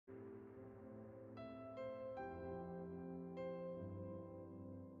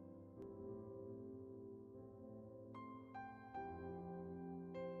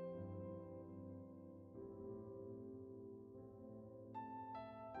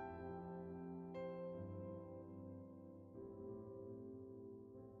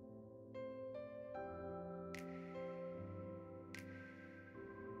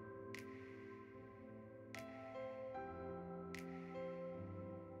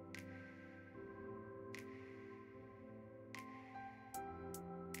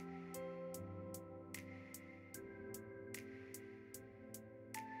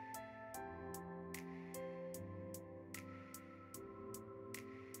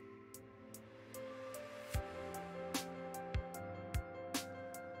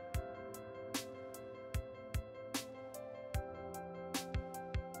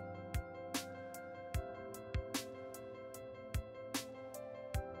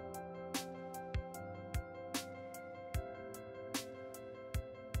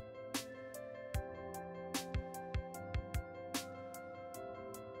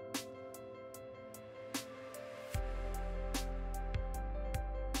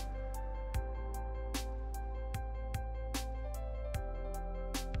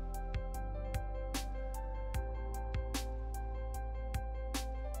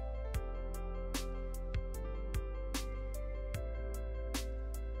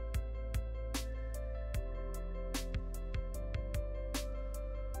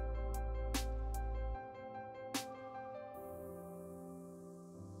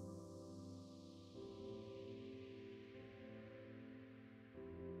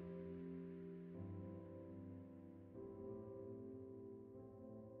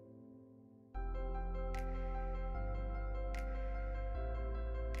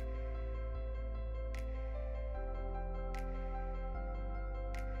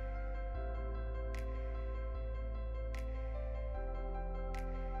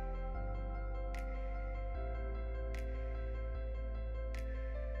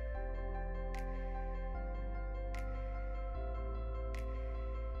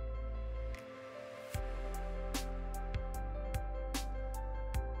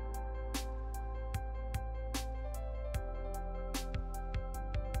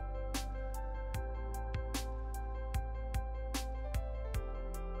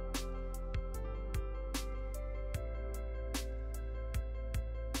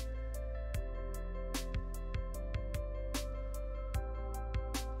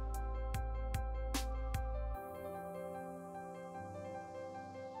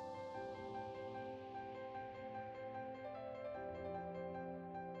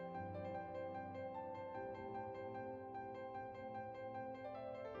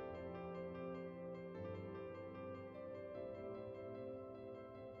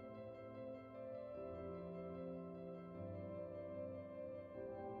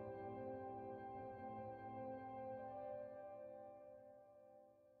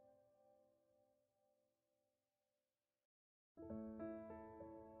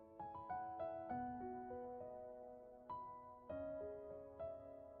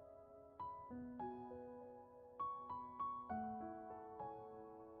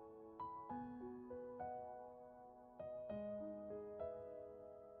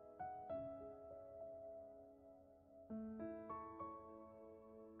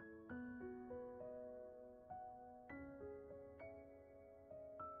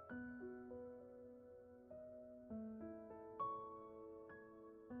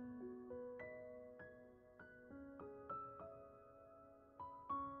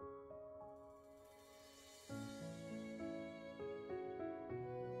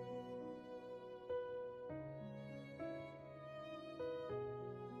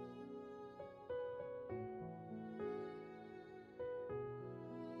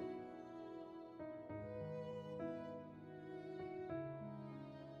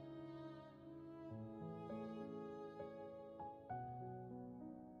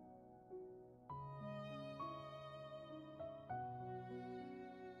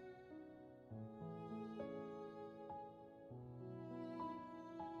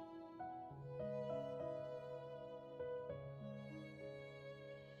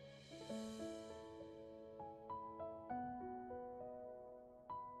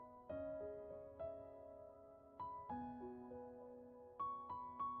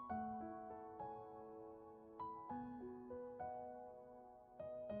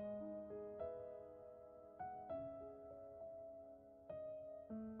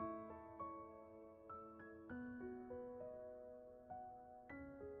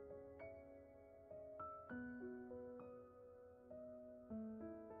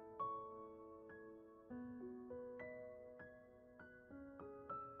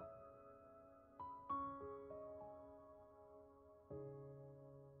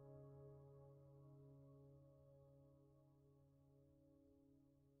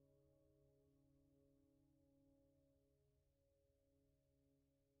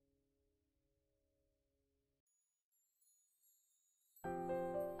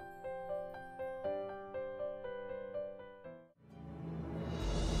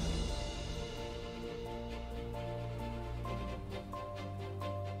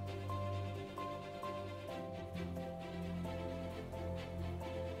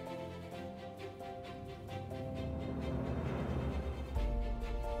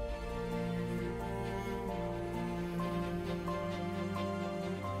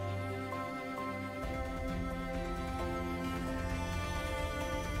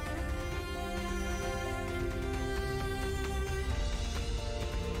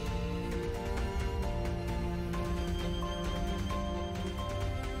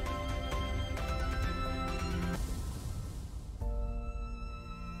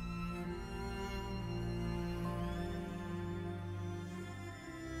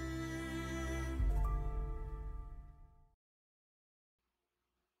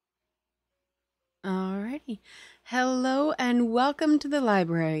Alrighty. Hello and welcome to the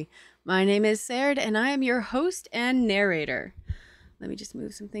library. My name is Serdd and I am your host and narrator. Let me just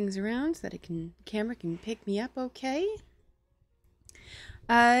move some things around so that the camera can pick me up okay.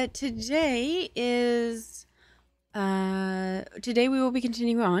 Today we will be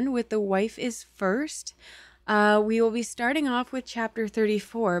continuing on with The Wife is First. We will be starting off with chapter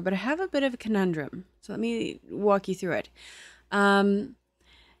 34, but I have a bit of a conundrum, so let me walk you through it.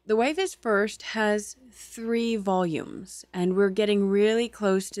 The Wife is First has 3 volumes, and we're getting really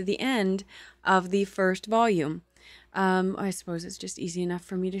close to the end of the first volume. I suppose it's just easy enough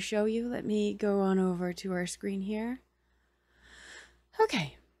for me to show you. Let me go on over to our screen here.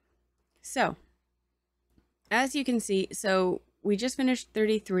 Okay, so as you can see, we just finished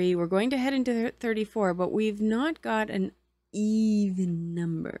 33. We're going to head into 34, but we've not got an even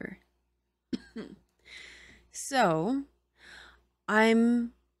number. So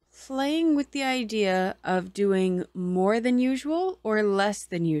I'm playing with the idea of doing more than usual or less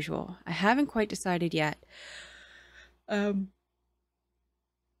than usual. I haven't quite decided yet.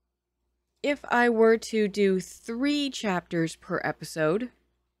 If I were to do 3 chapters per episode,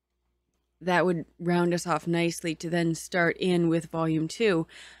 that would round us off nicely to then start in with volume 2.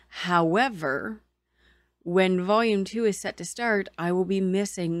 However, when volume 2 is set to start, I will be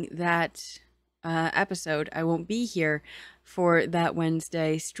missing that episode. I won't be here for that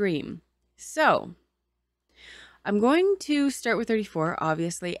Wednesday stream. So I'm going to start with 34,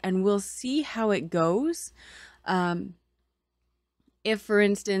 obviously, and we'll see how it goes. If, for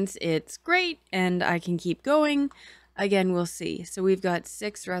instance, it's great and I can keep going, again, we'll see. So we've got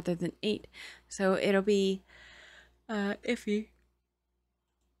 6 rather than 8. So it'll be iffy.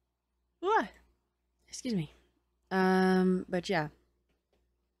 What? Excuse me. But yeah.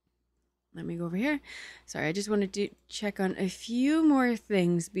 Let me go over here. Sorry, I just wanted to check on a few more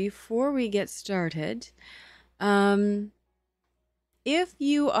things before we get started. If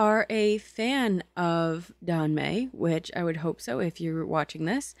you are a fan of Danmei, which I would hope so if you're watching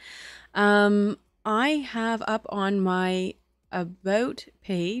this, I have up on my About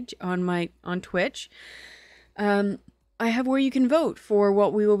page on Twitch, I have where you can vote for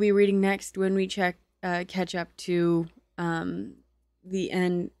what we will be reading next when we catch up to the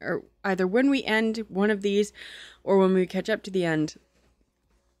end, or either when we end one of these or when we catch up to the end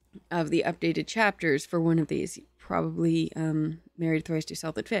of the updated chapters for one of these, probably Meritorious to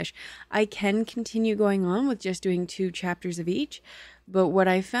Salted Fish. I can continue going on with just doing 2 chapters of each, but what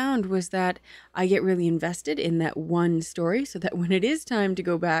I found was that I get really invested in that one story, so that when it is time to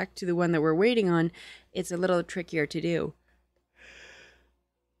go back to the one that we're waiting on, it's a little trickier to do.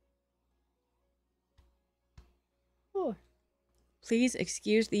 Oh. Please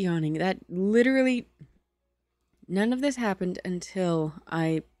excuse the yawning. That literally, none of this happened until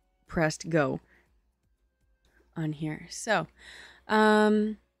I pressed go on here. So,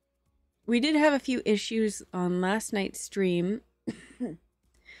 we did have a few issues on last night's stream.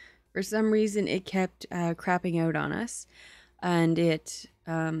 For some reason, it kept crapping out on us, and it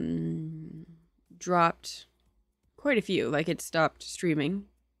dropped quite a few. Like, it stopped streaming,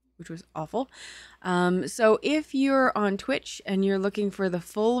 which was awful. So if you're on Twitch and you're looking for the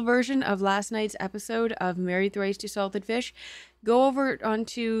full version of last night's episode of Meritorious to Salted Fish, go over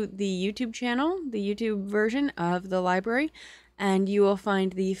onto the YouTube channel, the YouTube version of the library, and you will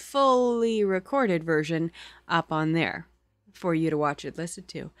find the fully recorded version up on there for you to watch it, listen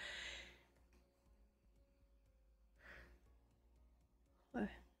to.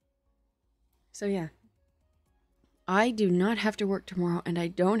 So yeah. I do not have to work tomorrow, and I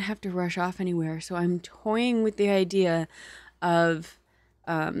don't have to rush off anywhere, so I'm toying with the idea of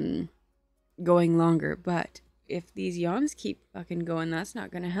going longer, but if these yawns keep fucking going, that's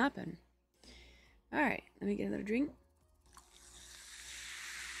not gonna happen. Alright, let me get another drink.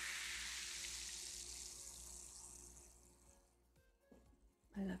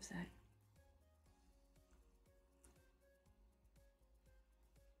 I love that.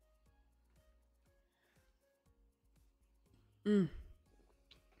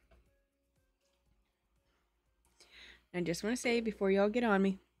 I just want to say before y'all get on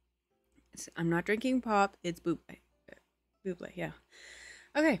me, I'm not drinking pop, it's buble. Buble, yeah.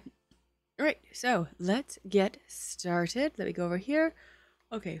 Okay. Alright, so let's get started. Let me go over here.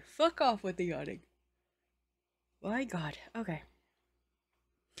 Okay, fuck off with the yawning. My God. Okay.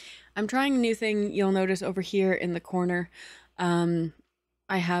 I'm trying a new thing. You'll notice over here in the corner, I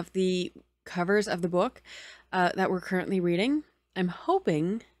have the covers of the book that we're currently reading. I'm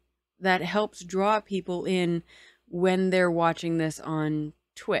hoping that helps draw people in when they're watching this on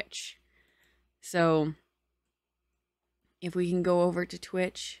Twitch. So if we can go over to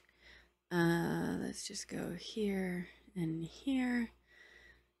Twitch, Let's just go here and here.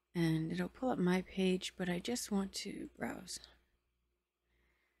 And it'll pull up my page, but I just want to browse.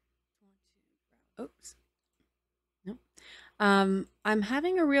 Oops. Nope. I'm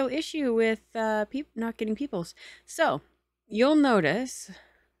having a real issue with not getting peoples. So you'll notice,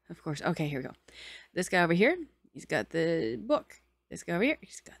 of course. Okay, here we go. This guy over here, he's got the book. This guy over here,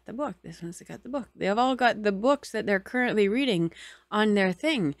 he's got the book. This one's got the book. They've all got the books that they're currently reading on their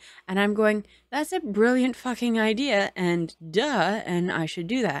thing. And I'm going, that's a brilliant fucking idea, and duh, and I should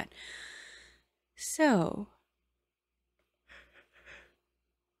do that. So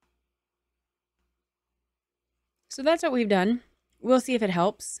that's what we've done. We'll see if it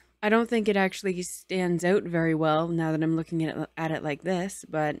helps. I don't think it actually stands out very well now that I'm looking at it like this,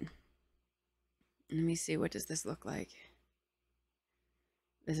 but let me see, what does this look like?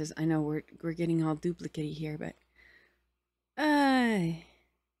 This is, I know we're getting all duplicate-y here, but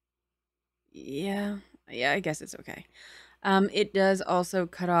yeah, I guess it's okay. It does also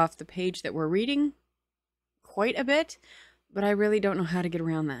cut off the page that we're reading quite a bit, but I really don't know how to get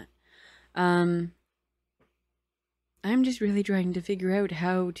around that. I'm just really trying to figure out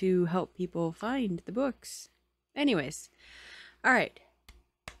how to help people find the books. Anyways, all right.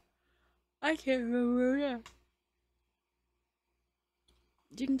 I can't remember now.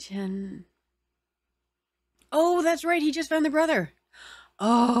 Jing Qian. Oh, that's right. He just found the brother.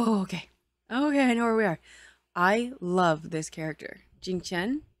 Oh, okay. Okay, I know where we are. I love this character. Jing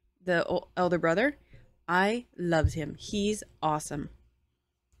Qian, the elder brother. I loved him. He's awesome.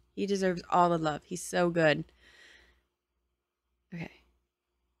 He deserves all the love. He's so good. Okay.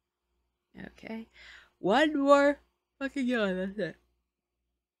 Okay. One more fucking yawn. That's it.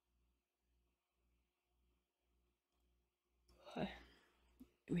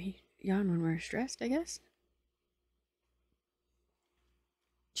 We yawn when we're stressed, I guess.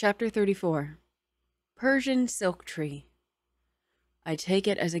 Chapter 34. Persian Silk Tree. I take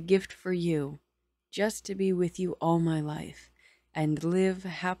it as a gift for you, just to be with you all my life, and live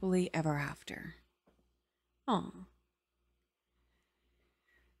happily ever after. Aw.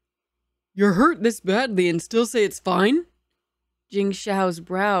 You're hurt this badly and still say it's fine? Jing Xiao's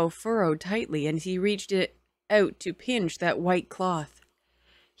brow furrowed tightly, and he reached it out to pinch that white cloth.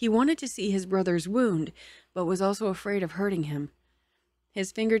 He wanted to see his brother's wound, but was also afraid of hurting him.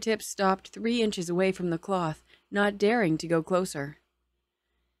 His fingertips stopped 3 inches away from the cloth, not daring to go closer.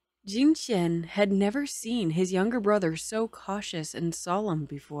 Jing Qian had never seen his younger brother so cautious and solemn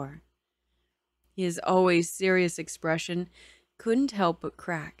before. His always serious expression couldn't help but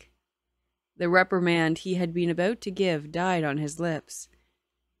crack. The reprimand he had been about to give died on his lips.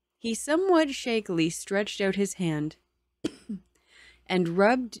 He somewhat shakily stretched out his hand and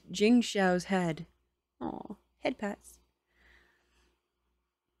rubbed Jing Xiao's head. Aw, head pats.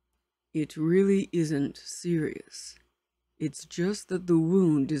 It really isn't serious. It's just that the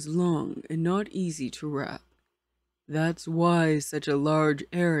wound is long and not easy to wrap. That's why such a large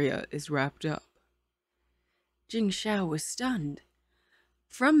area is wrapped up. Jing Xiao was stunned.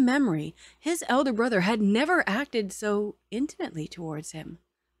 From memory, his elder brother had never acted so intimately towards him.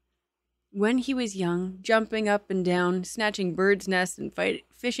 When he was young, jumping up and down, snatching birds' nests and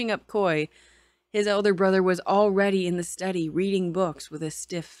fishing up koi, his elder brother was already in the study reading books with a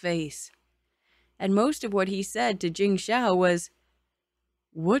stiff face. And most of what he said to Jing Xiao was,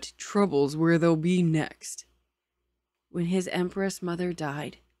 "What troubles will there be next?" When his empress mother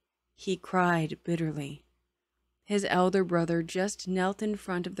died, he cried bitterly. His elder brother just knelt in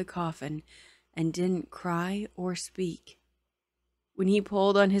front of the coffin and didn't cry or speak. When he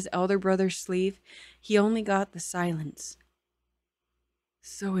pulled on his elder brother's sleeve, he only got the silence.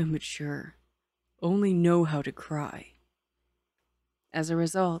 So immature. Only know how to cry. As a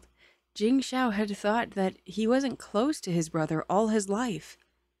result, Jing Xiao had thought that he wasn't close to his brother all his life.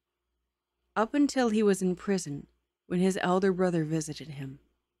 Up until he was in prison, when his elder brother visited him.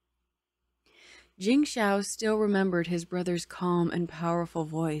 Jing Xiao still remembered his brother's calm and powerful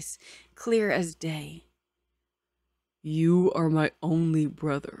voice, clear as day. You are my only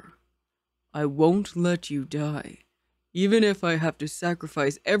brother. I won't let you die, even if I have to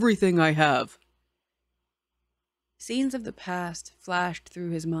sacrifice everything I have. Scenes of the past flashed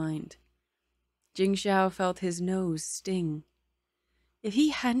through his mind. Jing Xiao felt his nose sting. If he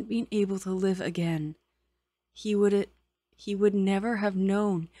hadn't been able to live again, he would never have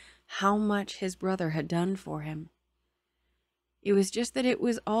known how much his brother had done for him. It was just that it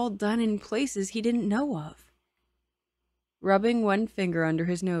was all done in places he didn't know of. Rubbing one finger under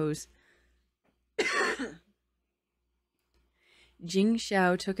his nose, Jing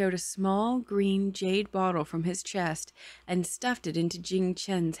Xiao took out a small green jade bottle from his chest and stuffed it into Jing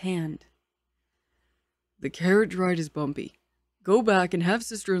Qian's hand. The carriage ride is bumpy. Go back and have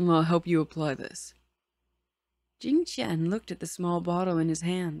sister-in-law help you apply this. Jing Qian looked at the small bottle in his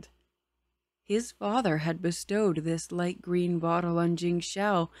hand. His father had bestowed this light green bottle on Jing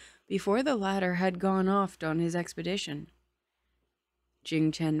Xiao before the latter had gone off on his expedition.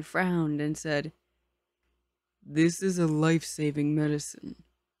 Jing Qian frowned and said, "This is a life-saving medicine.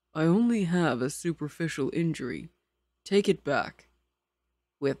 I only have a superficial injury. Take it back."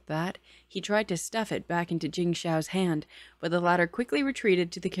 With that, he tried to stuff it back into Jing Xiao's hand, but the latter quickly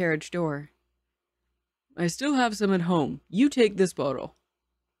retreated to the carriage door. "I still have some at home. You take this bottle.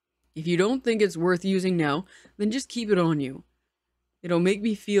 If you don't think it's worth using now, then just keep it on you. It'll make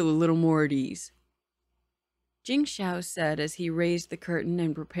me feel a little more at ease," Jing Xiao said as he raised the curtain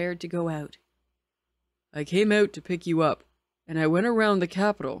and prepared to go out. "I came out to pick you up, and I went around the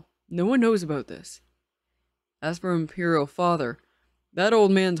capital. No one knows about this. As for Imperial Father, that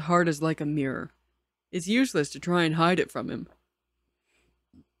old man's heart is like a mirror. It's useless to try and hide it from him."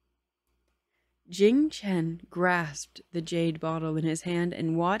 Jing Qian grasped the jade bottle in his hand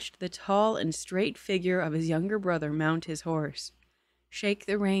and watched the tall and straight figure of his younger brother mount his horse, shake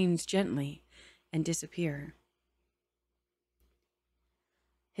the reins gently, and disappear.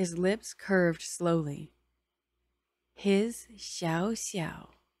 His lips curved slowly. His Xiao Xiao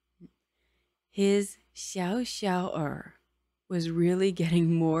was really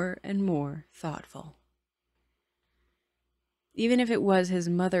getting more and more thoughtful. Even if it was his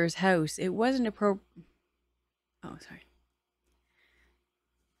mother's house, it wasn't Oh, sorry.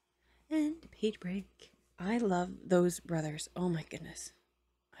 And page break. I love those brothers. Oh my goodness.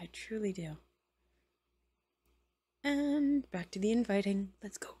 I truly do. And back to the inviting.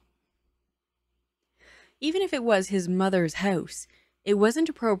 Let's go. Even if it was his mother's house, it wasn't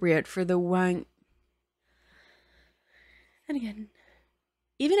appropriate for the Wang... And again.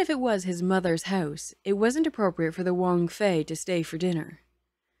 Even if it was his mother's house, it wasn't appropriate for the Wang Fei to stay for dinner.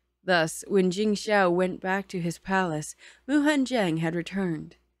 Thus, when Jing Xiao went back to his palace, Mu Hanjiang had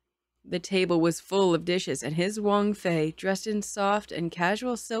returned. The table was full of dishes, and his Wang Fei, dressed in soft and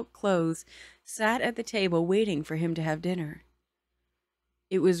casual silk clothes, sat at the table waiting for him to have dinner.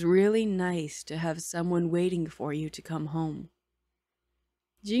 It was really nice to have someone waiting for you to come home.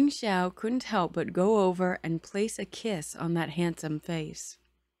 Jing Xiao couldn't help but go over and place a kiss on that handsome face.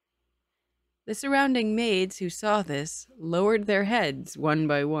 The surrounding maids who saw this lowered their heads one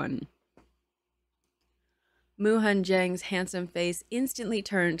by one. Mu Hanjiang's handsome face instantly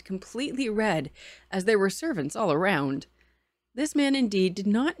turned completely red, as there were servants all around. This man indeed did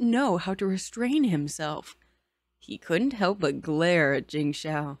not know how to restrain himself. He couldn't help but glare at Jing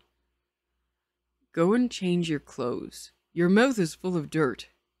Xiao. "Go and change your clothes. Your mouth is full of dirt."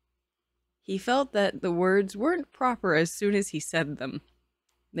 He felt that the words weren't proper as soon as he said them.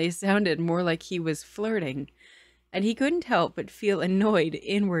 They sounded more like he was flirting, and he couldn't help but feel annoyed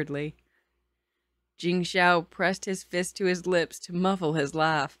inwardly. Jing Xiao pressed his fist to his lips to muffle his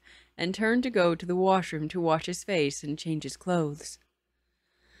laugh, and turned to go to the washroom to wash his face and change his clothes.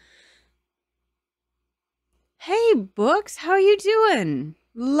 Hey, Books, how you doing?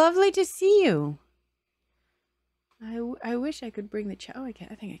 Lovely to see you. I wish I could bring the chat. Oh, I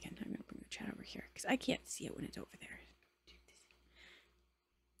think I can. I'm going to bring the chat over here, because I can't see it when it's over there.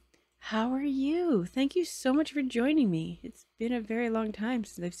 How are you? Thank you so much for joining me. It's been a very long time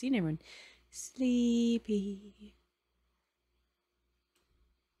since I've seen everyone. Sleepy.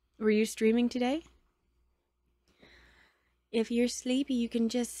 Were you streaming today? If you're sleepy, you can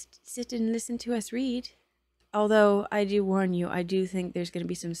just sit and listen to us read. Although, I do warn you, I do think there's going to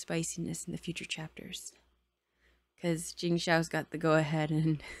be some spiciness in the future chapters. Because Jing Xiao's got the go-ahead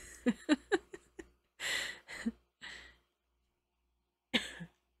and...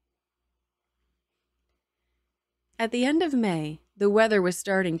 At the end of May, the weather was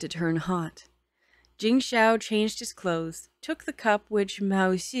starting to turn hot. Jing Xiao changed his clothes, took the cup which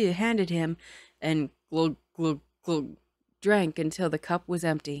Mao Xi handed him, and glug, glug, glug, drank until the cup was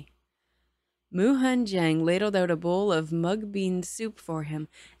empty. Mu Hanjiang ladled out a bowl of mung bean soup for him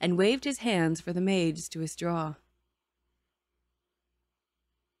and waved his hands for the maids to withdraw.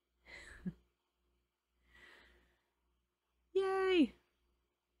 Yay!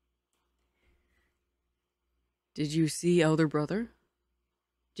 "Did you see elder brother?"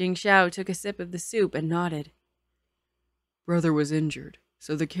 Jing Xiao took a sip of the soup and nodded. "Brother was injured,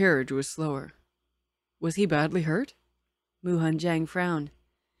 so the carriage was slower." "Was he badly hurt?" Mu Hanjiang frowned.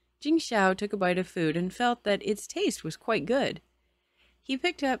 Jing Xiao took a bite of food and felt that its taste was quite good. He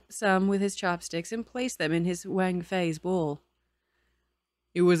picked up some with his chopsticks and placed them in his Wang Fei's bowl.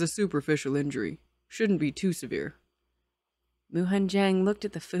 "It was a superficial injury. Shouldn't be too severe." Mu Hanjiang looked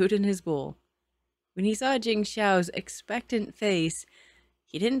at the food in his bowl. When he saw Jing Xiao's expectant face,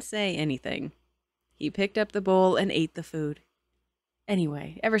 he didn't say anything. He picked up the bowl and ate the food.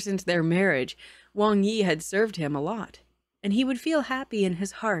 Anyway, ever since their marriage, Wang Yi had served him a lot, and he would feel happy in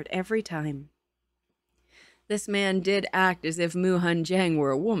his heart every time. This man did act as if Mu Hanjiang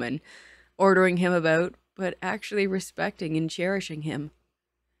were a woman, ordering him about, but actually respecting and cherishing him.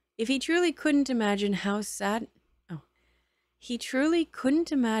 If he truly couldn't imagine how sad... He truly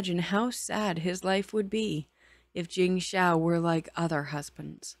couldn't imagine how sad his life would be if Jing Xiao were like other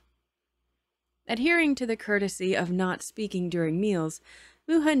husbands. Adhering to the courtesy of not speaking during meals,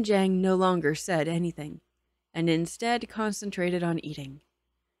 Mu Hanjiang no longer said anything, and instead concentrated on eating.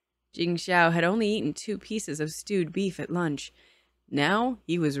 Jing Xiao had only eaten 2 pieces of stewed beef at lunch. Now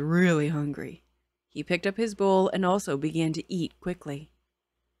he was really hungry. He picked up his bowl and also began to eat quickly.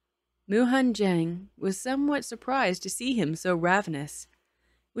 Mu Hanjiang was somewhat surprised to see him so ravenous.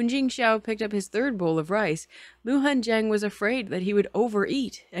 When Jing Xiao picked up his 3rd bowl of rice, Mu Hanjiang was afraid that he would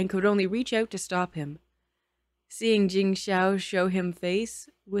overeat and could only reach out to stop him. Seeing Jing Xiao show him face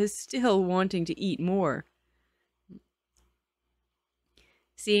was still wanting to eat more.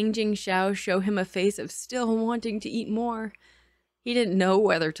 Seeing Jing Xiao show him a face of still wanting to eat more, he didn't know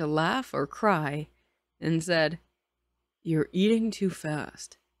whether to laugh or cry, and said, "You're eating too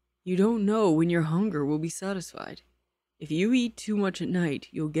fast. You don't know when your hunger will be satisfied. If you eat too much at night,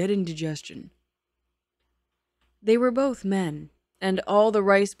 you'll get indigestion." They were both men, and all the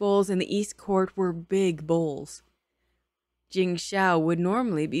rice bowls in the East Court were big bowls. Jing Xiao would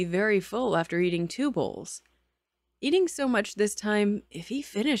normally be very full after eating 2 bowls. Eating so much this time, if he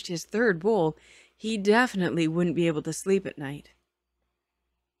finished his 3rd bowl, he definitely wouldn't be able to sleep at night.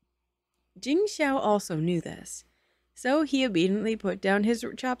 Jing Xiao also knew this, so he obediently put down his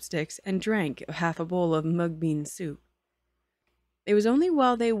chopsticks and drank half a bowl of mung bean soup. It was only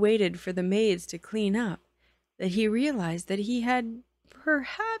while they waited for the maids to clean up that he realized that he had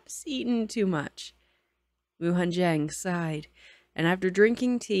perhaps eaten too much. Mu Hanjiang sighed, and after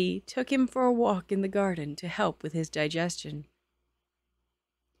drinking tea, took him for a walk in the garden to help with his digestion.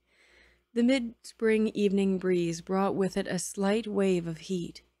 The mid-spring evening breeze brought with it a slight wave of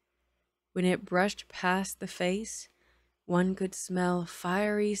heat. When it brushed past the face, one could smell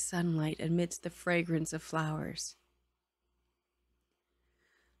fiery sunlight amidst the fragrance of flowers.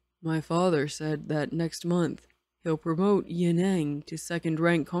 My father said that next month he'll promote Yanang to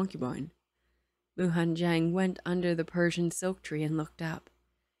 2nd-rank concubine. Mu Hanjiang went under the Persian silk tree and looked up.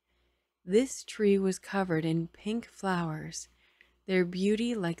 This tree was covered in pink flowers, their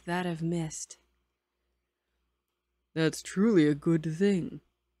beauty like that of mist. That's truly a good thing.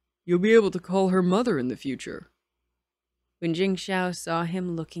 You'll be able to call her mother in the future. When Jing Xiao saw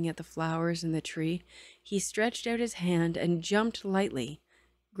him looking at the flowers in the tree, he stretched out his hand and jumped lightly,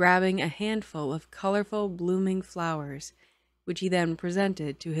 grabbing a handful of colorful blooming flowers, which he then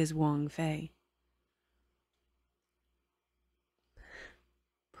presented to his Wang Fei.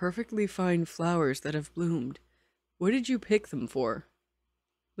 Perfectly fine flowers that have bloomed. What did you pick them for?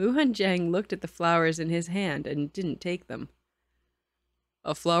 Mu Hanjiang looked at the flowers in his hand and didn't take them.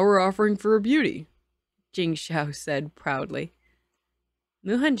 A flower offering for a beauty, Jing Xiao said proudly.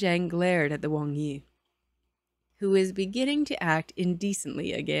 Mu Hanjiang glared at the Wang Yi, who was beginning to act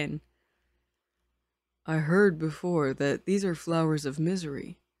indecently again. I heard before that these are flowers of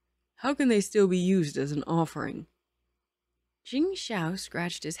misery. How can they still be used as an offering? Jing Xiao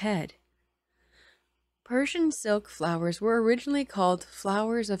scratched his head. Persian silk flowers were originally called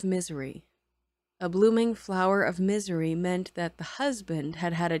flowers of misery. A blooming flower of misery meant that the husband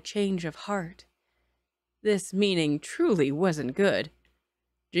had had a change of heart. This meaning truly wasn't good.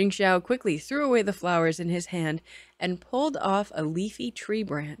 Jing Xiao quickly threw away the flowers in his hand and pulled off a leafy tree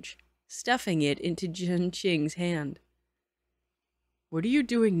branch, stuffing it into Jin Qing's hand. What are you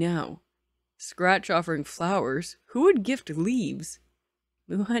doing now? Scratch offering flowers? Who would gift leaves?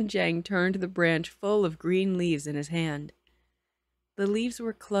 Mu Hanjiang turned the branch full of green leaves in his hand. The leaves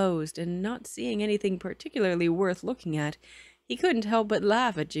were closed, and not seeing anything particularly worth looking at, he couldn't help but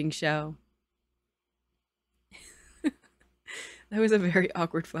laugh at Jing Xiao. That was a very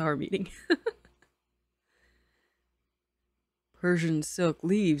awkward flower meeting. Persian silk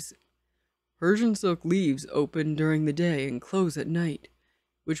leaves open during the day and close at night,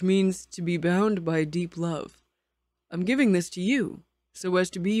 which means to be bound by deep love. I'm giving this to you, so as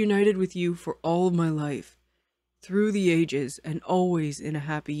to be united with you for all of my life, through the ages and always in a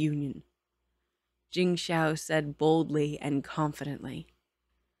happy union. Jing Xiao said boldly and confidently.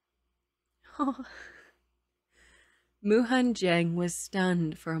 Oh. Mu Hanjiang was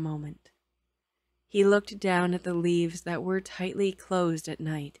stunned for a moment. He looked down at the leaves that were tightly closed at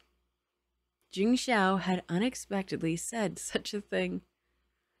night. Jing Xiao had unexpectedly said such a thing.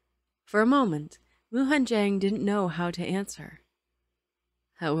 For a moment, Mu Hanjiang didn't know how to answer.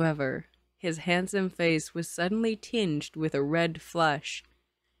 However, his handsome face was suddenly tinged with a red flush,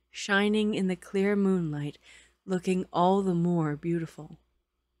 shining in the clear moonlight, looking all the more beautiful.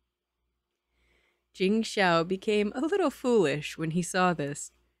 Jing Xiao became a little foolish when he saw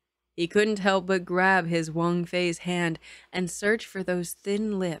this. He couldn't help but grab his Wang Fei's hand and search for those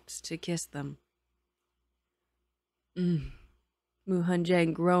thin lips to kiss them. Mu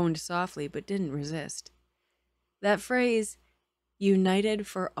Hanjiang groaned softly but didn't resist. That phrase, "united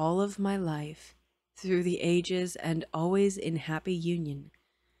for all of my life, through the ages and always in happy union,"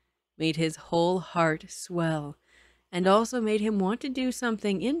 made his whole heart swell, and also made him want to do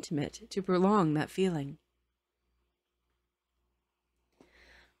something intimate to prolong that feeling.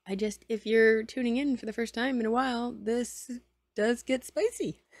 If you're tuning in for the first time in a while, this does get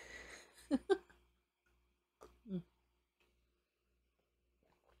spicy.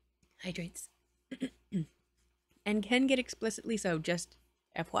 Hydrates. And can get explicitly so, just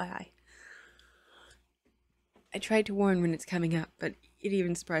FYI. I tried to warn when it's coming up, but it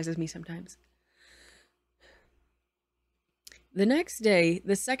even surprises me sometimes. The next day,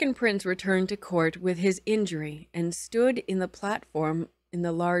 the second prince returned to court with his injury and stood in the platform in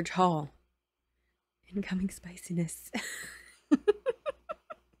the large hall. Incoming spiciness.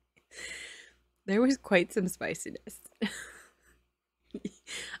 There was quite some spiciness.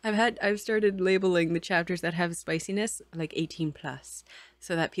 I've started labeling the chapters that have spiciness like 18 plus,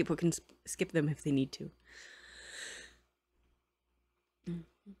 so that people can skip them if they need to.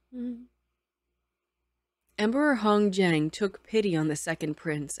 Emperor Hongjiang took pity on the second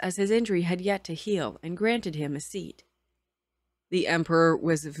prince, as his injury had yet to heal, and granted him a seat. The emperor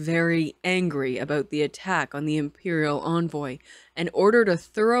was very angry about the attack on the imperial envoy and ordered a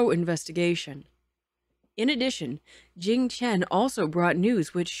thorough investigation. In addition, Jing Qian also brought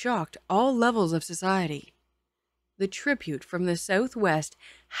news which shocked all levels of society. The tribute from the southwest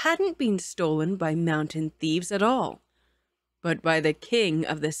hadn't been stolen by mountain thieves at all, but by the king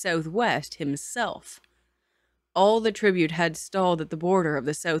of the southwest himself. All the tribute had stalled at the border of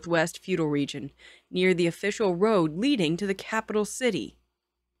the southwest feudal region, near the official road leading to the capital city.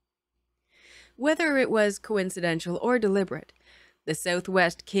 Whether it was coincidental or deliberate, the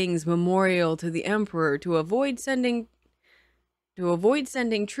southwest king's memorial to the emperor to avoid sending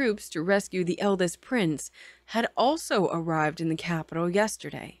troops to rescue the eldest prince had also arrived in the capital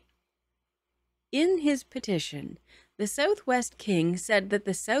yesterday. In his petition, the Southwest King said that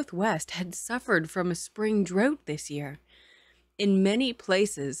the Southwest had suffered from a spring drought this year. In many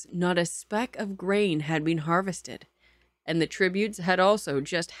places, not a speck of grain had been harvested, and the tributes had also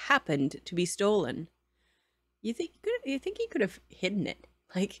just happened to be stolen. You think he could have hidden it?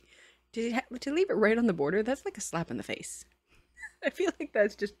 Like, to leave it right on the border, that's like a slap in the face. I feel like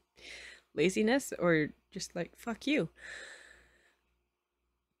that's just laziness or just like, fuck you.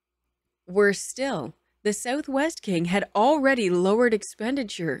 Worse still, the Southwest King had already lowered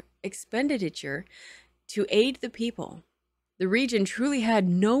expenditure to aid the people. The region truly had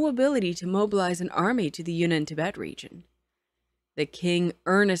no ability to mobilize an army to the Yunnan Tibet region. The king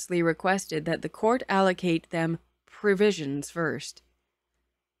earnestly requested that the court allocate them provisions first.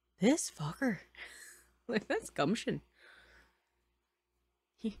 This fucker. Like, that's gumption.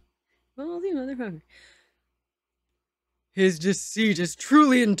 Well, the motherfucker. His deceit is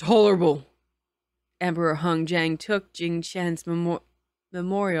truly intolerable. Emperor Hongjiang took Jing Qian's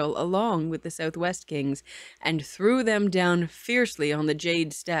memorial along with the Southwest Kings and threw them down fiercely on the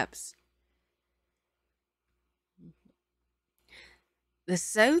jade steps. The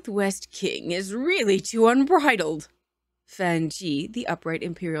Southwest King is really too unbridled. Fan Ji, the upright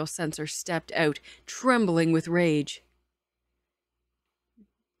imperial censor, stepped out, trembling with rage.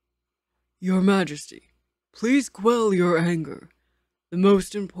 Your Majesty, please quell your anger. The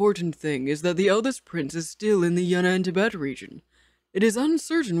most important thing is that the eldest prince is still in the Yunnan Tibet region. It is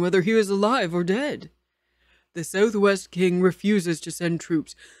uncertain whether he is alive or dead. The Southwest King refuses to send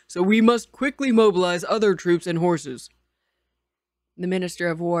troops, so we must quickly mobilize other troops and horses. The Minister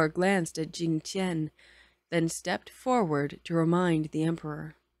of War glanced at Jing Qian, then stepped forward to remind the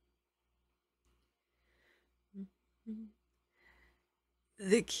Emperor.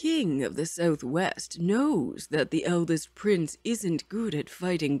 The king of the Southwest knows that the eldest prince isn't good at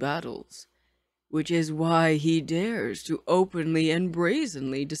fighting battles, which is why he dares to openly and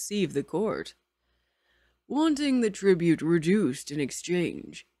brazenly deceive the court, wanting the tribute reduced in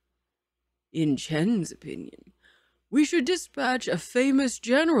exchange. In Chen's opinion, we should dispatch a famous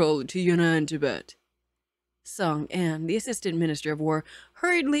general to Yunnan Tibet. Song An, the Assistant Minister of War,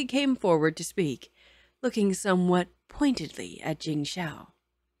 hurriedly came forward to speak, looking somewhat pointedly at Jing Xiao.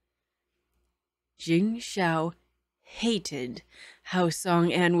 Jing Xiao hated how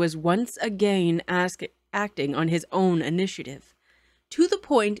Song An was once again acting on his own initiative, to the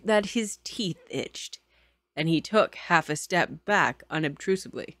point that his teeth itched, and he took half a step back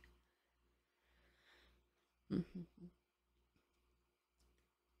unobtrusively.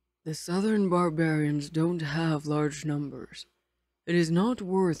 The southern barbarians don't have large numbers. It is not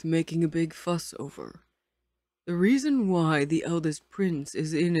worth making a big fuss over. The reason why the eldest prince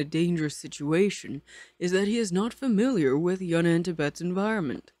is in a dangerous situation is that he is not familiar with Yunnan Tibet's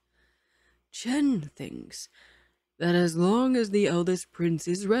environment. Chen thinks that as long as the eldest prince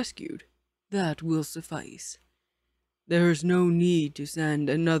is rescued, that will suffice. There is no need to send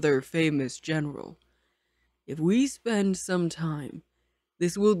another famous general. If we spend some time,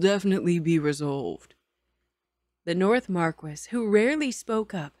 this will definitely be resolved. The North Marquis, who rarely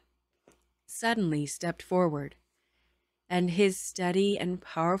spoke up, suddenly stepped forward, and his steady and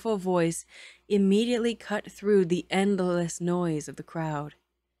powerful voice immediately cut through the endless noise of the crowd.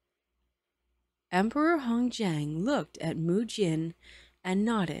 Emperor Hongjiang looked at Mu Jin and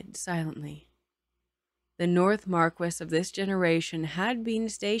nodded silently. The North Marquis of this generation had been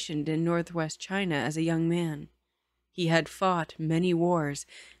stationed in northwest China as a young man. He had fought many wars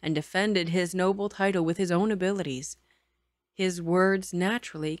and defended his noble title with his own abilities. His words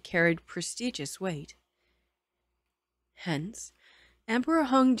naturally carried prestigious weight. Hence, Emperor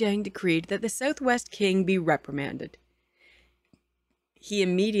Hongjiang decreed that the Southwest King be reprimanded. He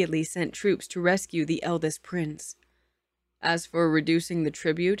immediately sent troops to rescue the eldest prince. As for reducing the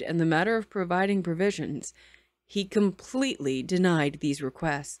tribute and the matter of providing provisions, he completely denied these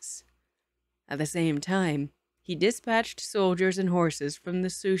requests. At the same time, he dispatched soldiers and horses from the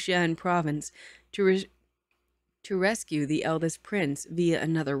Sushan province to rescue the eldest prince via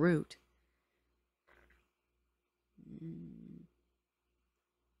another route.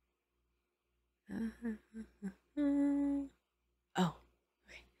 Oh,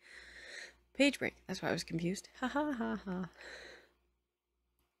 okay. Page break. That's why I was confused. Ha ha ha ha.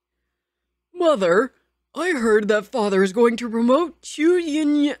 Mother, I heard that father is going to promote Chu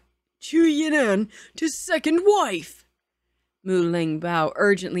Yinan to second wife. Mu Lingbao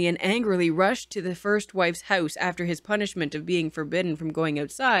urgently and angrily rushed to the first wife's house after his punishment of being forbidden from going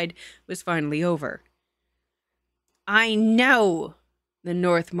outside was finally over. I know! The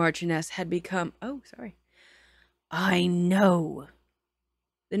North Marchioness had become... I know!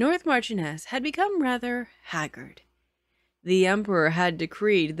 The North Marchioness had become rather haggard. The Emperor had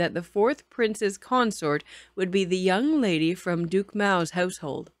decreed that the fourth prince's consort would be the young lady from Duke Mao's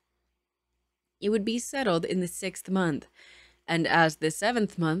household. It would be settled in the 6th month, and as the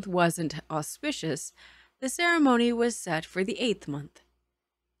 7th month wasn't auspicious, the ceremony was set for the 8th month.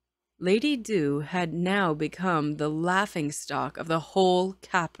 Lady Du had now become the laughingstock of the whole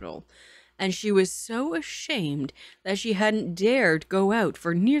capital, and she was so ashamed that she hadn't dared go out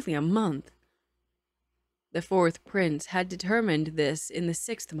for nearly a month. The fourth prince had determined this in the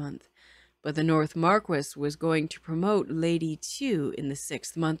 6th month, but the North Marquis was going to promote Lady Tu in the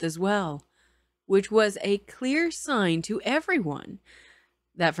 6th month as well, which was a clear sign to everyone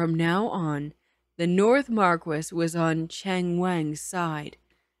that from now on, the North Marquis was on Cheng Wang's side.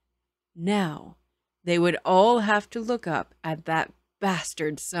 Now, they would all have to look up at that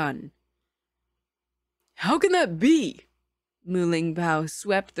bastard son. How can that be? Mu Lingbao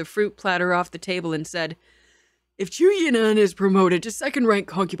swept the fruit platter off the table and said, If Chu Yinan is promoted to second-rank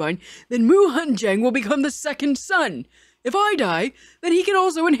concubine, then Mu Hunjiang will become the second son. If I die, then he can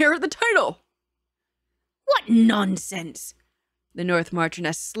also inherit the title. What nonsense! The North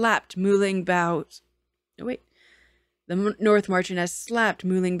Marchioness slapped Mu Lingbao's... The North Marchioness slapped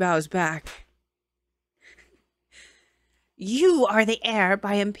Mu Lingbao's back. You are the heir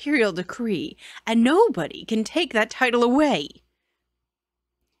by imperial decree, and nobody can take that title away.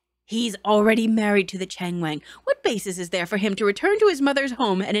 He's already married to the Cheng Wang. What basis is there for him to return to his mother's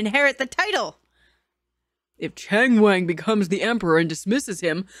home and inherit the title? If Cheng Wang becomes the emperor and dismisses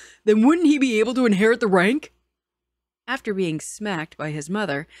him, then wouldn't he be able to inherit the rank? After being smacked by his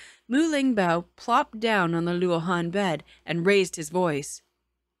mother, Mu Lingbao plopped down on the Luohan bed and raised his voice.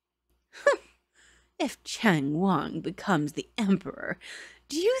 If Cheng Wang becomes the emperor,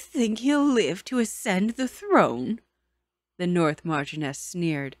 do you think he'll live to ascend the throne? The North Marchioness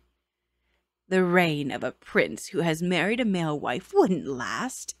sneered. The reign of a prince who has married a male wife wouldn't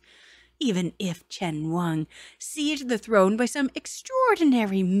last. Even if Cheng Wang seized the throne by some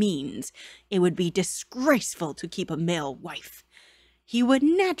extraordinary means, it would be disgraceful to keep a male wife. He would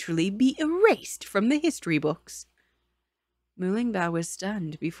naturally be erased from the history books. Mu Lingbao was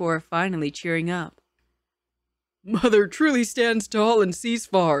stunned before finally cheering up. Mother truly stands tall and sees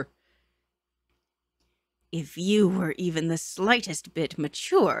far. If you were even the slightest bit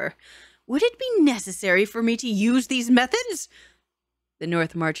mature, would it be necessary for me to use these methods? The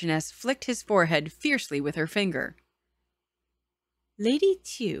North Marchioness flicked his forehead fiercely with her finger. Lady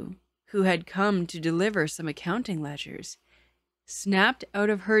Tu, who had come to deliver some accounting ledgers, snapped out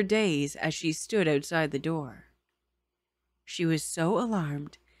of her daze as she stood outside the door. She was so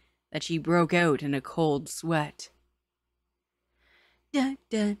alarmed that she broke out in a cold sweat. Da,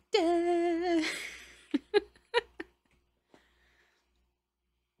 da, da.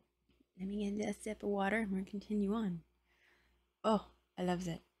 Let me get a sip of water and we'll continue on. Oh, I love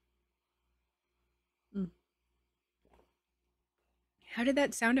it. How did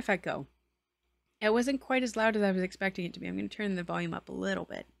that sound effect go? It wasn't quite as loud as I was expecting it to be. I'm going to turn the volume up a little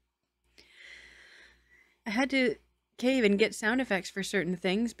bit. I had to cave and get sound effects for certain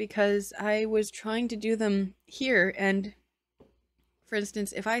things because I was trying to do them here. And for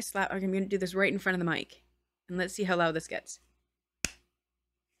instance, if I slap, I'm going to do this right in front of the mic. And let's see how loud this gets.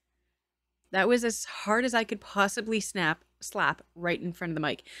 That was as hard as I could possibly slap right in front of the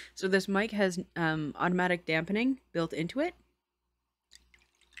mic. So this mic has automatic dampening built into it.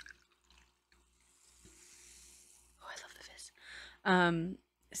 Oh, I love the fizz.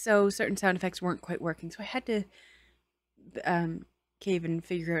 So certain sound effects weren't quite working. So I had to cave and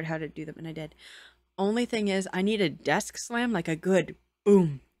figure out how to do them, and I did. Only thing is, I need a desk slam, like a good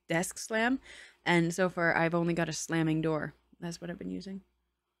boom desk slam. And so far, I've only got a slamming door. That's what I've been using.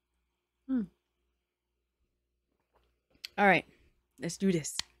 All right, let's do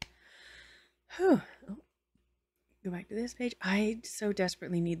this. Whew. Oh, go back to this page. I so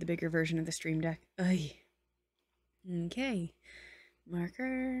desperately need the bigger version of the Stream Deck. Ay. Okay.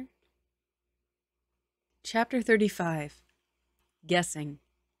 Marker. Chapter 35. Guessing.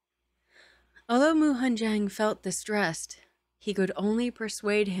 Although Mu Hanjiang felt distressed, he could only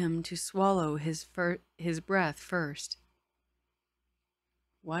persuade him to swallow his breath first.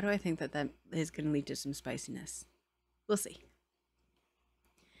 Why do I think that is going to lead to some spiciness? We'll see.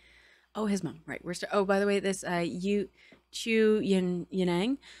 Oh, his mom. Right. Oh, by the way, this Chu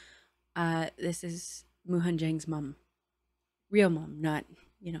Yanang. This is Mu Hanjiang's mom. Real mom, not,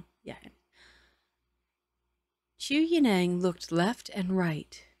 yeah. Chu Yanang looked left and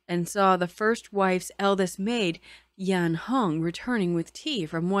right and saw the first wife's eldest maid, Yan Hong, returning with tea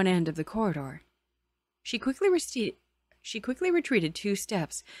from one end of the corridor. She quickly retreated 2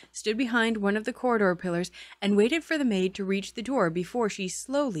 steps, stood behind one of the corridor pillars, and waited for the maid to reach the door before she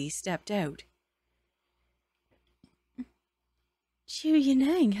slowly stepped out. Chu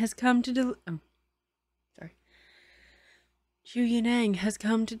Yanang has come to Chu Yanang has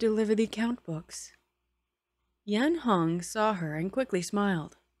come to deliver the account books. Yan Hong saw her and quickly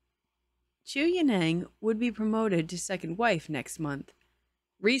smiled. Chu Yanang would be promoted to second wife next month.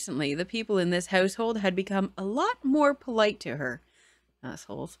 Recently, the people in this household had become a lot more polite to her.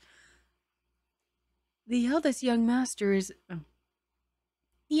 Assholes. The eldest young master is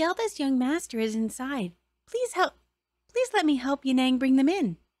inside. Please let me help Yanang bring them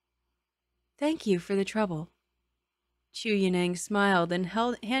in. Thank you for the trouble. Chu Yanang smiled and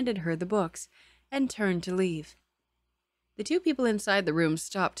handed her the books and turned to leave. The 2 people inside the room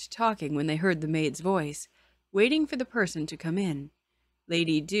stopped talking when they heard the maid's voice, waiting for the person to come in.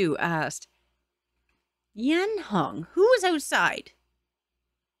 Lady Du asked, Yan Hong, who was outside?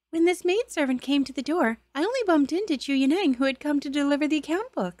 When this maidservant came to the door, I only bumped into Chu Yanang, who had come to deliver the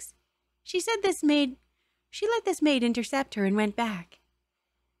account books. She let this maid intercept her and went back.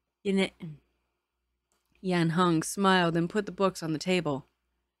 Yan Hong smiled and put the books on the table.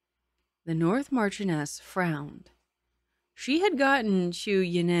 The North Marchioness frowned. She had gotten Chu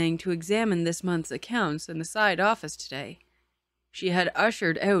Yanang to examine this month's accounts in the side office today. She had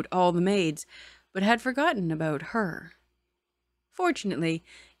ushered out all the maids, but had forgotten about her. Fortunately,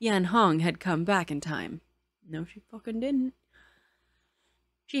 Yan Hong had come back in time. No, she fucking didn't.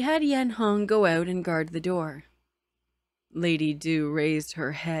 She had Yan Hong go out and guard the door. Lady Du raised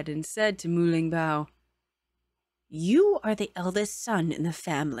her head and said to Mu Lingbao, You are the eldest son in the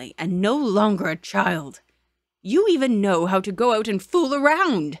family, and no longer a child. You even know how to go out and fool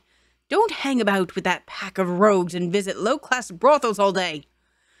around. Don't hang about with that pack of rogues and visit low-class brothels all day.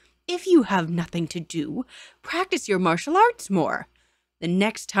 If you have nothing to do, practice your martial arts more. The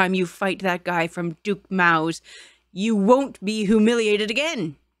next time you fight that guy from Duke Mao's, you won't be humiliated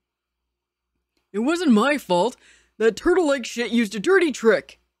again. It wasn't my fault. That turtle-like shit used a dirty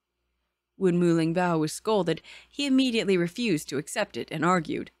trick. When Mu Lingbao was scolded, he immediately refused to accept it and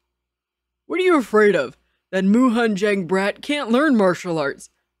argued. What are you afraid of? That Muhanjang brat can't learn martial arts.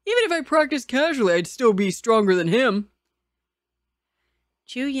 Even if I practiced casually, I'd still be stronger than him.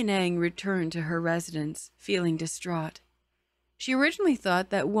 Chu Yanang returned to her residence, feeling distraught. She originally thought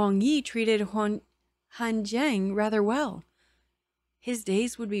that Wang Yi treated Han Jiang rather well. His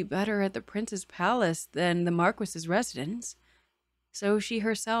days would be better at the prince's palace than the marquis's residence, so she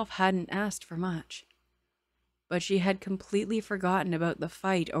herself hadn't asked for much. But she had completely forgotten about the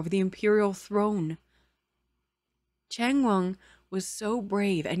fight over the imperial throne. Chang Wang was so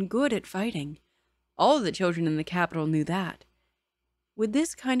brave and good at fighting. All of the children in the capital knew that. Would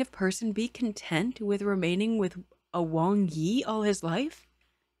this kind of person be content with remaining with a Wang Yi all his life?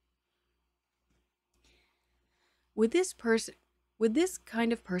 Would this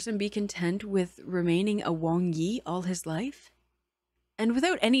kind of person be content with remaining a Wang Yi all his life? And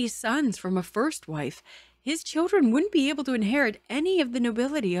without any sons from a first wife, his children wouldn't be able to inherit any of the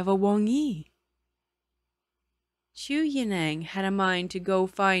nobility of a Wang Yi. Chu Yanang had a mind to go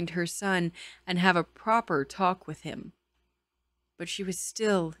find her son and have a proper talk with him. But she was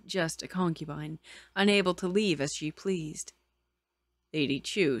still just a concubine, unable to leave as she pleased. Lady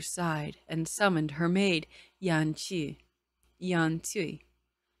Chu sighed and summoned her maid, Yan Tui,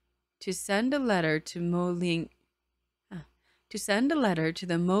 to send a letter to the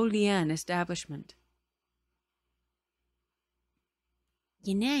Mo Lian establishment.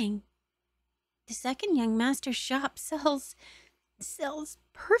 Yanang, the second young master's shop sells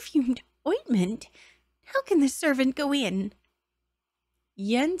perfumed ointment. How can the servant go in?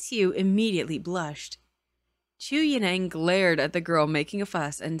 Yan Tiu immediately blushed. Chu Yanang glared at the girl making a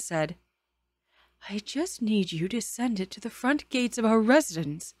fuss and said, I just need you to send it to the front gates of our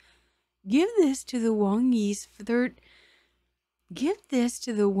residence. Give this to the Wang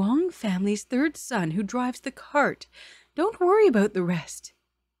family's third son who drives the cart. Don't worry about the rest.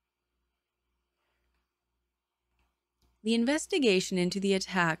 The investigation into the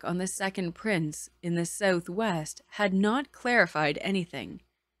attack on the second prince in the southwest had not clarified anything.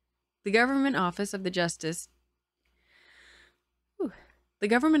 The Government Office of Justice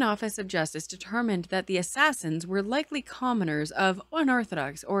determined that the assassins were likely commoners of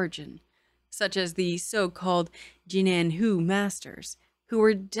unorthodox origin, such as the so-called Jinan Hu masters, who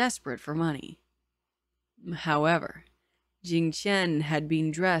were desperate for money. However, Jing Qian had been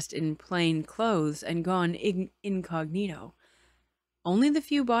dressed in plain clothes and gone incognito. Only the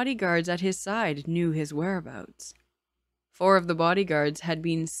few bodyguards at his side knew his whereabouts. 4 of the bodyguards had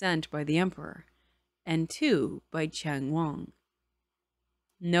been sent by the emperor, and 2 by Chang Wang.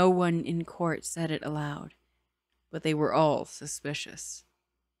 No one in court said it aloud, but they were all suspicious.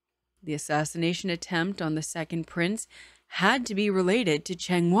 The assassination attempt on the second prince had to be related to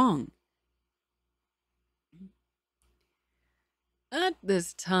Cheng Wang. At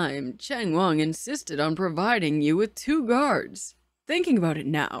this time, Cheng Wang insisted on providing you with 2 guards. Thinking about it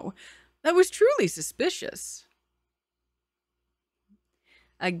now, that was truly suspicious.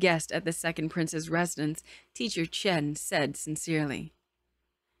 A guest at the second prince's residence, Teacher Chen, said sincerely.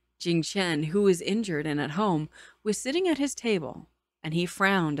 Jing Chen, who was injured and at home, was sitting at his table, and he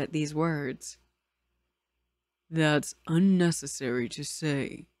frowned at these words. That's unnecessary to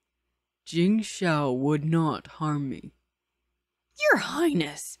say. Jing Xiao would not harm me. Your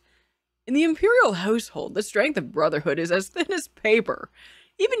Highness! In the imperial household, the strength of brotherhood is as thin as paper.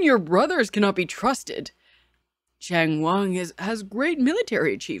 Even your brothers cannot be trusted. Chang Wang has great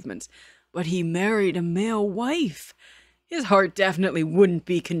military achievements, but he married a male wife. His heart definitely wouldn't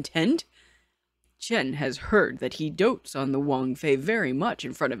be content. Chen has heard that he dotes on the Wang Fei very much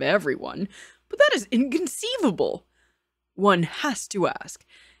in front of everyone, but that is inconceivable. One has to ask,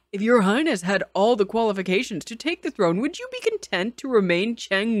 if your Highness had all the qualifications to take the throne, would you be content to remain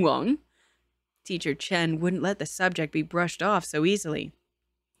Cheng Wang? Teacher Chen wouldn't let the subject be brushed off so easily.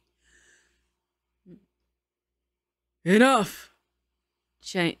 Enough!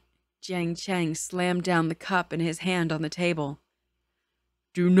 Jiang Cheng slammed down the cup in his hand on the table.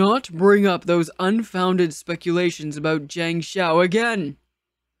 Do not bring up those unfounded speculations about Jiang Xiao again.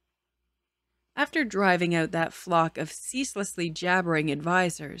 After driving out that flock of ceaselessly jabbering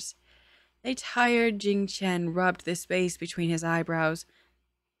advisors, a tired Jing Chen rubbed the space between his eyebrows,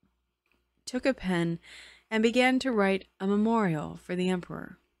 took a pen, and began to write a memorial for the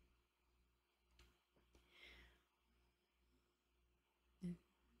emperor.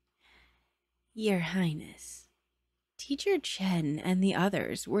 Your Highness, Teacher Chen and the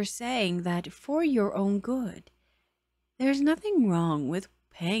others were saying that for your own good, there's nothing wrong with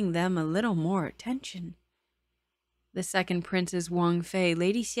paying them a little more attention. The second Princess Wang Fei,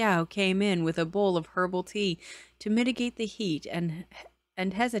 Lady Xiao, came in with a bowl of herbal tea to mitigate the heat and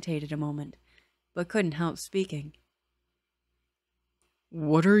hesitated a moment, but couldn't help speaking.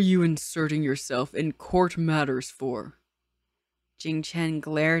 What are you inserting yourself in court matters for? Jing Qian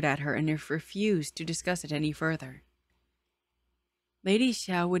glared at her and refused to discuss it any further. Lady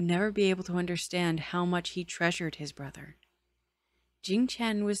Xiao would never be able to understand how much he treasured his brother. Jing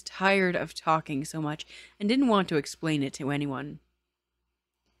Qian was tired of talking so much and didn't want to explain it to anyone.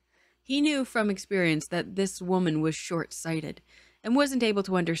 He knew from experience that this woman was short-sighted and wasn't able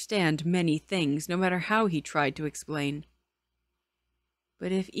to understand many things no matter how he tried to explain.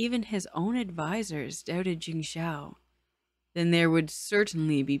 But if even his own advisors doubted Jing Xiao, then there would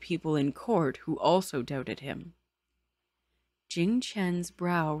certainly be people in court who also doubted him. Jing Qian's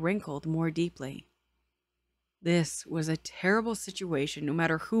brow wrinkled more deeply. This was a terrible situation no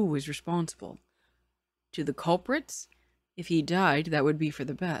matter who was responsible. To the culprits, if he died, that would be for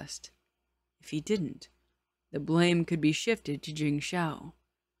the best. If he didn't, the blame could be shifted to Jing Xiao.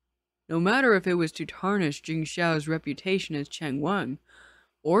 No matter if it was to tarnish Jing Xiao's reputation as Cheng Wang,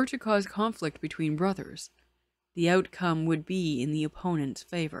 or to cause conflict between brothers, the outcome would be in the opponent's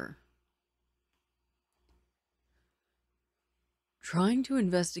favor. Trying to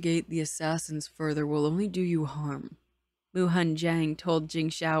investigate the assassins further will only do you harm, Mu Hanjiang told Jing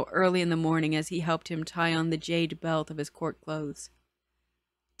Xiao early in the morning as he helped him tie on the jade belt of his court clothes.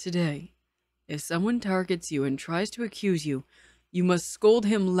 Today, if someone targets you and tries to accuse you, you must scold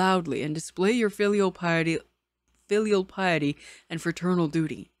him loudly and display your filial piety and fraternal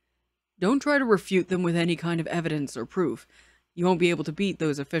duty. Don't try to refute them with any kind of evidence or proof. You won't be able to beat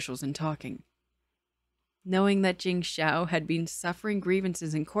those officials in talking. Knowing that Jing Xiao had been suffering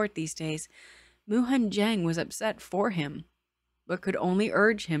grievances in court these days, Mu Hanjiang was upset for him, but could only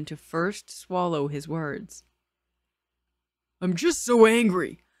urge him to first swallow his words. I'm just so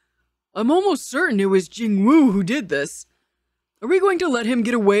angry. I'm almost certain it was Jing Wu who did this. Are we going to let him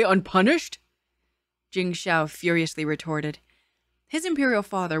get away unpunished? Jing Xiao furiously retorted. His imperial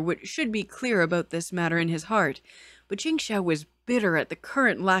father should be clear about this matter in his heart, but Jing Xiao was bitter at the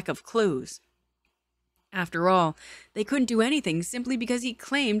current lack of clues. After all, they couldn't do anything simply because he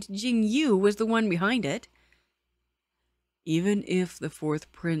claimed Jing Yu was the one behind it. Even if the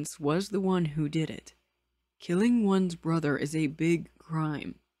fourth prince was the one who did it, killing one's brother is a big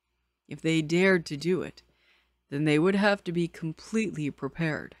crime. If they dared to do it, then they would have to be completely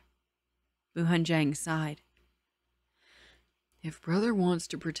prepared. Mu Hanjiang sighed. If brother wants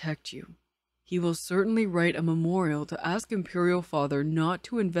to protect you, he will certainly write a memorial to ask Imperial Father not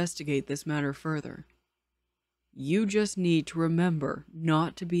to investigate this matter further. You just need to remember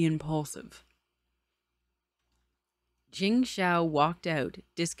not to be impulsive. Jing Xiao walked out,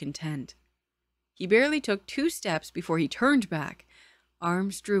 discontent. He barely took 2 steps before he turned back,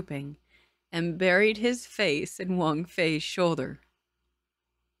 arms drooping, and buried his face in Wang Fei's shoulder.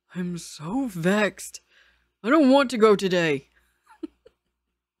 I'm so vexed. I don't want to go today.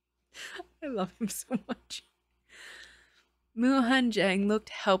 I love him so much. Mu Hanjiang looked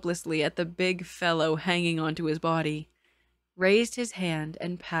helplessly at the big fellow hanging onto his body, raised his hand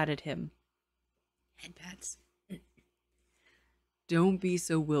and patted him. Head pats. Don't be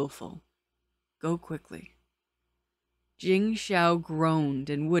so willful. Go quickly. Jing Xiao groaned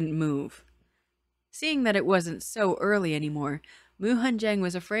and wouldn't move. Seeing that it wasn't so early anymore, Mu Hanjiang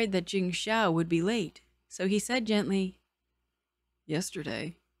was afraid that Jing Xiao would be late, so he said gently,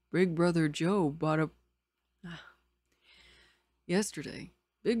 Yesterday, Big Brother Joe bought a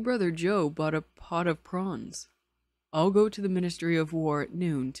pot of prawns. I'll go to the Ministry of War at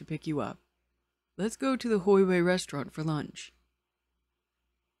noon to pick you up. Let's go to the Huiwei restaurant for lunch.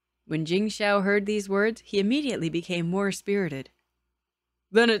 When Jing Xiao heard these words, he immediately became more spirited.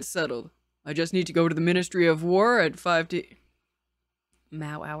 Then it's settled. I just need to go to the Ministry of War at 5 to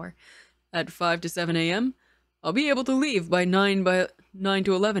 7 a.m. I'll be able to leave by 9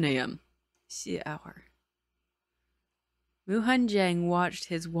 to 11 a.m. Xie hour. Mu Hanjiang watched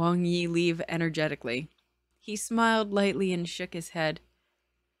his Wang Yi leave energetically. He smiled lightly and shook his head.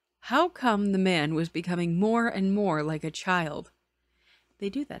 How come the man was becoming more and more like a child? They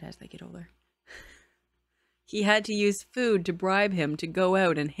do that as they get older. He had to use food to bribe him to go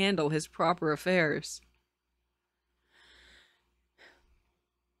out and handle his proper affairs.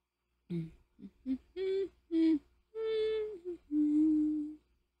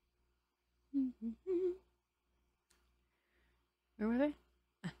 Where were they?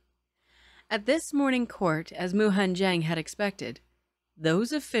 At this morning court, as Mu Hanjiang had expected,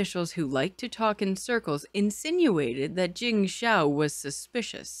 those officials who liked to talk in circles insinuated that Jing Xiao was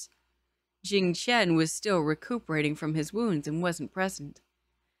suspicious. Jing Qian was still recuperating from his wounds and wasn't present.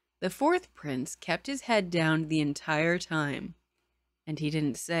 The fourth prince kept his head down the entire time. and he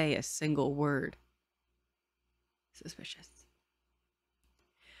didn't say a single word. Suspicious.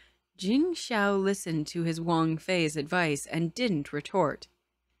 Jing Xiao listened to his Wang Fei's advice and didn't retort.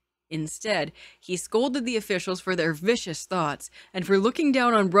 Instead, he scolded the officials for their vicious thoughts and for looking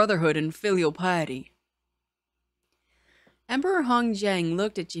down on brotherhood and filial piety. Emperor Hongjiang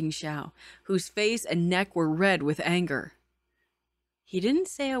looked at Jing Xiao, whose face and neck were red with anger. He didn't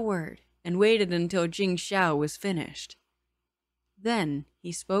say a word and waited until Jing Xiao was finished. Then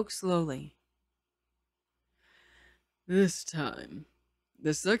he spoke slowly. This time,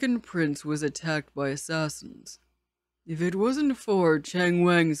 the second prince was attacked by assassins. If it wasn't for Chang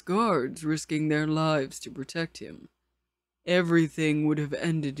Wang's guards risking their lives to protect him, everything would have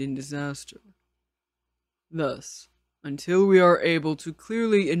ended in disaster. Thus, until we are able to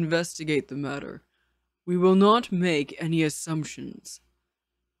clearly investigate the matter, we will not make any assumptions.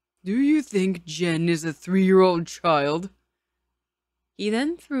 Do you think Jen is a 3-year-old child? He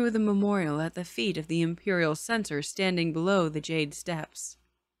then threw the memorial at the feet of the imperial censor standing below the jade steps.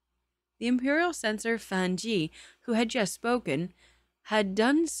 The imperial censor Fan Ji, who had just spoken, had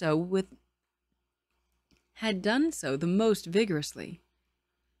done so the most vigorously.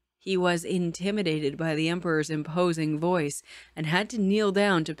 He was intimidated by the emperor's imposing voice and had to kneel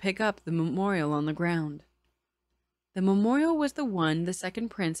down to pick up the memorial on the ground. The memorial was the one the second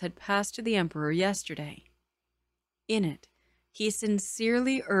prince had passed to the emperor yesterday. In it, he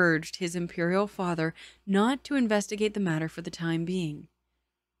sincerely urged his imperial father not to investigate the matter for the time being,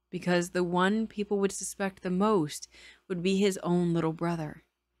 because the one people would suspect the most would be his own little brother.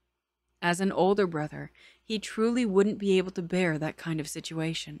 As an older brother, he truly wouldn't be able to bear that kind of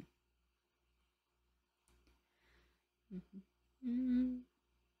situation.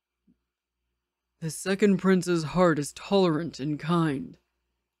 The second prince's heart is tolerant and kind.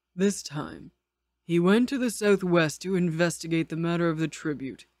 This time, he went to the southwest to investigate the matter of the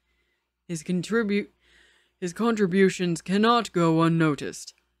tribute. His contributions cannot go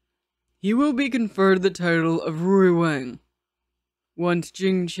unnoticed. He will be conferred the title of Ruiwang. Once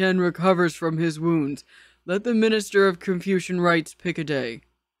Jing Qian recovers from his wounds, let the Minister of Confucian Rites pick a day.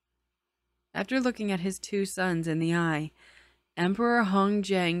 After looking at his two sons in the eye, Emperor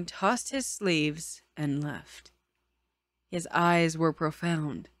Hongjiang tossed his sleeves and left. His eyes were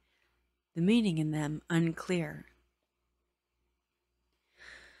profound, the meaning in them unclear.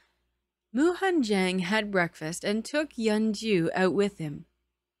 Mu Hanjiang had breakfast and took Yan Ju out with him.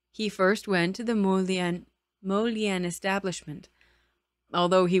 He first went to the Molian establishment.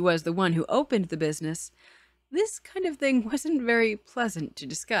 Although he was the one who opened the business, this kind of thing wasn't very pleasant to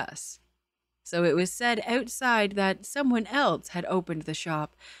discuss. So it was said outside that someone else had opened the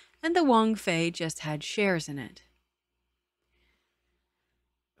shop, and the Wang Fei just had shares in it.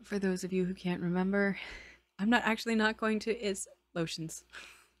 For those of you who can't remember, I'm not going to, it's lotions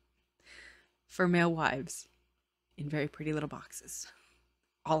for male wives in very pretty little boxes.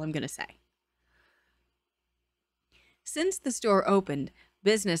 All I'm going to say. Since the store opened,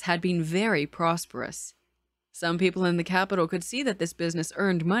 business had been very prosperous. Some people in the capital could see that this business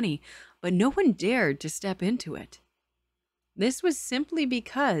earned money, but no one dared to step into it. This was simply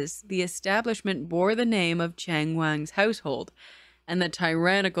because the establishment bore the name of Chang Wang's household, and the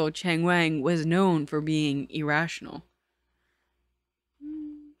tyrannical Chang Wang was known for being irrational.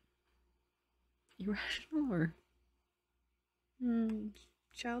 Irrational or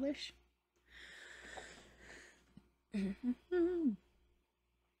childish?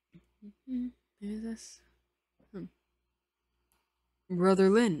 Is this? Brother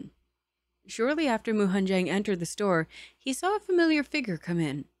Lin. Shortly after Mu Hanjiang entered the store, he saw a familiar figure come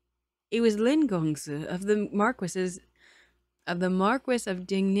in. It was Lin Gongzi of the Marquis of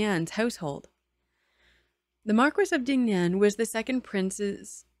Dingnian's household. The Marquis of Dingnian was the second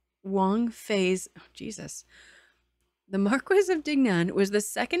prince's Wang Fei's The Marquis of Dingnian was the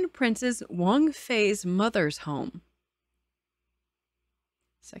second Princess Wang Fei's mother's home.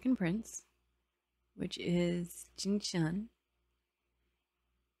 Second prince, which is Jing Qian,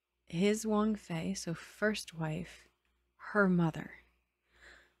 his Wang Fei, so first wife, her mother.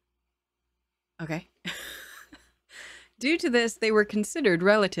 Okay. Due to this, they were considered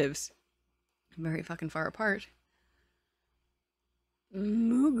relatives. Very fucking far apart.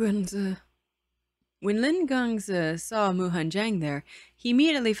 When Lin Gongzi saw Mu Hanjiang there, he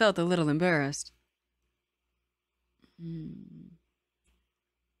immediately felt a little embarrassed.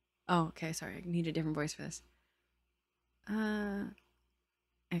 Oh, okay, sorry, I need a different voice for this.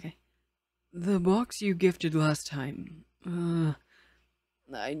 Okay. The box you gifted last time,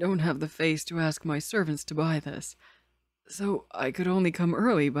 I don't have the face to ask my servants to buy this, so I could only come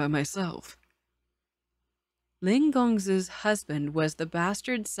early by myself. Ling Gongzi's husband was the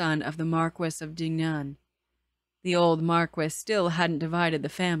bastard son of the Marquis of Dingnan. The old Marquis still hadn't divided the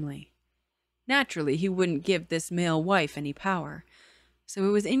family. Naturally, he wouldn't give this male wife any power, so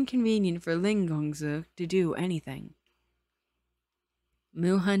it was inconvenient for Ling Gongzi to do anything.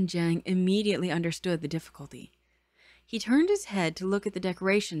 Mu Hanjiang immediately understood the difficulty. He turned his head to look at the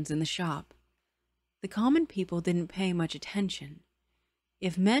decorations in the shop. The common people didn't pay much attention.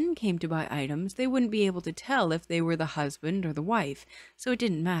 If men came to buy items, they wouldn't be able to tell if they were the husband or the wife, so it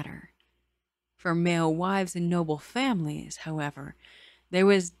didn't matter. For male wives in noble families, however, there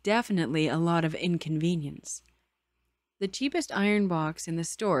was definitely a lot of inconvenience. The cheapest iron box in the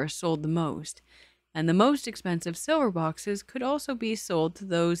store sold the most, and the most expensive silver boxes could also be sold to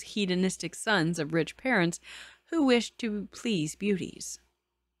those hedonistic sons of rich parents who wished to please beauties.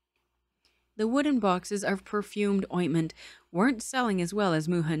 The wooden boxes of perfumed ointment weren't selling as well as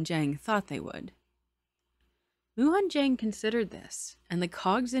Mu Hanjiang thought they would. Mu Hanjiang considered this, and the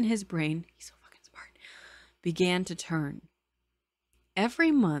cogs in his brain, he's so fucking smart, began to turn.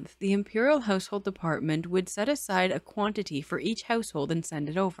 Every month, the Imperial Household Department would set aside a quantity for each household and send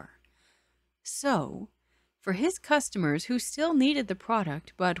it over. So, for his customers who still needed the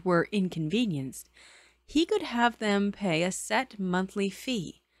product but were inconvenienced, he could have them pay a set monthly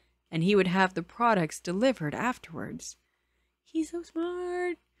fee, and he would have the products delivered afterwards. He's so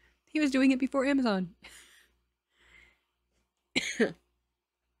smart. He was doing it before Amazon.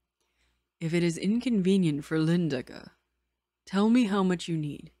 If it is inconvenient for Lindega, tell me how much you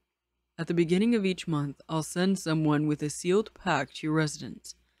need. At the beginning of each month, I'll send someone with a sealed pack to your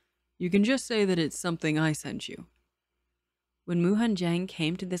residence. You can just say that it's something I sent you. When Mu Hanjiang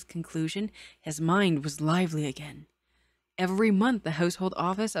came to this conclusion, his mind was lively again. Every month, the household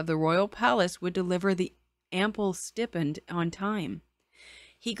office of the royal palace would deliver the ample stipend on time.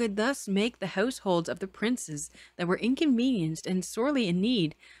 He could thus make the households of the princes that were inconvenienced and sorely in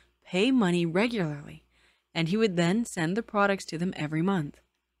need pay money regularly, and he would then send the products to them every month.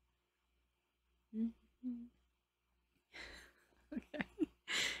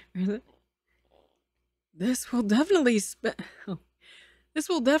 Okay. This will definitely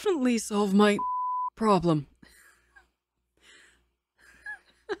solve my problem.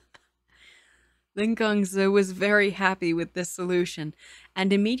 Ling Gongzi was very happy with this solution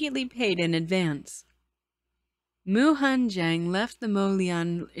and immediately paid in advance. Mu Hanjiang left the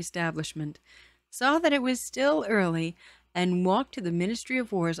Molian establishment, saw that it was still early, and walked to the Ministry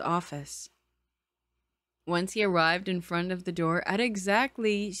of War's office. Once he arrived in front of the door at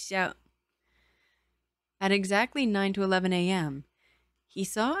exactly 9 to 11 a.m., he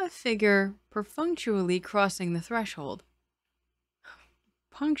saw a figure punctually crossing the threshold.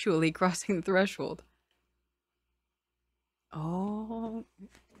 Oh.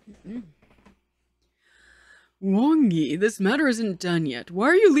 Wang Yi, this matter isn't done yet. Why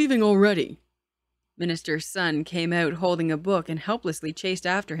are you leaving already? Minister's son came out holding a book and helplessly chased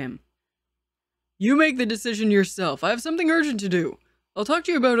after him. You make the decision yourself. I have something urgent to do. I'll talk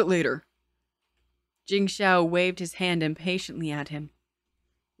to you about it later. Jing Shao waved his hand impatiently at him.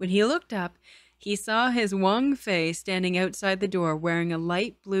 When he looked up, he saw his Wang Fei standing outside the door wearing a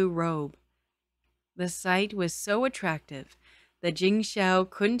light blue robe. The sight was so attractive that Jing Shao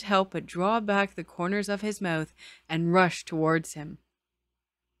couldn't help but draw back the corners of his mouth and rush towards him.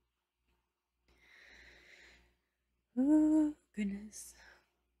 Oh, goodness.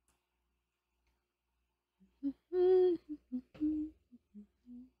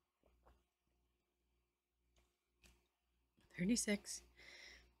 36,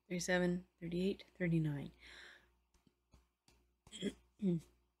 37, 38, 39.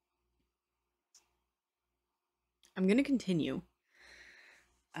 I'm going to continue.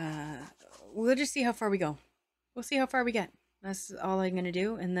 We'll just see how far we go. We'll see how far we get. That's all I'm going to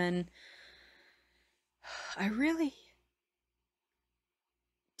do. And then I really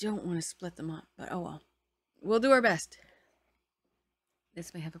don't want to split them up, but oh well. We'll do our best.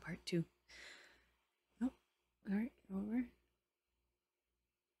 This may have a part 2. Oh, all right, over.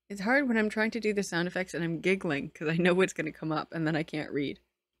 It's hard when I'm trying to do the sound effects and I'm giggling because I know what's going to come up and then I can't read.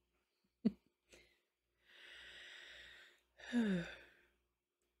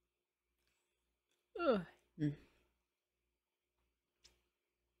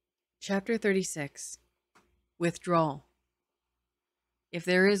 Chapter 36. Withdrawal. If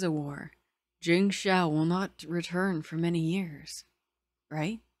there is a war, Jing Shao will not return for many years,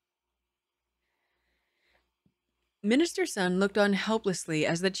 right? Minister's son looked on helplessly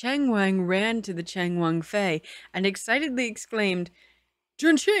as the Chang Wang ran to the Chang Wang Fei and excitedly exclaimed,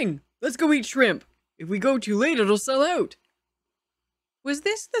 Ching, let's go eat shrimp. If we go too late, it'll sell out. Was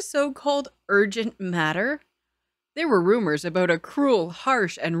this the so-called urgent matter? There were rumors about a cruel,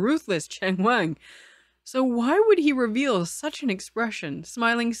 harsh, and ruthless Cheng Wang. So why would he reveal such an expression,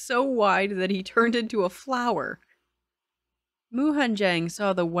 smiling so wide that he turned into a flower? Mu Hanjiang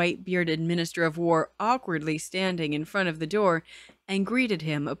saw the white-bearded Minister of War awkwardly standing in front of the door and greeted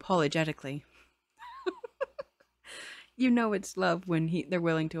him apologetically. You know it's love when they're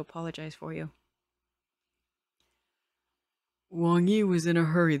willing to apologize for you. Wang Yi was in a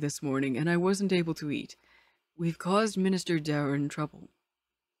hurry this morning, and I wasn't able to eat. We've caused Minister Darren trouble.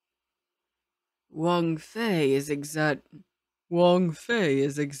 Wang Fei is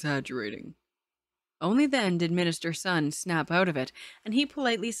exaggerating. Only then did Minister Sun snap out of it, and he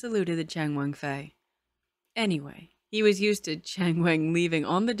politely saluted the Chang Wang Fei. Anyway, he was used to Chang Wang leaving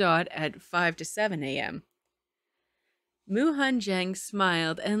on the dot at 5 to 7 a.m. Mu Hanjiang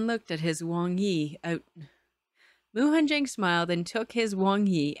smiled and looked at his Wang Yi out. Mu Hanjiang smiled and took his Wang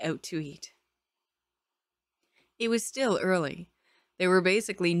Yi out to eat. It was still early. There were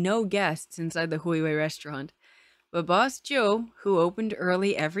basically no guests inside the Huiwei restaurant, but Boss Zhou, who opened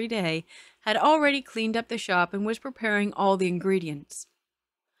early every day, had already cleaned up the shop and was preparing all the ingredients.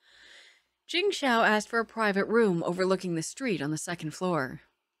 Jing Xiao asked for a private room overlooking the street on the second floor.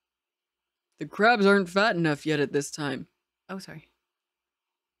 The crabs aren't fat enough yet at this time. Oh, sorry.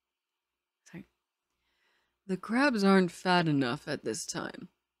 The crabs aren't fat enough at this time.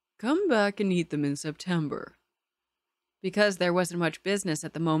 Come back and eat them in September. Because there wasn't much business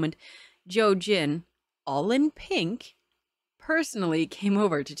at the moment, Zhou Jin, all in pink, personally came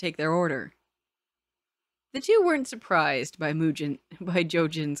over to take their order. The two weren't surprised by Zhou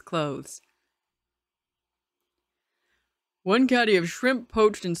Jin's clothes. 1 caddy of shrimp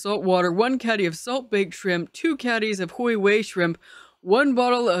poached in salt water, 1 caddy of salt-baked shrimp, 2 caddies of Huiwei shrimp, 1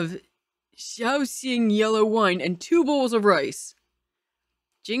 bottle of Xiaoxing yellow wine, and 2 bowls of rice.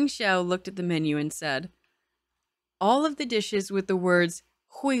 Jing Xiao looked at the menu and said, all of the dishes with the words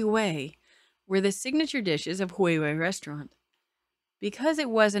Huiwei were the signature dishes of Huiwei restaurant. Because it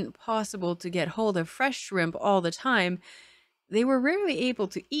wasn't possible to get hold of fresh shrimp all the time, they were rarely able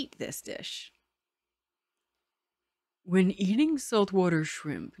to eat this dish. When eating saltwater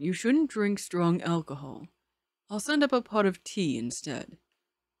shrimp, you shouldn't drink strong alcohol. I'll send up a pot of tea instead.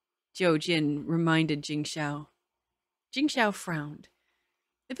 Zhou Jin reminded Jing Xiao. Jing Xiao frowned.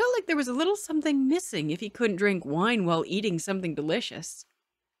 It felt like there was a little something missing if he couldn't drink wine while eating something delicious.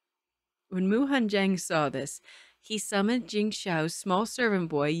 When Mu Hanjiang saw this, he summoned Jing Xiao's small servant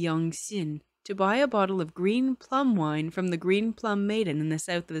boy, Yang Xin, to buy a bottle of green plum wine from the Green Plum Maiden in the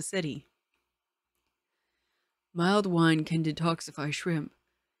south of the city. Mild wine can detoxify shrimp.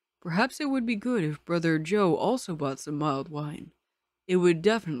 Perhaps it would be good if Brother Zhou also bought some mild wine. It would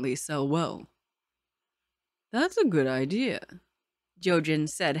definitely sell well. That's a good idea, Zhou Jin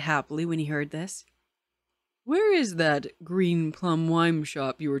said happily when he heard this. Where is that green plum wine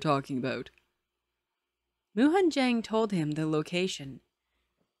shop you were talking about? Mu Hanjiang told him the location.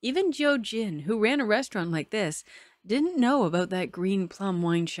 Even Zhou Jin, who ran a restaurant like this, didn't know about that green plum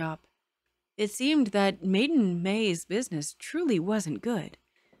wine shop. It seemed that Maiden May's business truly wasn't good.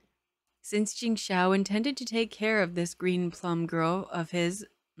 Since Jing Xiao intended to take care of this green plum girl of his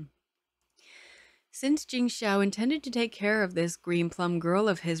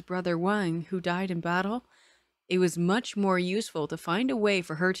brother Wang, who died in battle, it was much more useful to find a way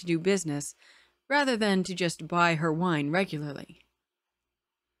for her to do business rather than to just buy her wine regularly.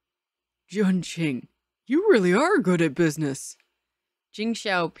 Junqing, you really are good at business. Jing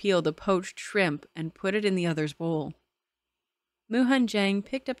Xiao peeled a poached shrimp and put it in the other's bowl. Mu Hanjiang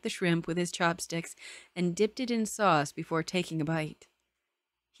picked up the shrimp with his chopsticks and dipped it in sauce before taking a bite.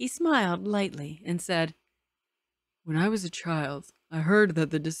 He smiled lightly and said, When I was a child, I heard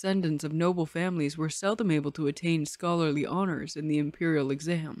that the descendants of noble families were seldom able to attain scholarly honors in the imperial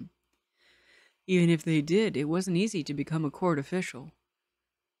exam. Even if they did, it wasn't easy to become a court official.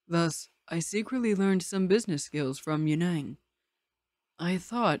 Thus, I secretly learned some business skills from Yunnan. I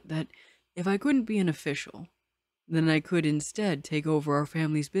thought that if I couldn't be an official, then I could instead take over our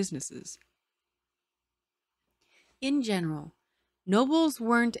family's businesses. In general, nobles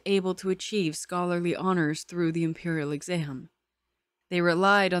weren't able to achieve scholarly honors through the imperial exam. They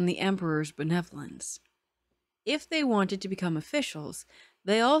relied on the emperor's benevolence. If they wanted to become officials,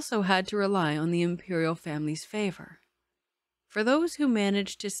 they also had to rely on the imperial family's favor. For those who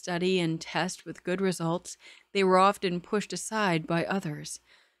managed to study and test with good results, they were often pushed aside by others,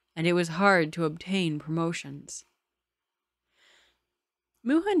 and it was hard to obtain promotions.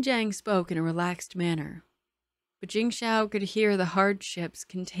 Mu Hanjiang spoke in a relaxed manner, but Jing Xiao could hear the hardships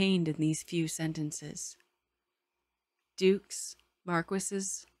contained in these few sentences. Dukes,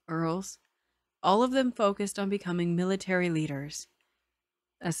 marquises, earls, all of them focused on becoming military leaders.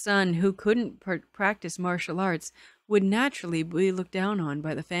 A son who couldn't practice martial arts would naturally be looked down on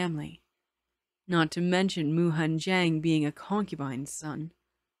by the family, not to mention Mu Hanjiang being a concubine's son.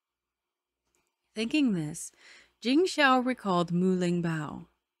 Thinking this, Jing Xiao recalled Mu Lingbao.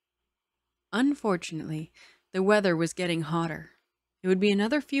 Unfortunately, the weather was getting hotter. It would be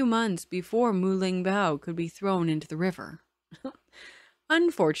another few months before Mu Lingbao could be thrown into the river.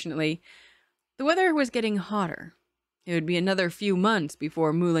 Unfortunately, the weather was getting hotter. It would be another few months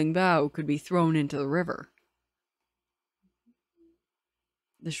before Mu Lingbao could be thrown into the river.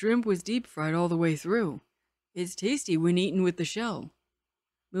 The shrimp was deep fried all the way through. It's tasty when eaten with the shell.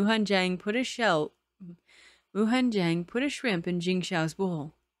 Mu Hanjiang put a shrimp in Jing Xiao's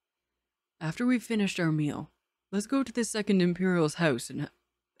bowl. After we've finished our meal, let's go to the Second Imperial's house and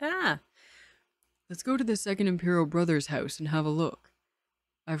let's go to the Second Imperial brother's house and have a look.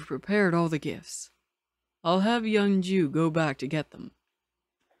 I've prepared all the gifts. I'll have young Ju go back to get them.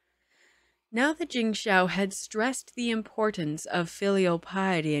 Now that Jing Xiao had stressed the importance of filial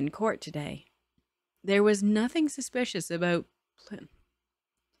piety in court today, there was nothing suspicious about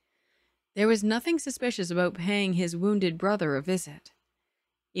paying his wounded brother a visit.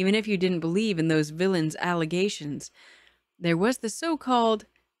 Even if you didn't believe in those villains' allegations, there was the so-called,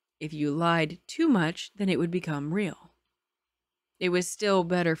 if you lied too much, then it would become real. It was still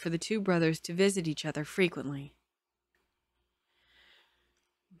better for the two brothers to visit each other frequently.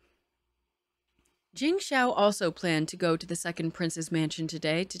 Jing Xiao also planned to go to the second prince's mansion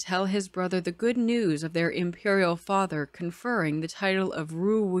today to tell his brother the good news of their imperial father conferring the title of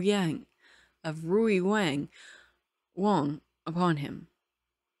Rui Wang upon him.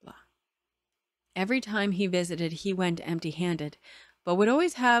 Every time he visited, he went empty-handed, but would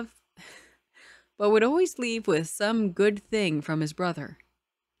always leave with some good thing from his brother.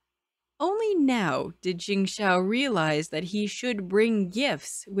 Only now did Jing Xiao realize that he should bring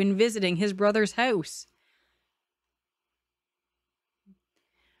gifts when visiting his brother's house.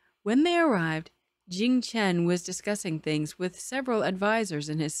 When they arrived, Jing Chen was discussing things with several advisors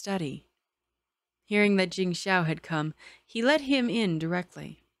in his study. Hearing that Jing Xiao had come, he let him in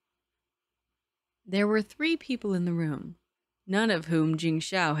directly. There were 3 people in the room, none of whom Jing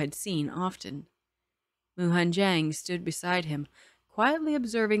Xiao had seen often. Mu Hanjiang stood beside him, quietly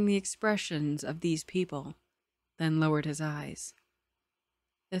observing the expressions of these people, then lowered his eyes.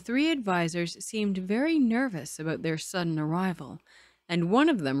 The 3 advisors seemed very nervous about their sudden arrival, and one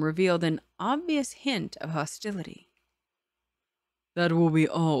of them revealed an obvious hint of hostility. That will be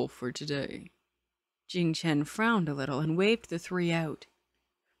all for today. Jing Chen frowned a little and waved the 3 out.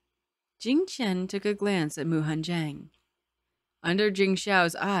 Jing Chen took a glance at Mu Hanjiang. Under Jing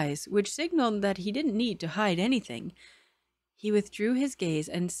Xiao's eyes, which signaled that he didn't need to hide anything, he withdrew his gaze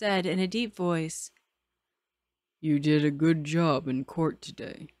and said in a deep voice, You did a good job in court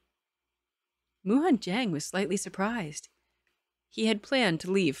today. Mu Hanjiang was slightly surprised. He had planned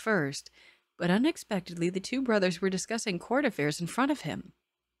to leave first, but unexpectedly the 2 brothers were discussing court affairs in front of him.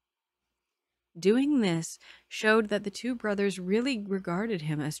 Doing this showed that the 2 brothers really regarded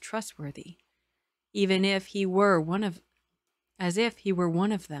him as trustworthy, even if he were one of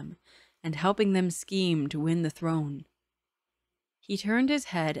them, and helping them scheme to win the throne. He turned his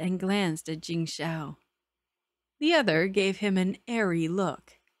head and glanced at Jing Xiao. The other gave him an airy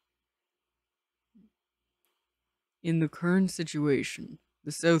look. In the current situation,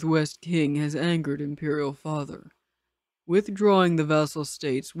 the Southwest King has angered Imperial Father. Withdrawing the vassal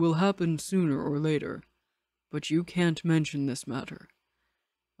states will happen sooner or later, but you can't mention this matter.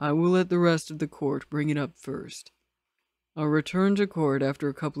 I will let the rest of the court bring it up first. I'll return to court after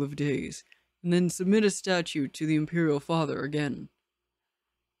a couple of days, and then submit a statute to the Imperial Father again.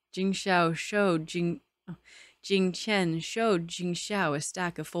 Jing Chen showed Jing Xiao a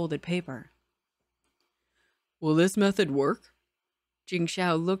stack of folded paper. Will this method work? Jing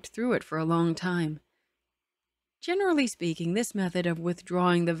Xiao looked through it for a long time. Generally speaking, this method of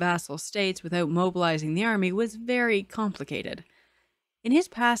withdrawing the vassal states without mobilizing the army was very complicated. In his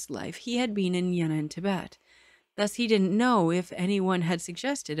past life, he had been in Yunnan, Tibet. Thus, he didn't know if anyone had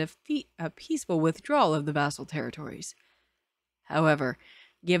suggested a peaceful withdrawal of the vassal territories. However,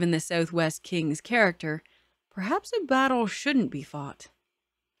 given the Southwest King's character, perhaps a battle shouldn't be fought.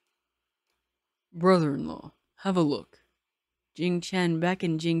 Brother-in-law, have a look. Jing Chen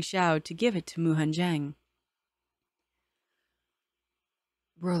beckoned Jing Xiao to give it to Mu Hanjiang.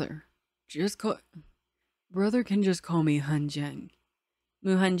 Brother can just call me Hanjiang.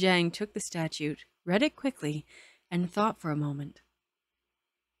 Mu Hanjiang took the statute, read it quickly, and thought for a moment.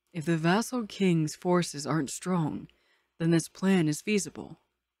 If the vassal king's forces aren't strong, then this plan is feasible.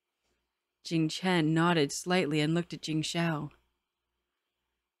 Jing Qian nodded slightly and looked at Jing Shao.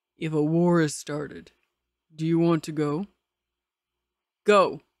 If a war is started, do you want to go?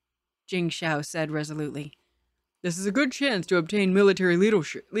 Go, Jing Shao said resolutely. This is a good chance to obtain military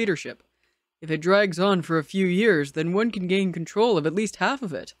leadership. If it drags on for a few years, then one can gain control of at least half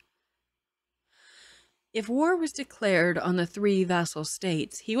of it. If war was declared on the 3 vassal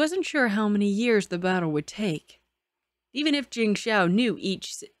states, he wasn't sure how many years the battle would take. Even if Jing Shao knew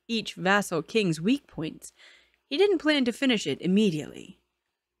each vassal king's weak points, he didn't plan to finish it immediately.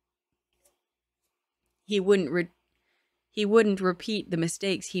 He wouldn't repeat the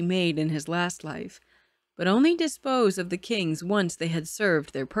mistakes he made in his last life, but only dispose of the kings once they had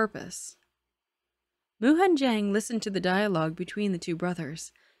served their purpose. Mu Hanjiang listened to the dialogue between the 2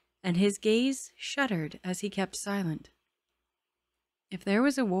 brothers, and his gaze shuddered as he kept silent. If there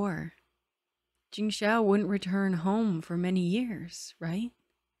was a war, Jing Shao wouldn't return home for many years, right?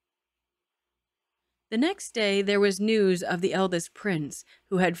 The next day, there was news of the eldest prince,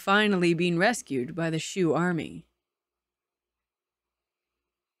 who had finally been rescued by the Shu army.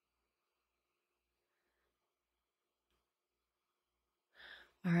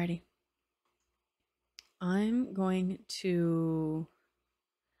 Alrighty. I'm going to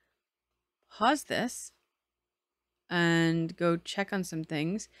pause this and go check on some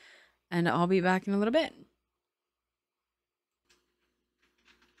things, and I'll be back in a little bit.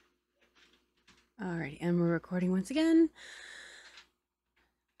 Alrighty, and we're recording once again.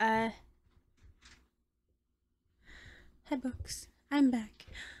 Head books. I'm back.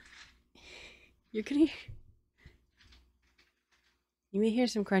 You may hear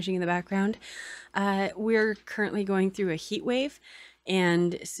some crunching in the background. We're currently going through a heat wave,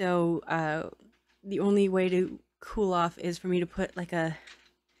 and so the only way to cool off is for me to put like a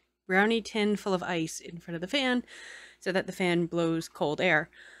brownie tin full of ice in front of the fan so that the fan blows cold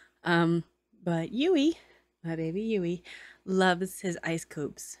air. But Yui, my baby Yui, loves his ice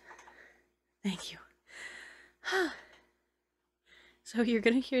cubes. Thank you. So you're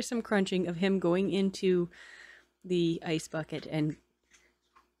going to hear some crunching of him going into the ice bucket and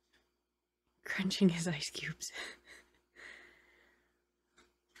crunching his ice cubes.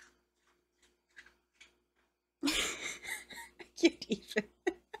 I can't even.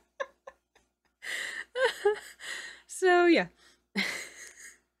 So yeah.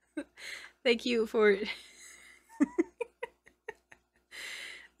 Thank you for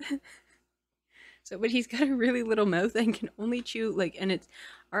so, but he's got a really little mouth and can only chew like, and it's,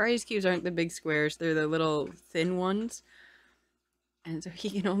 our ice cubes aren't the big squares, they're the little thin ones, and so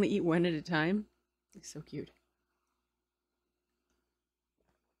he can only eat one at a time. It's so cute.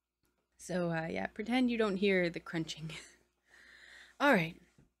 So yeah, pretend you don't hear the crunching. All right,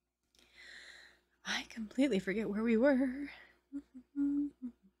 I completely forget where we were.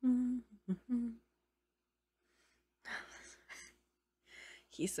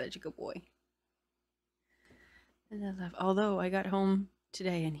 He's such a good boy. Although I got home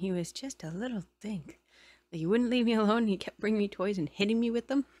today and he was just a little think. Like, he wouldn't leave me alone. He kept bringing me toys and hitting me with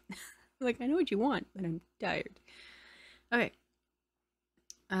them. Like, I know what you want, but I'm tired. Okay.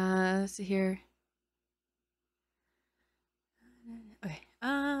 Let's see here. Okay.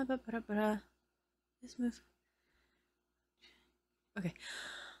 This move. Okay.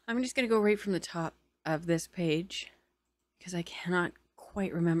 I'm just going to go right from the top of this page because I cannot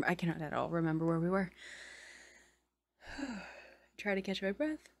quite remember. I cannot at all remember where we were. Try to catch my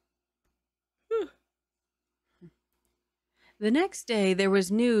breath. The next day, there was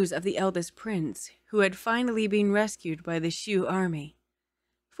news of the eldest prince, who had finally been rescued by the Shu army.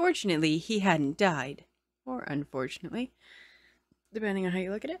 Fortunately, he hadn't died, or unfortunately, depending on how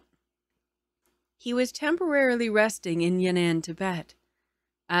you look at it. He was temporarily resting in Yan'an, Tibet.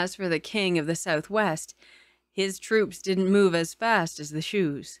 As for the king of the southwest, his troops didn't move as fast as the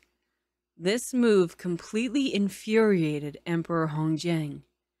Shus. This move completely infuriated Emperor Hongjiang.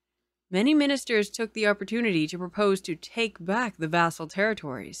 Many ministers took the opportunity to propose to take back the vassal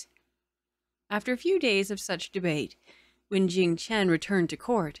territories. After a few days of such debate, when Jing Qian returned to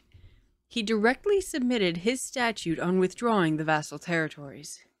court, he directly submitted his statute on withdrawing the vassal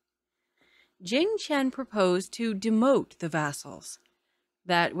territories. Jing Qian proposed to demote the vassals.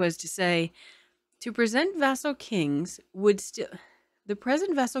 That was to say, the present vassal kings would still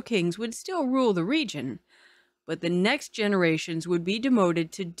rule the region, but the next generations would be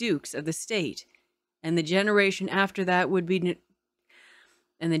demoted to dukes of the state, and the generation after that would be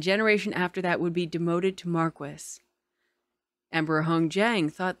demoted to marquis. Emperor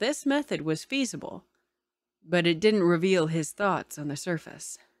Hongjiang thought this method was feasible, but it didn't reveal his thoughts on the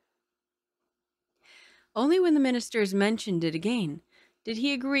surface. Only when the ministers mentioned it again did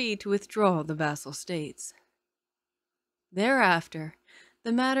he agree to withdraw the vassal states. Thereafter,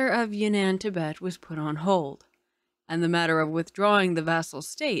 the matter of Yunnan Tibet was put on hold, and the matter of withdrawing the vassal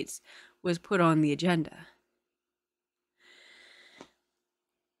states was put on the agenda.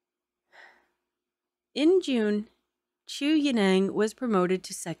 In June, Chu Yineng was promoted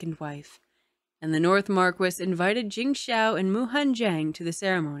to second wife, and the North Marquis invited Jing Xiao and Mu Hanjiang to the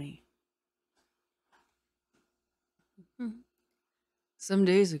ceremony. Some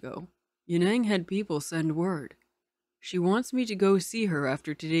days ago, Yineng had people send word. She wants me to go see her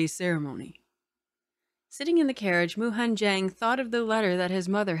after today's ceremony. Sitting in the carriage, Mu Hanjiang thought of the letter that his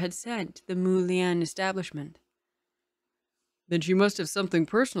mother had sent to the Mu Lian establishment. Then she must have something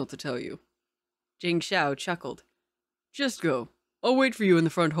personal to tell you. Jing Xiao chuckled. Just go. I'll wait for you in the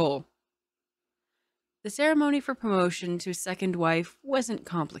front hall. The ceremony for promotion to second wife wasn't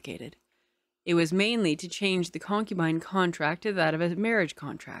complicated. It was mainly to change the concubine contract to that of a marriage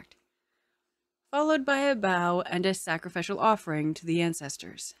contract, followed by a bow and a sacrificial offering to the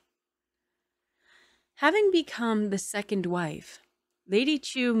ancestors. Having become the second wife, Lady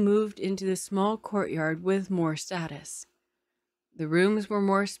Chu moved into the small courtyard with more status. The rooms were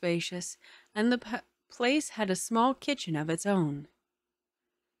more spacious, and the place had a small kitchen of its own.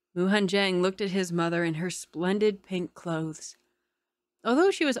 Mu Hanjiang looked at his mother in her splendid pink clothes.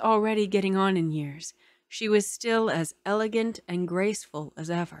 Although she was already getting on in years, she was still as elegant and graceful as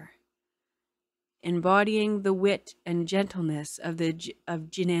ever, embodying the wit and gentleness of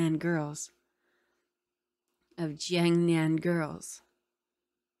Jiangnan girls.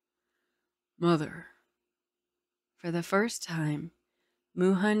 Mother. For the first time,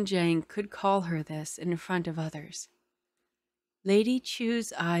 Mu Hanjiang could call her this in front of others. Lady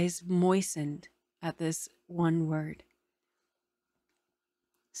Chu's eyes moistened at this one word.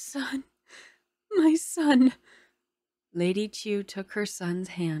 Son, my son. Lady Chu took her son's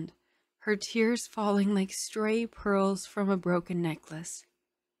hand, her tears falling like stray pearls from a broken necklace.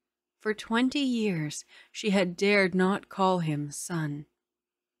 For 20 years, she had dared not call him son.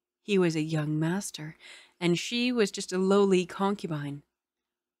 He was a young master, and she was just a lowly concubine.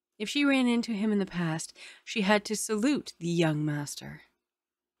 If she ran into him in the past, she had to salute the young master.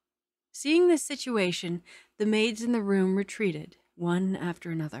 Seeing this situation, the maids in the room retreated, one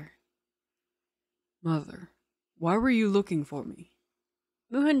after another. Mother, why were you looking for me?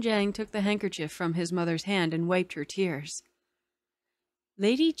 Mu Hanjiang took the handkerchief from his mother's hand and wiped her tears.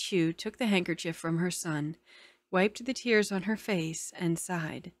 Lady Chu took the handkerchief from her son, wiped the tears on her face, and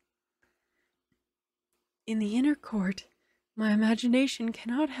sighed. In the inner court, my imagination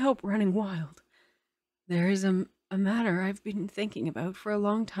cannot help running wild. There is a matter I've been thinking about for a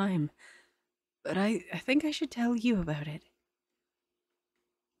long time, but I think I should tell you about it.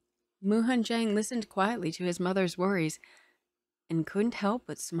 Mu Hanjiang listened quietly to his mother's worries and couldn't help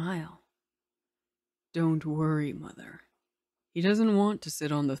but smile. Don't worry, Mother. He doesn't want to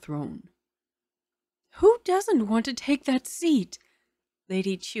sit on the throne. Who doesn't want to take that seat?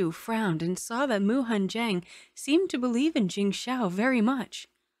 Lady Chu frowned and saw that Mu Hanjiang seemed to believe in Jing Xiao very much.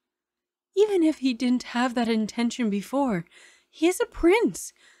 Even if he didn't have that intention before, he is a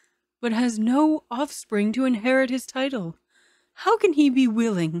prince, but has no offspring to inherit his title. How can he be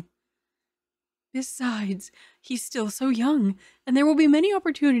willing? Besides, he's still so young, and there will be many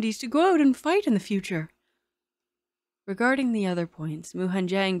opportunities to go out and fight in the future. Regarding the other points, Mu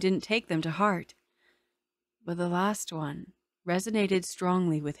Hanjiang didn't take them to heart, but the last one resonated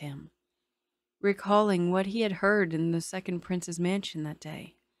strongly with him, recalling what he had heard in the second prince's mansion that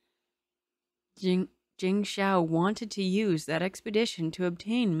day. Jing Xiao wanted to use that expedition to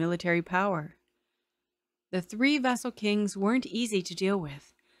obtain military power. The 3 vassal kings weren't easy to deal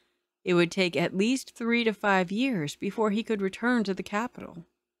with. It would take at least 3 to 5 years before he could return to the capital.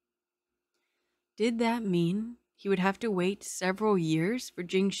 Did that mean he would have to wait several years for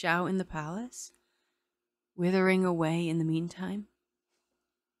Jing Xiao in the palace, withering away in the meantime?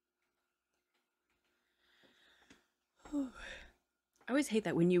 I always hate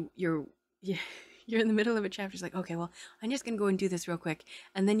that when you're in the middle of a chapter. It's like, okay, well, I'm just gonna go and do this real quick,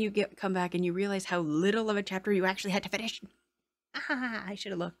 and then you come back and you realize how little of a chapter you actually had to finish. I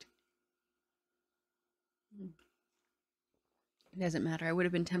should have looked. It doesn't matter. I would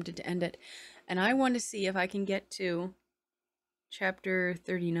have been tempted to end it, and I want to see if I can get to chapter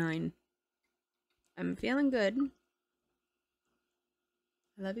 39. I'm feeling good.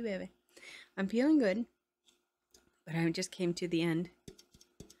 I love you, baby. I'm feeling good, but I just came to the end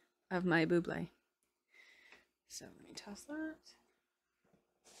of my buble. So let me toss that.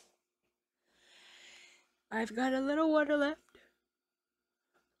 I've got a little water left,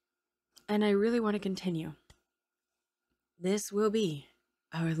 and I really want to continue. This will be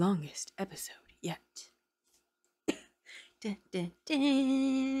our longest episode yet. Dun, dun,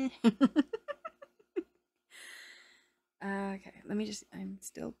 dun. Okay, let me just, I'm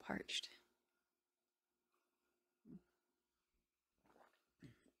still parched.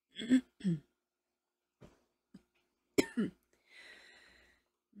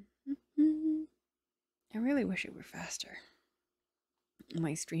 I really wish it were faster.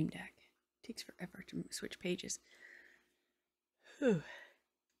 My Stream Deck takes forever to switch pages. Whew.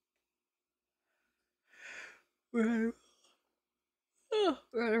 We're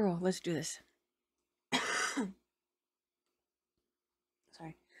on a roll. Let's do this.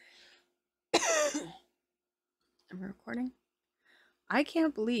 Sorry. Am I recording? I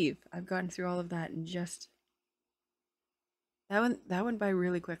can't believe I've gotten through all of that in just... That went by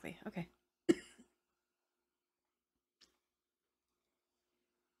really quickly. Okay.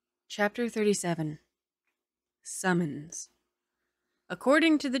 Chapter 37. Summons.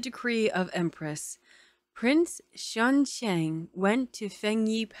 According to the decree of Empress, Prince Xuancheng went to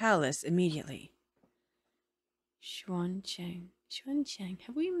Fengyi Palace immediately. Xuancheng.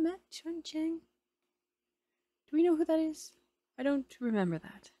 Have we met Xuancheng? Do we know who that is? I don't remember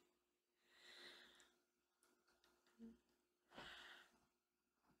that.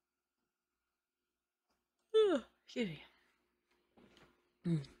 Excuse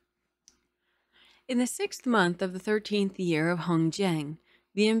me. In the 6th month of the 13th year of Hongjiang,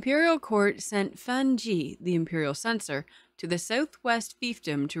 the imperial court sent Fan Ji, the imperial censor, to the southwest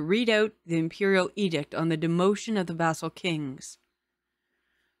fiefdom to read out the imperial edict on the demotion of the vassal kings.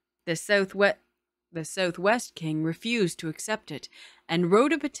 The southwest king refused to accept it and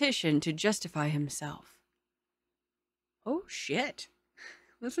wrote a petition to justify himself. Oh shit.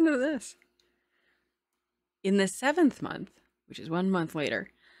 Listen to this. In the 7th month, which is 1 month later,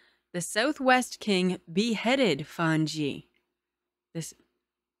 the southwest king beheaded Fan Ji. The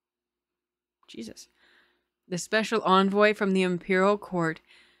special envoy from the imperial court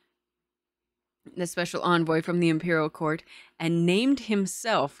and named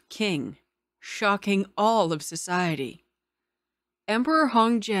himself king, shocking all of society. Emperor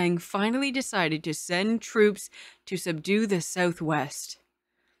Hongjiang finally decided to send troops to subdue the southwest.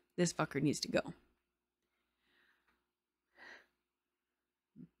 This fucker needs to go.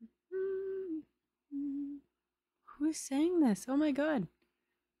 Who's saying this? Oh my god.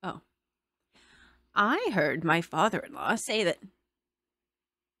 Oh. I heard my father-in-law say that...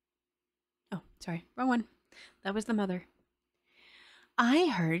 Oh, sorry. Wrong one. That was the mother. I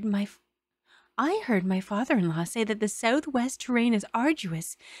heard my father-in-law say that the southwest terrain is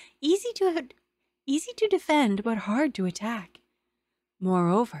arduous, easy to defend, but hard to attack.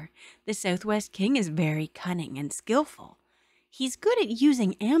 Moreover, the southwest king is very cunning and skillful. He's good at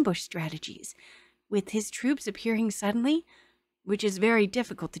using ambush strategies, with his troops appearing suddenly, which is very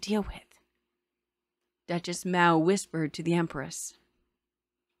difficult to deal with. Duchess Mao whispered to the Empress.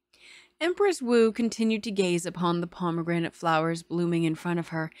 Empress Wu continued to gaze upon the pomegranate flowers blooming in front of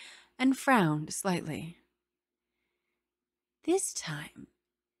her and frowned slightly. This time,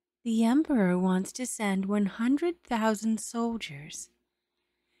 the Emperor wants to send 100,000 soldiers.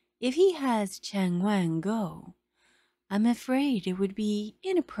 If he has Cheng Wan go, I'm afraid it would be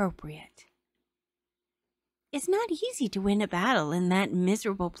inappropriate. It's not easy to win a battle in that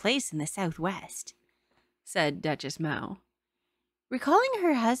miserable place in the southwest, said Duchess Mao, recalling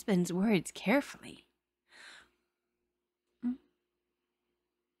her husband's words carefully.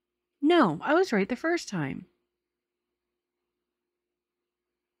 No, I was right the first time.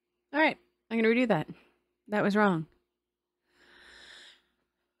 All right, I'm going to redo that. That was wrong.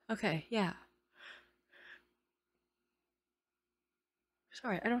 Okay, yeah.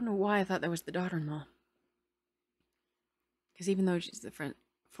 Sorry, I don't know why I thought that was the daughter-in-law. Because even though she's the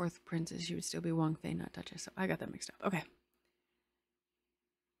fourth princess, she would still be Wang Fei, not Duchess. So I got that mixed up. Okay.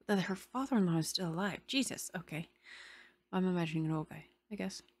 That her father-in-law is still alive. Jesus. Okay. I'm imagining an old guy, I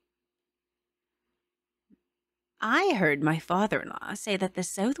guess. I heard my father-in-law say that the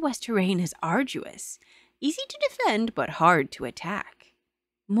southwest terrain is arduous, easy to defend but hard to attack.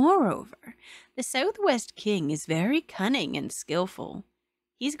 Moreover, the southwest king is very cunning and skillful.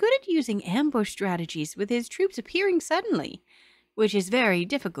 He's good at using ambush strategies with his troops appearing suddenly, which is very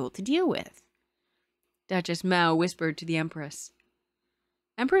difficult to deal with. Duchess Mao whispered to the Empress.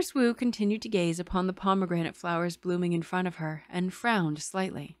 Empress Wu continued to gaze upon the pomegranate flowers blooming in front of her and frowned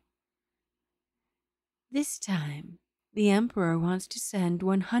slightly. This time, the Emperor wants to send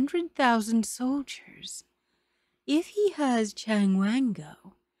 100,000 soldiers. If he has Chang Wan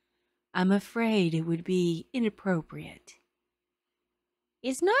go, I'm afraid it would be inappropriate.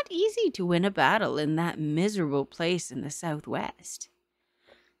 It's not easy to win a battle in that miserable place in the southwest.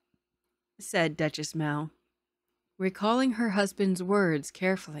 said Duchess Mao, recalling her husband's words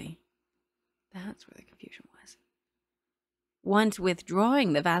carefully. That's where the confusion was. Once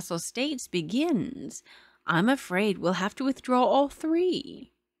withdrawing the vassal states begins, I'm afraid we'll have to withdraw all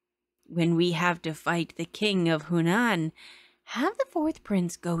 3. When we have to fight the king of Hunan, have the 4th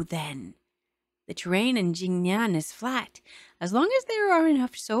prince go then. The terrain in Jingnan is flat. As long as there are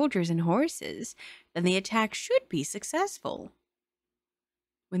enough soldiers and horses, then the attack should be successful.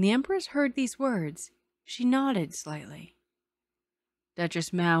 When the Empress heard these words, she nodded slightly.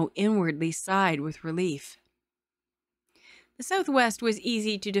 Duchess Mao inwardly sighed with relief. The southwest was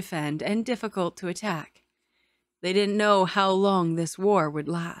easy to defend and difficult to attack. They didn't know how long this war would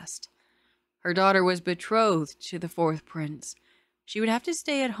last. Her daughter was betrothed to the 4th prince. She would have to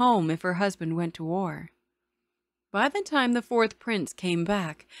stay at home if her husband went to war. By the time the 4th prince came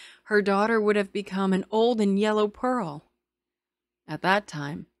back, her daughter would have become an old and yellow pearl. At that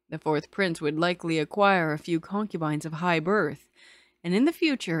time, the 4th prince would likely acquire a few concubines of high birth, and in the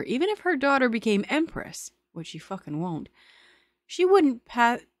future, even if her daughter became empress, which she fucking won't, she wouldn't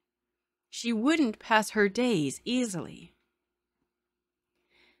pass her days easily.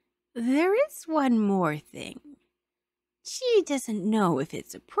 There is one more thing. She doesn't know if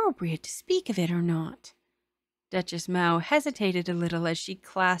it's appropriate to speak of it or not. Duchess Mao hesitated a little as she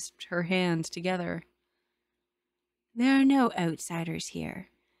clasped her hands together. There are no outsiders here.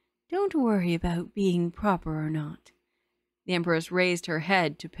 Don't worry about being proper or not. The Empress raised her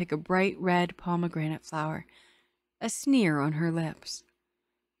head to pick a bright red pomegranate flower, a sneer on her lips.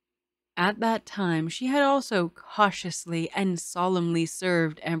 At that time, she had also cautiously and solemnly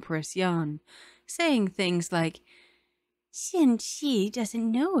served Empress Yan, saying things like, Xin Qi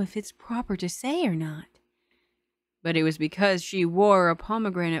doesn't know if it's proper to say or not. But it was because she wore a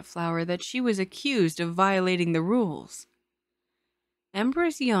pomegranate flower that she was accused of violating the rules.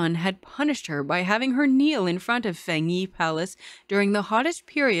 Empress Yan had punished her by having her kneel in front of Fengyi Palace during the hottest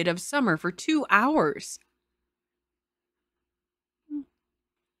period of summer for 2 hours.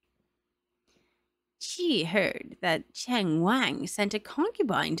 She heard that Cheng Wang sent a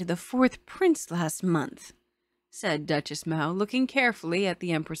concubine to the 4th prince last month, said Duchess Mao, looking carefully at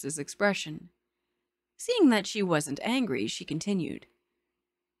the Empress's expression. Seeing that she wasn't angry, she continued.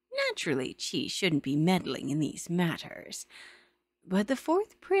 Naturally, Qi shouldn't be meddling in these matters. But the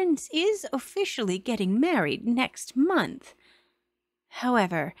 4th prince is officially getting married next month.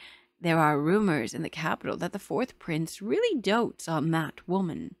 However, there are rumors in the capital that the 4th prince really dotes on that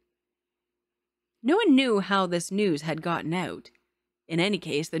woman. No one knew how this news had gotten out. In any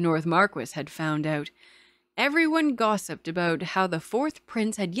case, the North Marquis had found out. Everyone gossiped about how the 4th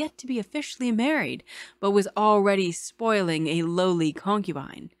prince had yet to be officially married, but was already spoiling a lowly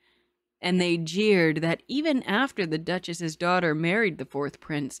concubine. And they jeered that even after the Duchess's daughter married the 4th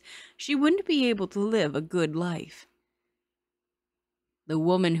prince, she wouldn't be able to live a good life. The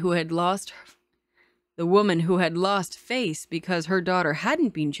woman who had lost face because her daughter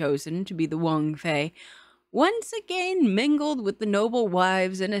hadn't been chosen to be the Wang Fei once again mingled with the noble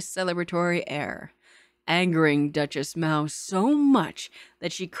wives in a celebratory air, angering Duchess Mao so much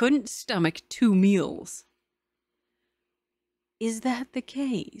that she couldn't stomach 2 meals. Is that the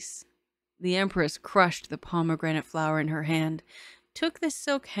case? The Empress crushed the pomegranate flower in her hand, took the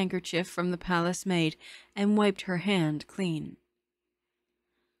silk handkerchief from the palace maid, and wiped her hand clean.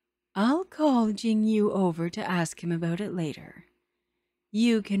 I'll call Jing Yu over to ask him about it later.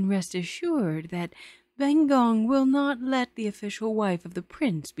 You can rest assured that Ben Gong will not let the official wife of the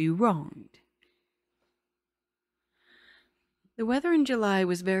prince be wronged. The weather in July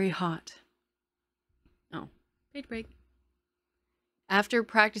was very hot. Oh, page break. After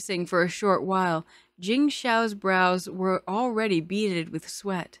practicing for a short while, Jing Xiao's brows were already beaded with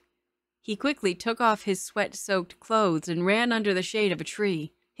sweat. He quickly took off his sweat-soaked clothes and ran under the shade of a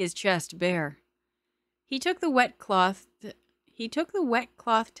tree, his chest bare. He took the wet cloth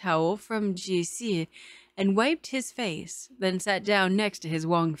towel from Ji Si and wiped his face, then sat down next to his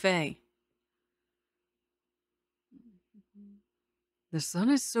Wang Fei. The sun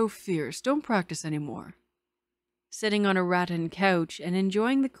is so fierce, don't practice anymore. Sitting on a rattan couch and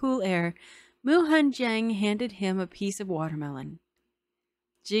enjoying the cool air, Mu Hanjiang handed him a piece of watermelon.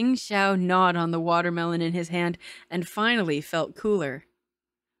 Jing Xiao gnawed on the watermelon in his hand and finally felt cooler.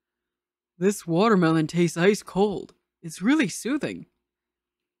 This watermelon tastes ice cold. It's really soothing.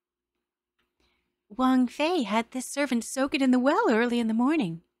 Wang Fei had this servant soak it in the well early in the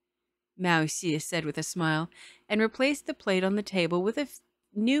morning, Mao Xi said with a smile, and replaced the plate on the table with a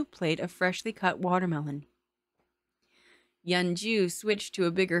new plate of freshly cut watermelon. Yan Ju switched to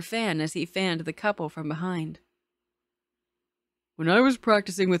a bigger fan as he fanned the couple from behind. When I was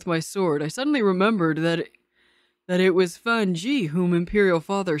practicing with my sword, I suddenly remembered that it was Fan Ji whom Imperial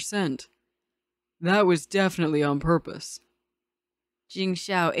Father sent. That was definitely on purpose. Jing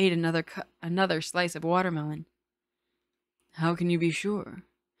Xiao ate another slice of watermelon. How can you be sure?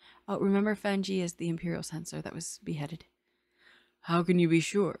 Oh, remember Fan Ji is the Imperial censor that was beheaded. How can you be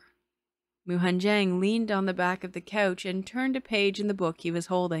sure? Mu Hanjiang leaned on the back of the couch and turned a page in the book he was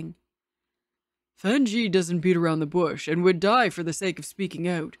holding. Fan Ji doesn't beat around the bush and would die for the sake of speaking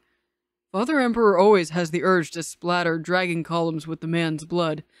out. Father Emperor always has the urge to splatter dragon columns with the man's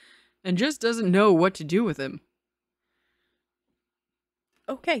blood, and just doesn't know what to do with him.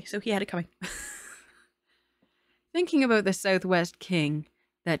 Okay, so he had it coming. Thinking about the Southwest King,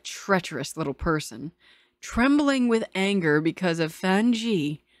 that treacherous little person, trembling with anger because of Fan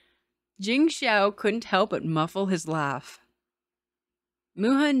Ji, Jing Xiao couldn't help but muffle his laugh.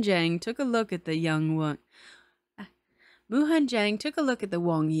 Mu Hanjiang took a look at the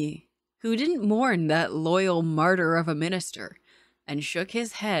Wang Yi, who didn't mourn that loyal martyr of a minister, and shook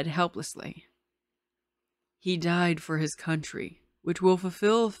his head helplessly. He died for his country, which will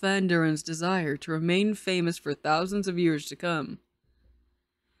fulfill Fan Duren's desire to remain famous for thousands of years to come.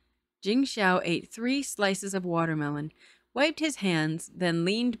 Jing Xiao ate 3 slices of watermelon, wiped his hands, then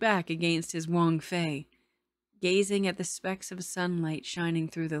leaned back against his Wang Fei, gazing at the specks of sunlight shining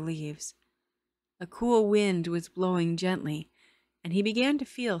through the leaves. A cool wind was blowing gently, and he began to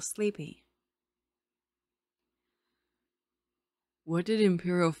feel sleepy. What did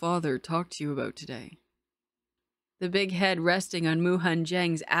Imperial Father talk to you about today? The big head resting on Mu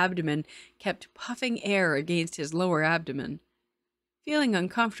Hanjiang's abdomen kept puffing air against his lower abdomen. Feeling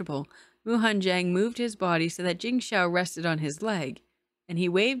uncomfortable, Mu Hanjiang moved his body so that Jing Xiao rested on his leg, and he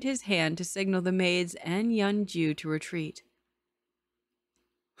waved his hand to signal the maids and Yun Ju to retreat.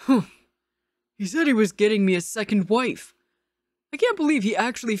 He said he was getting me a second wife. I can't believe he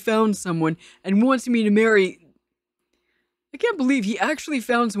actually found someone and wants me to marry... the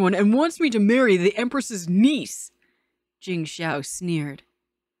Empress's niece, Jing Xiao sneered.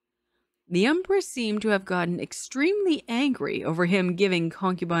 The Empress seemed to have gotten extremely angry over him giving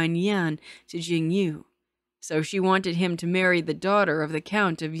concubine Yan to Jing Yu, so she wanted him to marry the daughter of the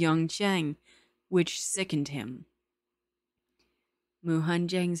Count of Yongcheng, which sickened him. Mu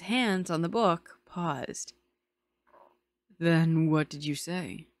Hanjiang's hands on the book paused. Then what did you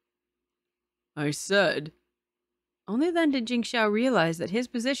say? I said... Only then did Jing Xiao realize that his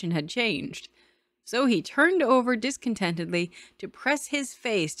position had changed, so he turned over discontentedly to press his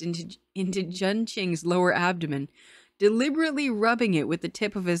face into Jun Qing's lower abdomen, deliberately rubbing it with the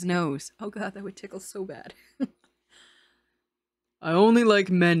tip of his nose. Oh god, that would tickle so bad. I only like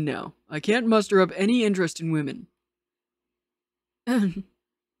men now. I can't muster up any interest in women.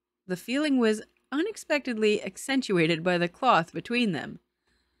 The feeling was unexpectedly accentuated by the cloth between them.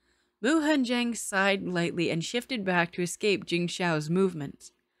 Mu Hanjiang sighed lightly and shifted back to escape Jing Xiao's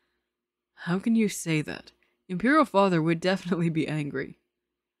movements. How can you say that? Imperial Father would definitely be angry.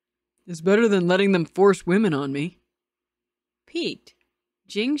 It's better than letting them force women on me. Piqued,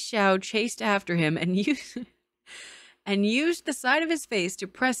 Jing Xiao chased after him and used the side of his face to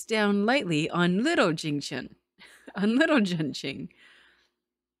press down lightly on little Jun Qing.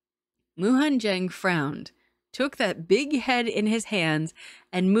 Mu Hanjiang frowned, took that big head in his hands,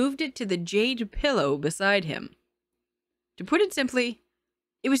 and moved it to the jade pillow beside him. To put it simply,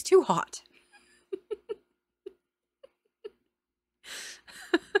 it was too hot.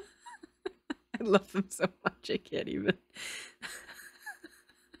 I love them so much, I can't even.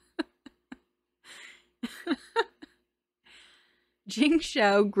 Jing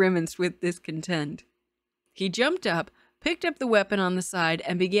Xiao grimaced with discontent. He jumped up, picked up the weapon on the side,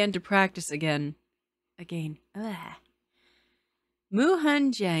 and began to practice again. Mu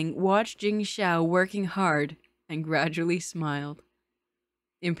Hanjiang watched Jing Xiao working hard and gradually smiled.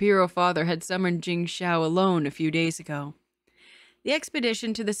 Imperial Father had summoned Jing Xiao alone a few days ago. The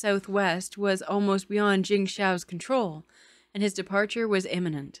expedition to the southwest was almost beyond Jing Xiao's control, and his departure was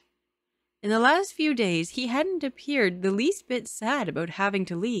imminent. In the last few days, he hadn't appeared the least bit sad about having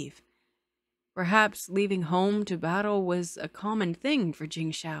to leave. Perhaps leaving home to battle was a common thing for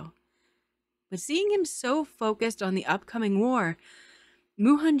Jing Xiao. But seeing him so focused on the upcoming war,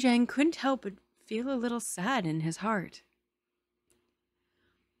 Mu Hanjiang couldn't help but feel a little sad in his heart.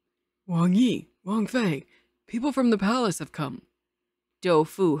 Wang Yi, Wang Fei, people from the palace have come. Dou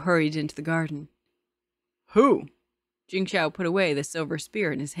Fu hurried into the garden. Who? Jing Xiao put away the silver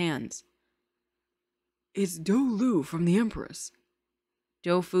spear in his hands. It's Dou Lu from the Empress.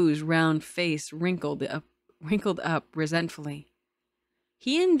 Dou Fu's round face wrinkled up resentfully.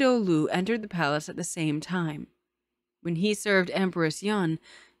 He and Dou Lu entered the palace at the same time. When he served Empress Yan,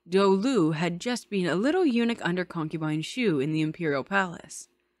 Dou Lu had just been a little eunuch under concubine Shu in the imperial palace.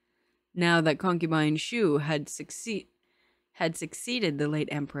 Now that concubine Shu had succeeded the late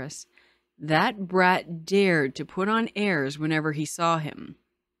empress, that brat dared to put on airs whenever he saw him.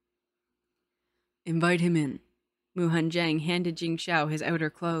 "Invite him in." Mu Hanjiang handed Jing Xiao his outer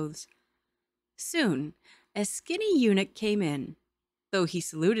clothes. Soon, a skinny eunuch came in. Though he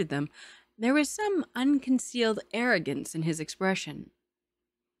saluted them, there was some unconcealed arrogance in his expression.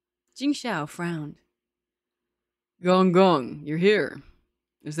 Jing Xiao frowned. Gong Gong, you're here.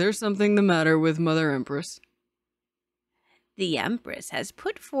 Is there something the matter with Mother Empress? The Empress has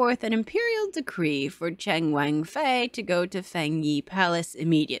put forth an imperial decree for Cheng Wangfei to go to Fengyi Palace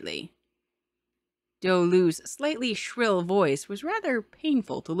immediately. Dou Lu's slightly shrill voice was rather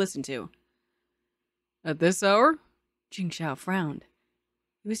painful to listen to. At this hour? Jing Xiao frowned.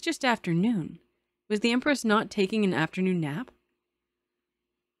 It was just afternoon. Was the Empress not taking an afternoon nap?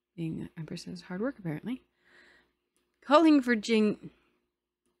 Being the Empress's hard work, apparently. Calling for Zhen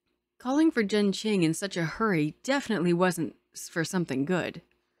Qing in such a hurry definitely wasn't for something good.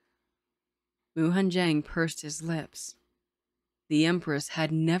 Mu Hanjiang pursed his lips. The Empress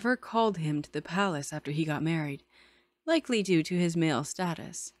had never called him to the palace after he got married, likely due to his male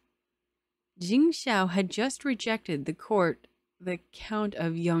status. Jing Xiao had just rejected the Count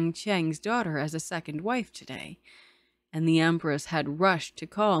of Yongcheng's daughter as a second wife today, and the Empress had rushed to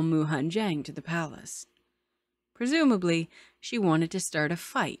call Mu Hanjiang to the palace. Presumably, she wanted to start a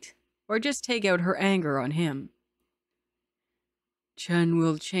fight, or just take out her anger on him. Chen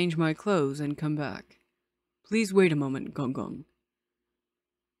will change my clothes and come back. Please wait a moment, Gong Gong.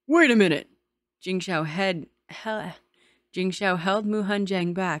 Wait a minute! Jing Xiao held Mu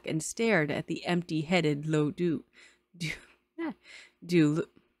Hanjiang back and stared at the empty-headed Dou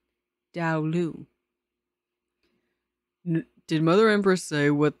Lu. Did Mother Empress say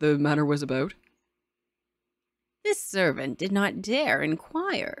what the matter was about? This servant did not dare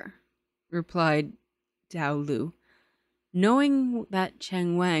inquire, replied Dou Lu. Knowing that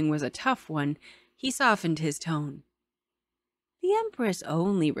Cheng Wang was a tough one, he softened his tone. The Empress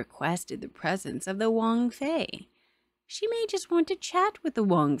only requested the presence of the Wang Fei. She may just want to chat with the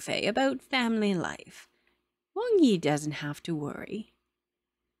Wang Fei about family life. Wang Yi doesn't have to worry.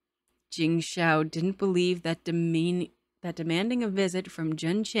 Jing Xiao didn't believe that demanding a visit from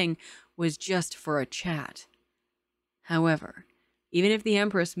Zhen Qing was just for a chat. However, even if the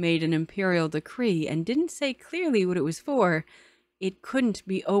Empress made an imperial decree and didn't say clearly what it was for, it couldn't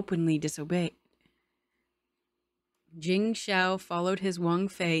be openly disobeyed. Jing Xiao followed his Wang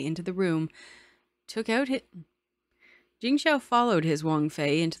Fei into the room, took out his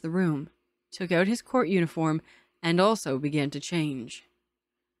court uniform, and also began to change.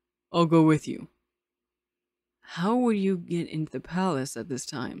 I'll go with you. How would you get into the palace at this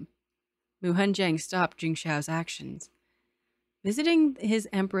time? Mu Hanjiang stopped Jing Xiao's actions. Visiting his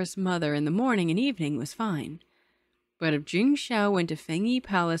Empress mother in the morning and evening was fine. But if Jing Xiao went to Fengyi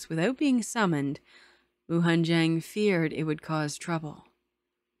Palace without being summoned, Mu Hanjiang feared it would cause trouble.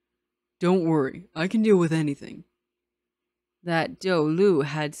 Don't worry, I can deal with anything. That Dou Lu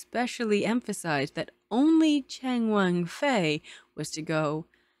had specially emphasized that only Cheng Wangfei was to go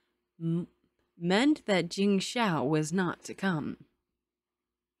meant that Jing Xiao was not to come.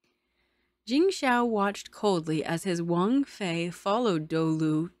 Jing Xiao watched coldly as his Wang Fei followed Dou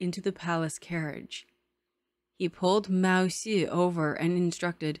Lu into the palace carriage. He pulled Mao Xi over and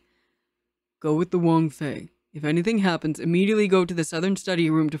instructed, Go with the Wang Fei. If anything happens, immediately go to the southern study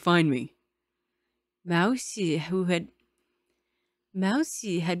room to find me. Mao Xi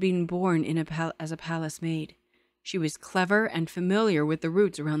had been born as a palace maid. She was clever and familiar with the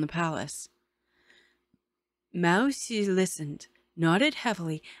routes around the palace. Mao Xi listened, nodded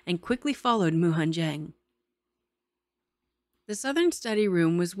heavily, and quickly followed Mu Hanjiang. The southern study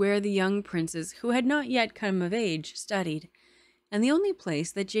room was where the young princes who had not yet come of age studied, and the only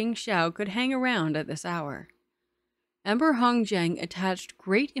place that Jing Xiao could hang around at this hour. Emperor Hongzheng attached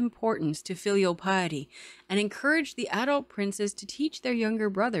great importance to filial piety and encouraged the adult princes to teach their younger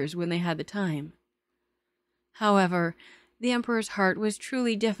brothers when they had the time. However, the emperor's heart was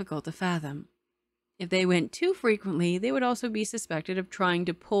truly difficult to fathom. If they went too frequently, they would also be suspected of trying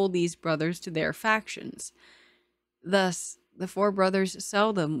to pull these brothers to their factions. Thus, the four brothers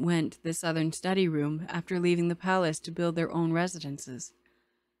seldom went to the southern study room after leaving the palace to build their own residences.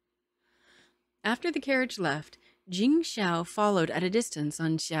 After the carriage left, Jing Xiao followed at a distance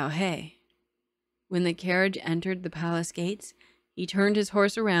on Xiao He. When the carriage entered the palace gates, he turned his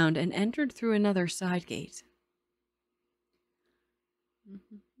horse around and entered through another side gate.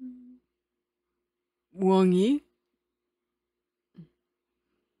 Wang Yi?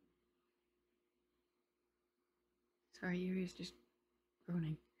 Sorry, Yuri's just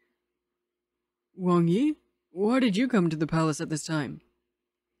groaning. Wang Yi, why did you come to the palace at this time?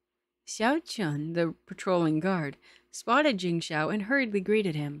 Xiao Chun, the patrolling guard, spotted Jing Xiao and hurriedly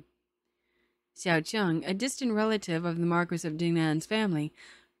greeted him. Xiao Chun, a distant relative of the Marquis of Dingnan's family,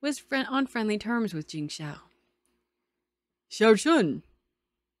 was on friendly terms with Jing Xiao. Xiao Chun!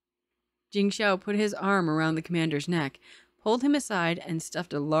 Jing Xiao put his arm around the commander's neck, pulled him aside, and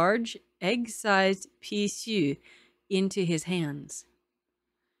stuffed a large, egg-sized pisu into his hands.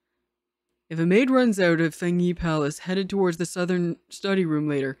 If a maid runs out of Fengyi Palace headed towards the southern study room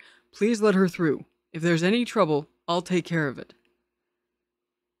later, please let her through. If there's any trouble, I'll take care of it.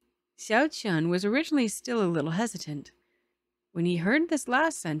 Xiao Chun was originally still a little hesitant. When he heard this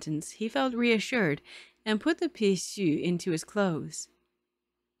last sentence, he felt reassured and put the pisu into his clothes.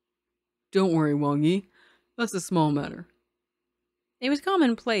 Don't worry, Wang Yi. That's a small matter. It was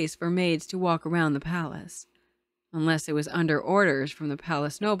commonplace for maids to walk around the palace. Unless it was under orders from the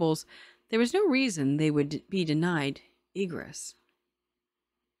palace nobles, there was no reason they would be denied egress.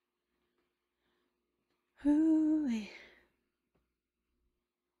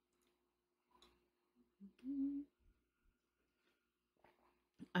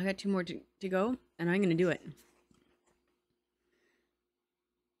 I got 2 more to go, and I'm going to do it.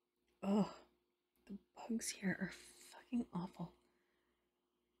 Oh, the bugs here are fucking awful.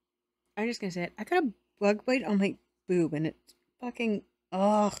 I'm just going to say it. I got a bug bite on my boob, and it's fucking...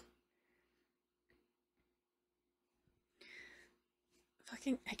 Ugh.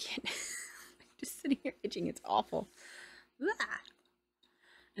 Fucking... I can't... I'm just sitting here itching. It's awful. Blah.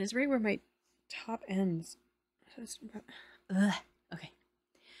 And it's right where my top ends. Ugh. Okay.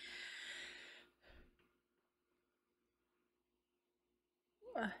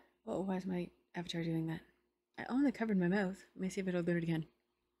 Oh, why is my avatar doing that? I only covered my mouth. Let me see if it'll do it again.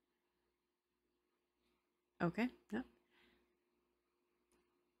 Okay, no.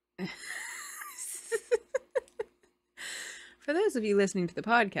 For those of you listening to the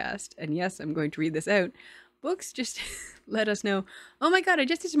podcast, and yes, I'm going to read this out, Books just let us know, oh my god, I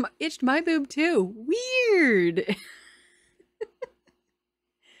just itched my boob too. Weird.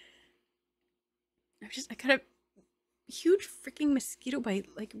 I got a huge freaking mosquito bite,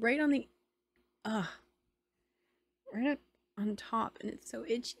 like right on the, right up on top, and it's so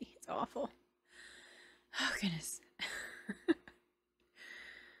itchy. It's awful. Oh goodness.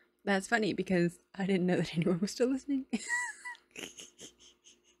 That's funny because I didn't know that anyone was still listening.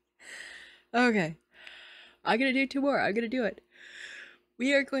 Okay. I'm gonna do 2 more. I'm gonna do it.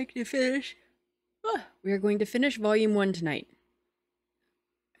 We are going to finish. We are going to finish Volume 1 tonight.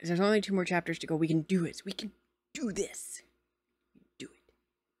 There's only 2 more chapters to go. We can do it. We can do this. Do it.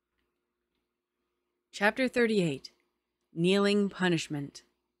 Chapter 38. Kneeling Punishment.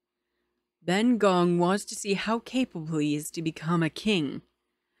 Ben Gong wants to see how capable he is to become a king.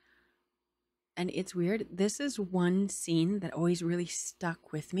 And it's weird. This is one scene that always really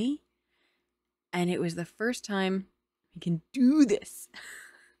stuck with me. And it was the first time we can do this.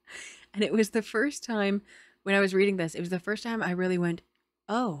 And it was the first time when I was reading this, it was the first time I really went,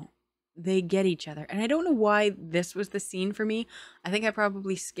 oh, they get each other. And I don't know why this was the scene for me. I think I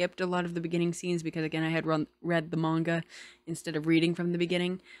probably skipped a lot of the beginning scenes because, again, I had read the manga instead of reading from the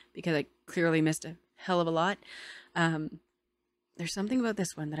beginning because I clearly missed a hell of a lot. There's something about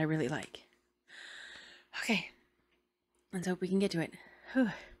this one that I really like. Okay, let's hope we can get to it. Whew.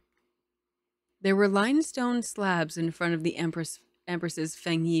 There were limestone slabs in front of the Empress's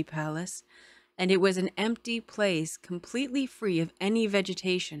Fengyi Palace, and it was an empty place completely free of any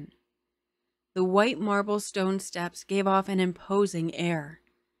vegetation. The white marble stone steps gave off an imposing air.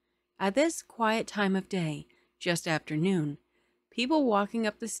 At this quiet time of day, just after noon, people walking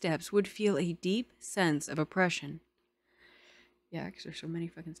up the steps would feel a deep sense of oppression. Yeah, because there's so many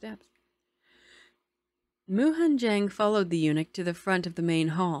fucking steps. Mu Hanjiang followed the eunuch to the front of the main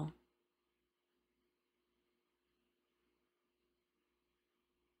hall.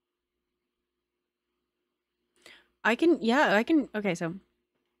 I can, okay, so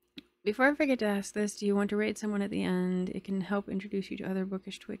before I forget to ask this, do you want to raid someone at the end? It can help introduce you to other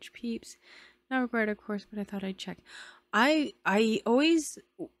bookish Twitch peeps. Not required, of course, but I thought I'd check. I always,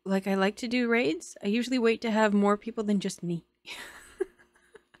 I like to do raids. I usually wait to have more people than just me.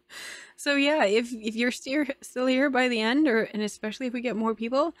 So yeah, if you're still here by the end, and especially if we get more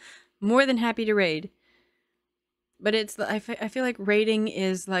people, more than happy to raid. But it's, I feel like raiding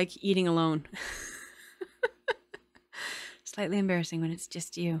is like eating alone. Slightly embarrassing when it's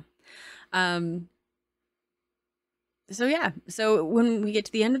just you. So yeah, so when we get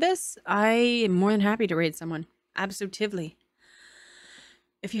to the end of this, I am more than happy to raid someone. Absolutely.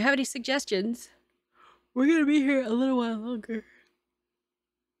 If you have any suggestions, We're gonna be here a little while longer.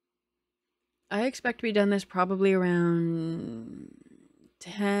 I expect to be done this probably around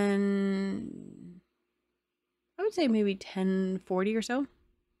 10. I would say maybe 10:40 or so.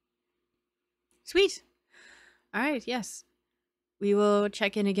 Sweet. All right, yes. We will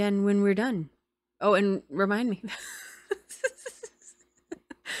check in again when we're done. Oh, and remind me.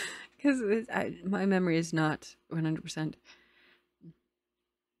 Because my memory is not 100%.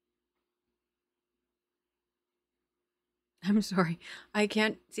 I'm sorry. I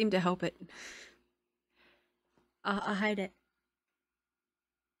can't seem to help it. I'll hide it.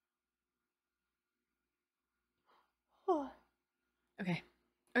 Oh. Okay.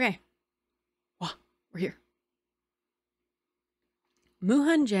 Okay. Wow, we're here.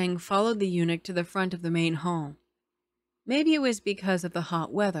 Muhan Zheng followed the eunuch to the front of the main hall. Maybe it was because of the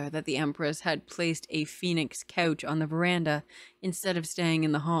hot weather that the Empress had placed a phoenix couch on the veranda instead of staying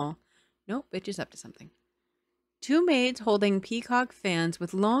in the hall. Nope, bitch is up to something. Two maids holding peacock fans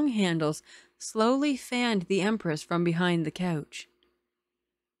with long handles slowly fanned the Empress from behind the couch.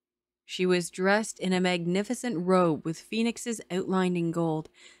 She was dressed in a magnificent robe with phoenixes outlined in gold.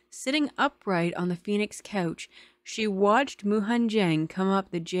 Sitting upright on the phoenix couch, she watched Muhan Zheng come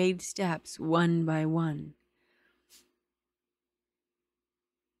up the jade steps one by one.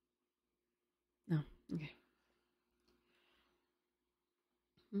 Oh, okay.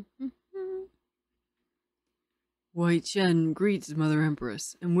 Ye Qian greets Mother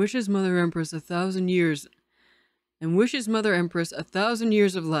Empress and wishes Mother Empress 1,000 years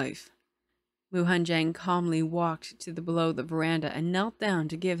of life. Muhan Zheng calmly walked to below the veranda and knelt down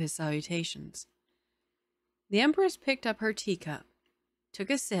to give his salutations. The Empress picked up her teacup, took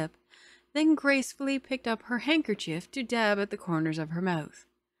a sip, then gracefully picked up her handkerchief to dab at the corners of her mouth.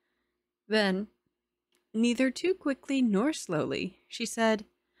 Then, neither too quickly nor slowly, she said,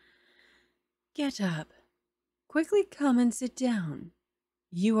 "Get up. Quickly come and sit down.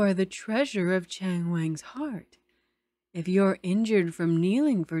 You are the treasure of Chang Wang's heart. If you're injured from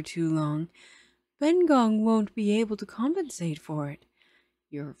kneeling for too long, Ben Gong won't be able to compensate for it.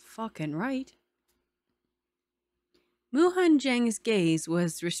 You're fucking right." Muhan Zheng's gaze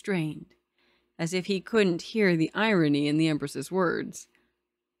was restrained, as if he couldn't hear the irony in the Empress's words.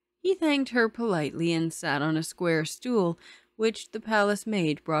 He thanked her politely and sat on a square stool, which the palace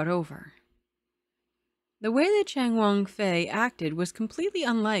maid brought over. The way that Chang Wang Fei acted was completely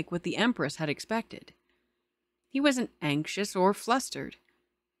unlike what the Empress had expected. He wasn't anxious or flustered.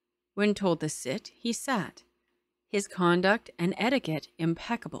 When told to sit, he sat, his conduct and etiquette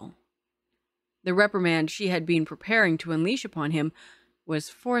impeccable. The reprimand she had been preparing to unleash upon him was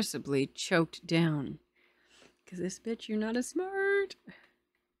forcibly choked down. "'Cause this bitch, you're not as smart."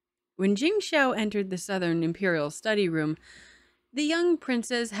 When Jing Xiao entered the Southern Imperial study room, the young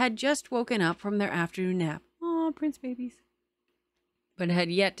princes had just woken up from their afternoon nap. Aw, prince babies. But had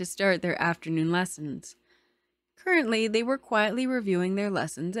yet to start their afternoon lessons. Currently, they were quietly reviewing their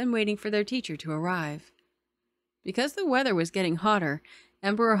lessons and waiting for their teacher to arrive. Because the weather was getting hotter,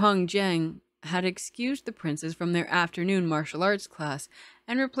 Emperor Hong Zheng had excused the princes from their afternoon martial arts class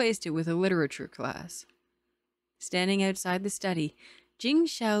and replaced it with a literature class. Standing outside the study, Jing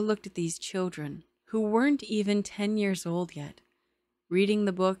Xiao looked at these children, who weren't even 10 years old yet, reading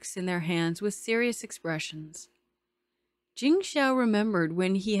the books in their hands with serious expressions. Jing Xiao remembered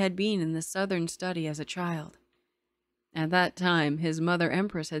when he had been in the southern study as a child. At that time, his mother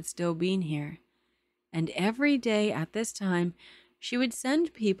Empress had still been here, and every day at this time, she would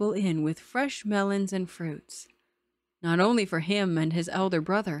send people in with fresh melons and fruits, not only for him and his elder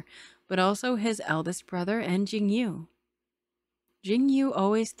brother, but also his eldest brother and Jingyu. Jingyu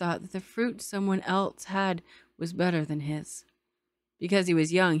always thought that the fruit someone else had was better than his. Because he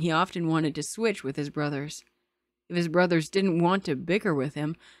was young, he often wanted to switch with his brothers. If his brothers didn't want to bicker with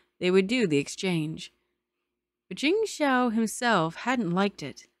him, they would do the exchange. But Jing Xiao himself hadn't liked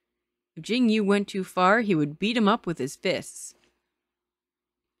it. If Jingyu went too far, he would beat him up with his fists.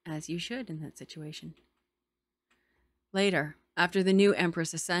 As you should in that situation. Later, after the new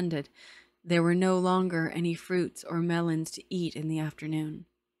empress ascended, there were no longer any fruits or melons to eat in the afternoon.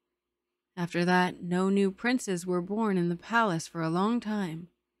 After that, no new princes were born in the palace for a long time.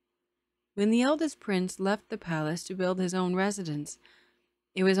 When the eldest prince left the palace to build his own residence,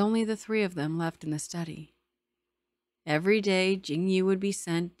 it was only the three of them left in the study. Every day, Jingyu would be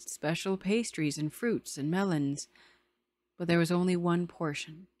sent special pastries and fruits and melons, but there was only one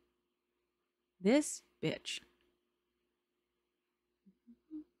portion. This bitch.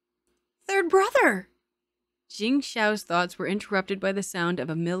 Third brother! Jing Xiao's thoughts were interrupted by the sound of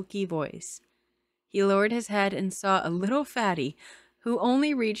a milky voice. He lowered his head and saw a little fatty, who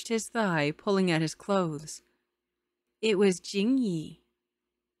only reached his thigh, pulling at his clothes. It was Jing Yi.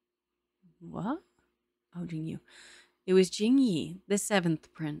 What? Oh, Jing Yu. It was Jing Yi, the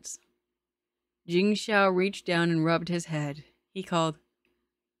seventh prince. Jing Xiao reached down and rubbed his head. He called,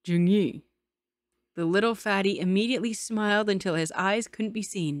 Jing Yi. The little fatty immediately smiled until his eyes couldn't be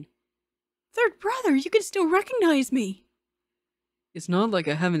seen. Third brother, you can still recognize me. It's not like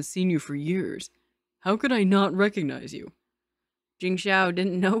I haven't seen you for years. How could I not recognize you? Jing Xiao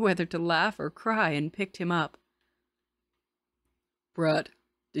didn't know whether to laugh or cry and picked him up. Brat,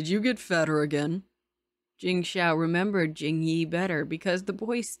 did you get fatter again? Jing Xiao remembered Jing Yi better because the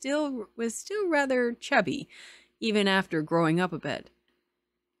boy was still rather chubby, even after growing up a bit.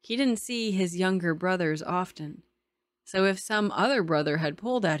 He didn't see his younger brothers often, so if some other brother had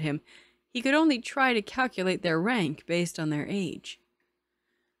pulled at him, he could only try to calculate their rank based on their age.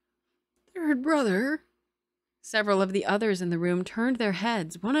 Third brother? Several of the others in the room turned their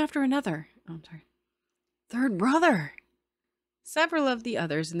heads, one after another. Oh, sorry. Third brother! Several of the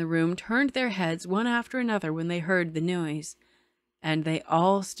others in the room turned their heads one after another when they heard the noise, and they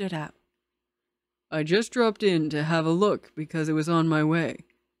all stood up. I just dropped in to have a look because it was on my way.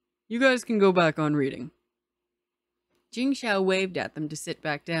 You guys can go back on reading. Jing Xiao waved at them to sit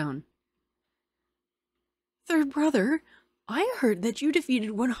back down. Third brother, I heard that you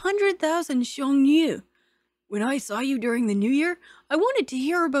defeated 100,000 Xiongnu. When I saw you during the New Year, I wanted to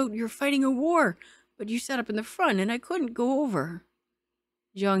hear about your fighting a war, but you sat up in the front and I couldn't go over.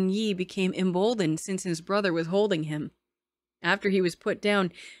 Zhang Yi became emboldened since his brother was holding him. After he was put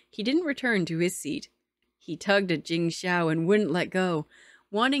down, he didn't return to his seat. He tugged at Jing Xiao and wouldn't let go,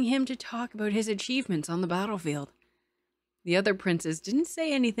 wanting him to talk about his achievements on the battlefield. The other princes didn't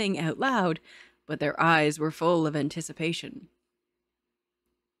say anything out loud, but their eyes were full of anticipation.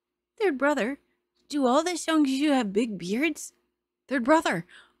 Third brother, do all the Xiongnu have big beards? Third brother,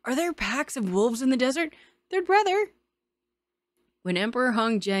 are there packs of wolves in the desert? Third brother. When Emperor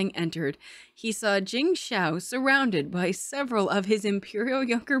Hongjiang entered, he saw Jing Xiao surrounded by several of his imperial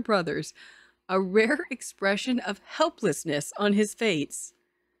younger brothers, a rare expression of helplessness on his face.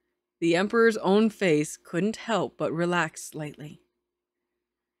 The emperor's own face couldn't help but relax slightly.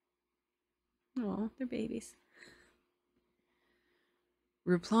 Oh, they're babies.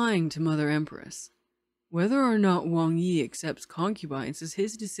 Replying to Mother Empress, whether or not Wang Yi accepts concubines is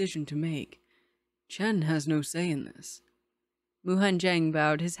his decision to make. Chen has no say in this. Mu Hanzheng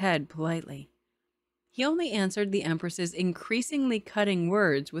bowed his head politely. He only answered the Empress's increasingly cutting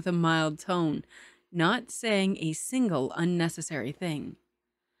words with a mild tone, not saying a single unnecessary thing.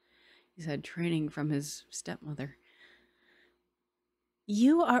 He's had training from his stepmother.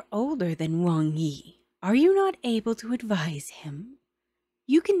 You are older than Wang Yi. Are you not able to advise him?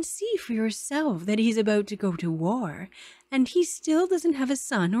 You can see for yourself that he's about to go to war, and he still doesn't have a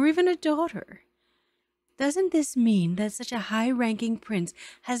son or even a daughter. Doesn't this mean that such a high-ranking prince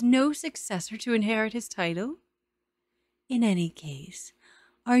has no successor to inherit his title? In any case,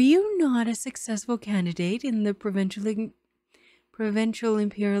 are you not a successful candidate in the provincial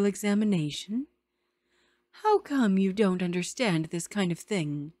imperial examination? How come you don't understand this kind of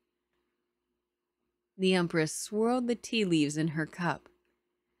thing? The Empress swirled the tea leaves in her cup.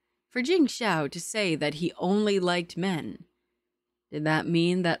 For Jing Xiao to say that he only liked men, did that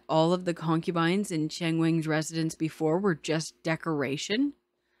mean that all of the concubines in Cheng Weng's residence before were just decoration?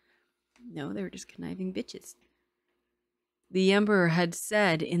 No, they were just conniving bitches. The Emperor had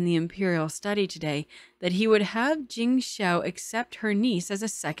said in the imperial study today that he would have Jing Xiao accept her niece as a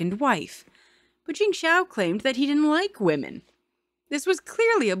second wife. But Jing Xiao claimed that he didn't like women. This was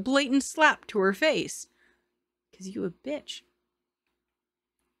clearly a blatant slap to her face. 'Cause you a bitch.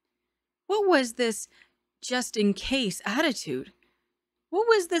 What was this just-in-case attitude? What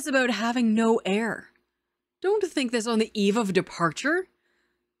was this about having no heir? Don't think this on the eve of departure.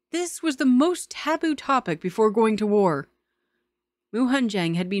 This was the most taboo topic before going to war. Mu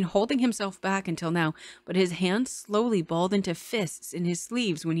Hanzheng had been holding himself back until now, but his hands slowly balled into fists in his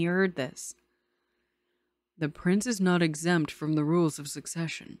sleeves when he heard this. The prince is not exempt from the rules of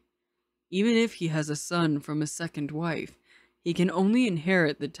succession. Even if he has a son from a second wife, he can only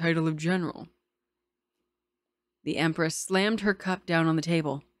inherit the title of general. The Empress slammed her cup down on the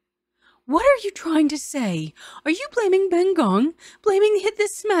table. What are you trying to say? Are you blaming Ben Gong? Blaming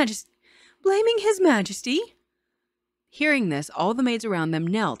His Majesty? Hearing this, all the maids around them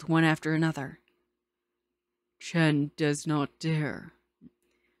knelt one after another. Chen does not dare.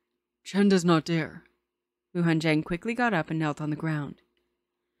 Chen does not dare. Mu Hanzheng quickly got up and knelt on the ground.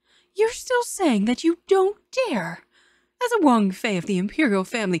 You're still saying that you don't dare? As a Wang Fei of the imperial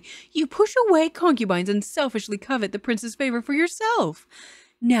family, you push away concubines and selfishly covet the prince's favor for yourself.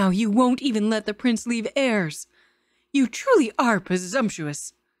 Now you won't even let the prince leave heirs. You truly are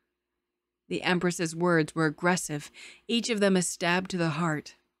presumptuous." The Empress's words were aggressive, each of them a stab to the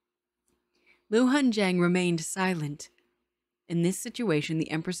heart. Mu Hanzheng remained silent. In this situation,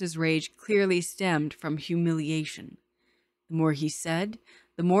 the Empress's rage clearly stemmed from humiliation. The more he said,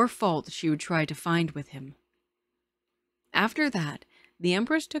 the more fault she would try to find with him. After that, the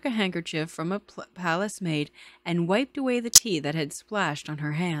Empress took a handkerchief from a palace maid and wiped away the tea that had splashed on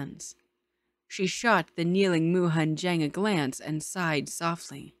her hands. She shot the kneeling Mu Hanzheng a glance and sighed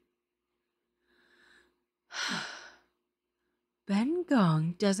softly. "Ben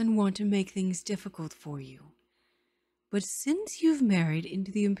Gong doesn't want to make things difficult for you. But since you've married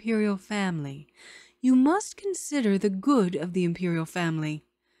into the imperial family, you must consider the good of the imperial family.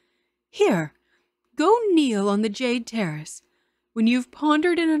 Here, go kneel on the Jade Terrace. When you've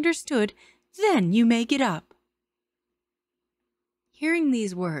pondered and understood, then you may get up." Hearing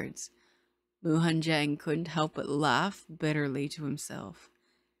these words, Mu Hanzheng couldn't help but laugh bitterly to himself.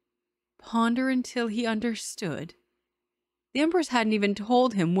 Ponder until he understood? The Empress hadn't even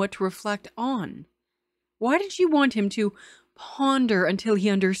told him what to reflect on. Why did she want him to ponder until he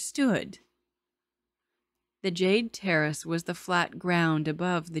understood? The Jade Terrace was the flat ground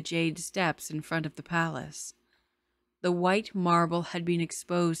above the jade steps in front of the palace. The white marble had been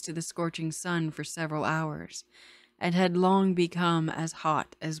exposed to the scorching sun for several hours, and had long become as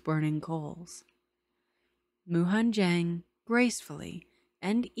hot as burning coals. Mu Hanzheng gracefully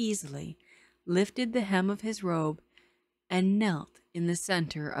and easily lifted the hem of his robe and knelt in the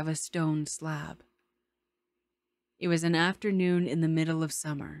center of a stone slab. It was an afternoon in the middle of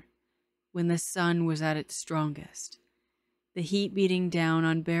summer, when the sun was at its strongest. The heat beating down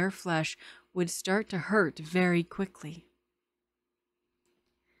on bare flesh would start to hurt very quickly.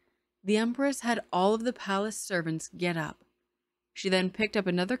 The Empress had all of the palace servants get up. She then picked up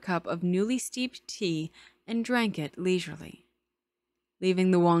another cup of newly steeped tea and drank it leisurely,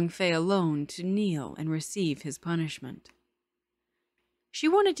 leaving the Wang Fei alone to kneel and receive his punishment. She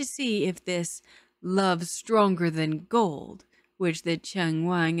wanted to see if this love stronger than gold, which the Cheng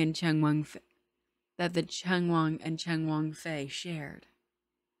Wang and Cheng Wang Fei shared.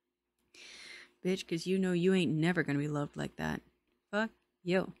 Bitch, 'cause you know you ain't never gonna be loved like that. Fuck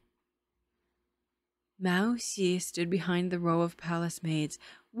you. Mao Xi stood behind the row of palace maids,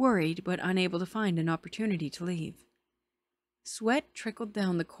 worried but unable to find an opportunity to leave. Sweat trickled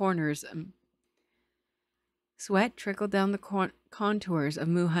down the contours of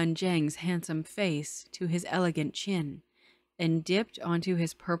Mu Hanzheng's handsome face to his elegant chin, and dipped onto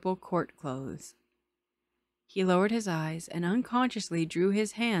his purple court clothes. He lowered his eyes and unconsciously drew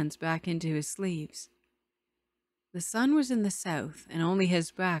his hands back into his sleeves. The sun was in the south, and only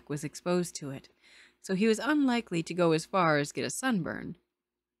his back was exposed to it, so he was unlikely to go as far as get a sunburn.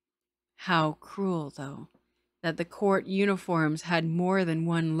 How cruel, though, that the court uniforms had more than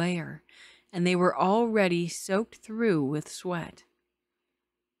one layer, and they were already soaked through with sweat.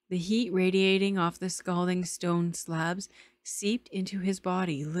 The heat radiating off the scalding stone slabs seeped into his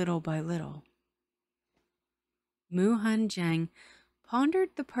body little by little. Mu Hanzheng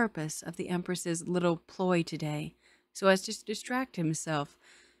pondered the purpose of the Empress's little ploy today so as to distract himself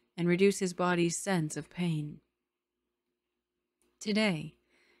and reduce his body's sense of pain. Today,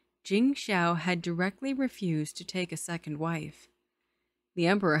 Jing Xiao had directly refused to take a second wife. The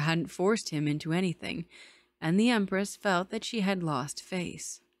Emperor hadn't forced him into anything, and the Empress felt that she had lost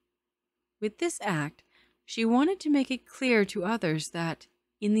face. With this act, she wanted to make it clear to others that,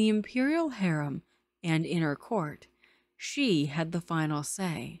 in the imperial harem and inner court, she had the final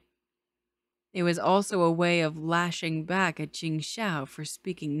say. It was also a way of lashing back at Jing Xiao for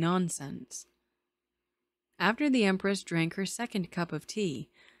speaking nonsense. After the Empress drank her second cup of tea,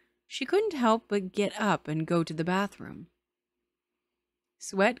 she couldn't help but get up and go to the bathroom.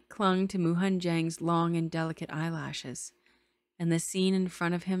 Sweat clung to Mu Hanzheng's long and delicate eyelashes, and the scene in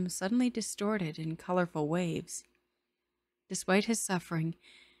front of him suddenly distorted in colorful waves. Despite his suffering,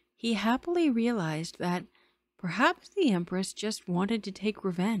 he happily realized that perhaps the Empress just wanted to take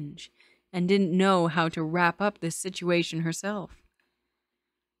revenge and didn't know how to wrap up this situation herself.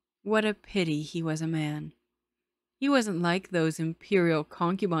 What a pity he was a man. He wasn't like those imperial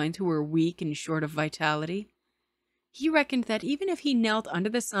concubines who were weak and short of vitality. He reckoned that even if he knelt under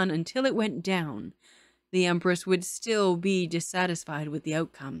the sun until it went down, the Empress would still be dissatisfied with the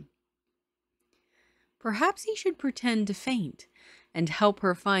outcome. Perhaps he should pretend to faint and help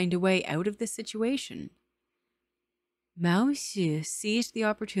her find a way out of the situation. Mao Xu seized the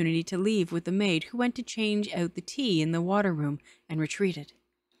opportunity to leave with the maid who went to change out the tea in the water room and retreated.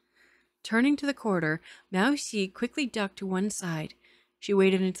 Turning to the corridor, Mao Xu quickly ducked to one side. She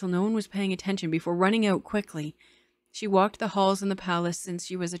waited until no one was paying attention before running out quickly. She walked the halls in the palace since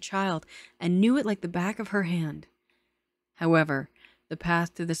she was a child and knew it like the back of her hand. However, the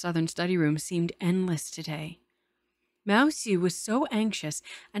path to the southern study room seemed endless today. Mao Xu was so anxious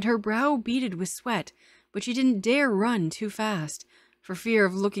and her brow beaded with sweat, but she didn't dare run too fast for fear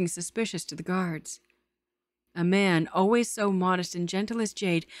of looking suspicious to the guards. A man, always so modest and gentle as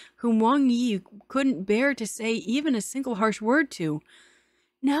Jade, whom Wang Yi couldn't bear to say even a single harsh word to.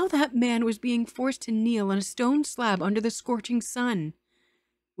 Now that man was being forced to kneel on a stone slab under the scorching sun.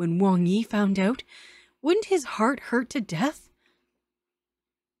 When Wang Yi found out, wouldn't his heart hurt to death?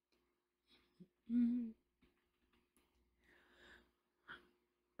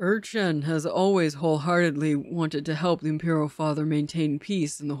 Chen has always wholeheartedly wanted to help the Imperial Father maintain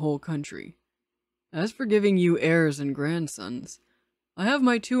peace in the whole country. As for giving you heirs and grandsons, I have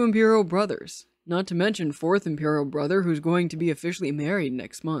my 2 Imperial brothers, not to mention 4th Imperial brother who's going to be officially married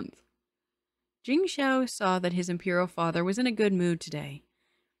next month. Jing Xiao saw that his Imperial father was in a good mood today.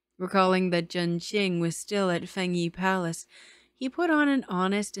 Recalling that Zhen Qing was still at Fengyi Palace, he put on an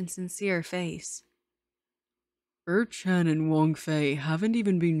honest and sincere face. Chen and Wang Fei haven't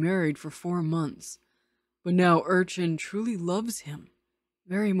even been married for 4 months, but now Chen truly loves him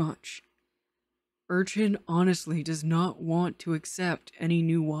very much. Chen honestly does not want to accept any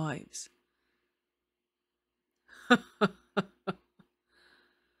new wives.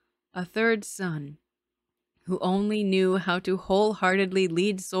 A third son, who only knew how to wholeheartedly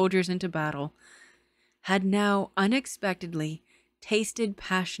lead soldiers into battle, had now unexpectedly tasted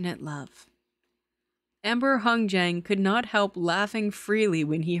passionate love. Emperor Hongjiang could not help laughing freely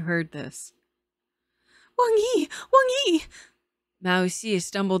when he heard this. Wang Yi! Wang Yi! Mao Xi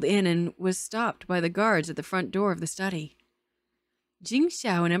stumbled in and was stopped by the guards at the front door of the study. Jing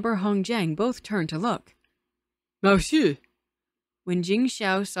Xiao and Emperor Hongjiang both turned to look. Mao Xi! When Jing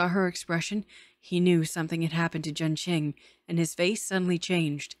Xiao saw her expression, he knew something had happened to Zhen Qing, and his face suddenly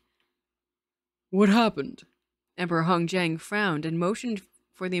changed. What happened? Emperor Hongjiang frowned and motioned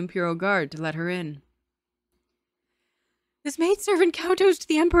for the Imperial Guard to let her in. This maidservant kowtows to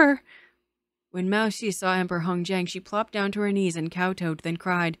the Emperor. When Mao Xi saw Emperor Hongjiang, she plopped down to her knees and kowtowed, then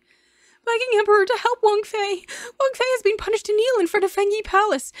cried, Begging Emperor to help Wang Fei. Wang Fei has been punished to kneel in front of Fengyi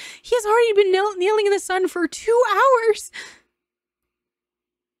Palace. He has already been kneeling in the sun for 2 hours.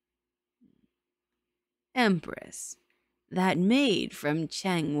 Empress, that maid from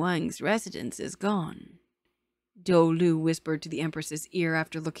Chang Wang's residence is gone, Dou Lu whispered to the Empress's ear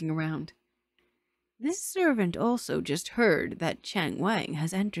after looking around. This servant also just heard that Chang Wang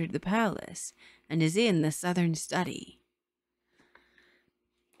has entered the palace and is in the southern study.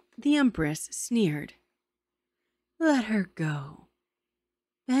 The Empress sneered. Let her go.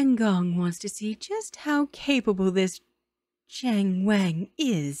 Bang Gong wants to see just how capable this Chang Wang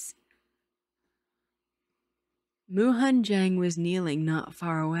is. Mu Hanjiang was kneeling not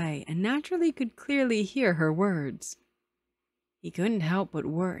far away and naturally could clearly hear her words. He couldn't help but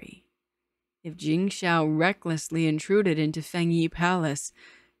worry. If Jing Xiao recklessly intruded into Fengyi Palace,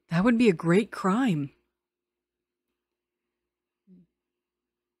 that would be a great crime.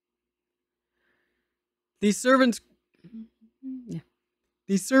 These servants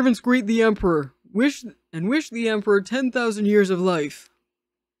greet the Emperor, wish the Emperor 10,000 years of life.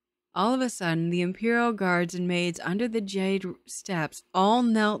 All of a sudden, the Imperial guards and maids under the jade steps all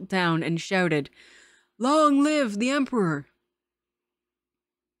knelt down and shouted, Long live the Emperor!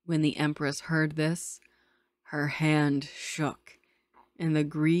 When the Empress heard this, her hand shook, and the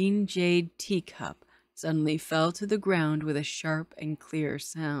green jade teacup suddenly fell to the ground with a sharp and clear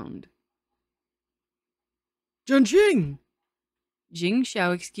sound. Zhen Qing! Jing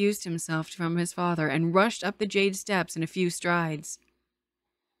Xiao excused himself from his father and rushed up the jade steps in a few strides.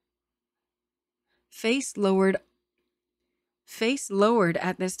 Face lowered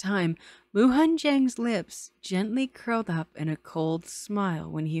at this time, Mu Hanjiang's lips gently curled up in a cold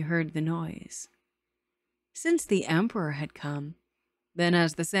smile when he heard the noise. Since the Emperor had come, then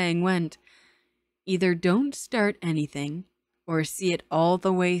as the saying went, either don't start anything or see it all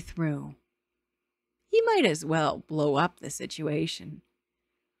the way through. He might as well blow up the situation.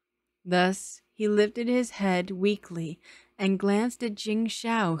 Thus, he lifted his head weakly and glanced at Jing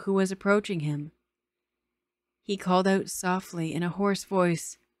Xiao, who was approaching him. He called out softly in a hoarse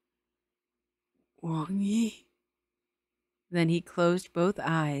voice, Wang Yi. Then he closed both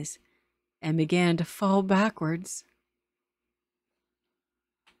eyes and began to fall backwards.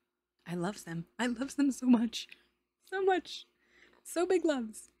 I love them. I love them so much. So much. So big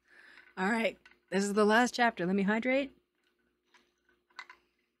loves. All right. This is the last chapter. Let me hydrate.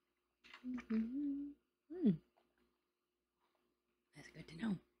 That's good to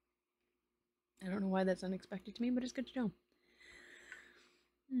know. I don't know why that's unexpected to me, but it's good to know.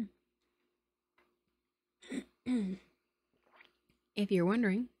 If you're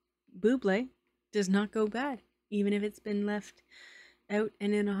wondering, buble does not go bad, even if it's been left out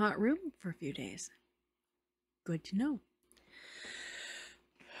and in a hot room for a few days. Good to know.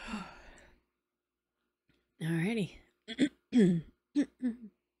 Alrighty.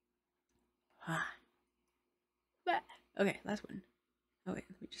 Okay, last one. Oh wait,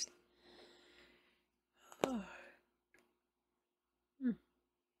 let me just.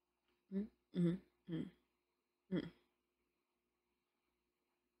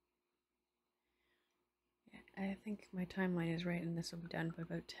 Yeah, I think my timeline is right, and this will be done by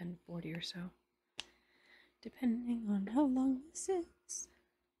about 10:40 or so, depending on how long this is.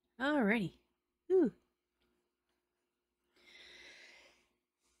 Alrighty. Ooh.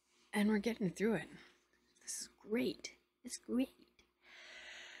 And we're getting through it. This is great. It's great.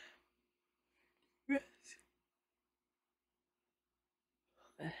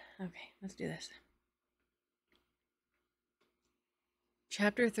 Okay, let's do this.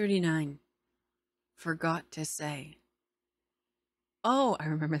 Chapter 39. Forgot to say. Oh, I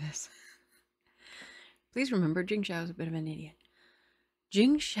remember this. Please remember, Jing Xiao is a bit of an idiot.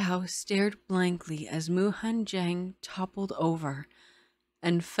 Jing Xiao stared blankly as Mu Hanjiang toppled over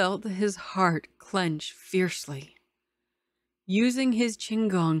and felt his heart clench fiercely. Using his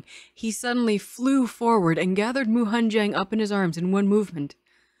qinggong, he suddenly flew forward and gathered Mu Hanjiang up in his arms in one movement.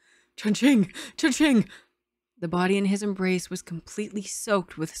 Chun-Ching! Chun-Ching! The body in his embrace was completely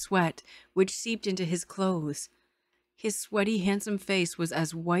soaked with sweat, which seeped into his clothes. His sweaty, handsome face was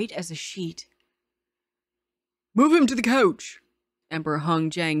as white as a sheet. Move him to the couch! Emperor Hong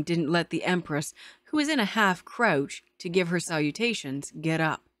Jiang didn't let the Empress, who was in a half-crouch to give her salutations, get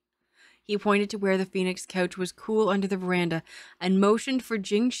up. He pointed to where the phoenix couch was cool under the veranda and motioned for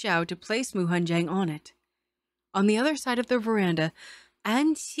Jing Xiao to place Mu Hanjiang on it. On the other side of the veranda,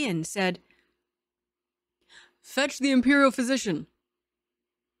 An Qian said, Fetch the imperial physician.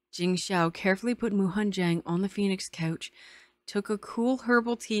 Jing Xiao carefully put Mu Hanjiang on the phoenix couch, took a cool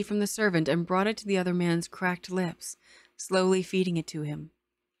herbal tea from the servant and brought it to the other man's cracked lips, slowly feeding it to him.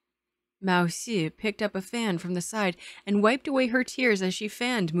 Mao Xi picked up a fan from the side and wiped away her tears as she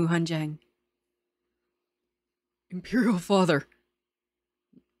fanned Mu Hanjiang. Imperial father.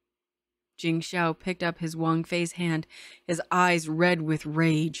 Jing Xiao picked up his Wang Fei's hand, his eyes red with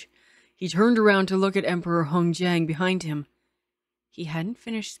rage. He turned around to look at Emperor Hong Jiang behind him. He hadn't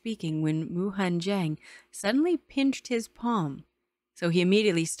finished speaking when Mu Hanjiang suddenly pinched his palm, so he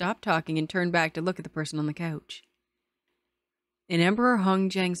immediately stopped talking and turned back to look at the person on the couch. In Emperor Hong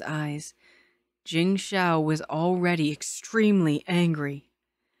Jiang's eyes, Jing Xiao was already extremely angry.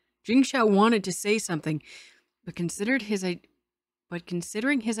 Jing Xiao wanted to say something, but considering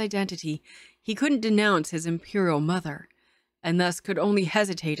his identity, he couldn't denounce his imperial mother, and thus could only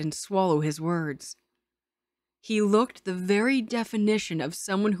hesitate and swallow his words. He looked the very definition of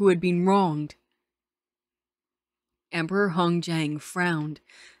someone who had been wronged. Emperor Hong Jiang frowned,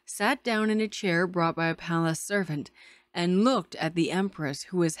 sat down in a chair brought by a palace servant, and looked at the Empress,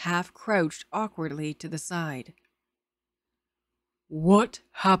 who was half-crouched awkwardly to the side. What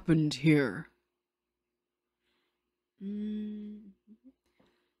happened here?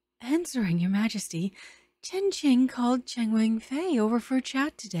 Answering, Your Majesty, Chen Qing called Cheng Wangfei over for a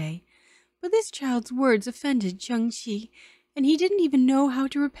chat today, but this child's words offended Cheng Qi, and he didn't even know how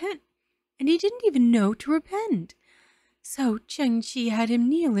to repent. So Cheng Qi had him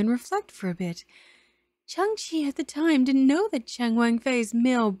kneel and reflect for a bit. Cheng Qi at the time didn't know that Cheng Wangfei's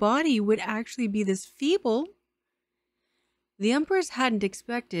male body would actually be this feeble. The Empress hadn't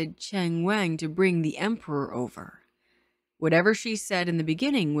expected Cheng Wang to bring the Emperor over. Whatever she said in the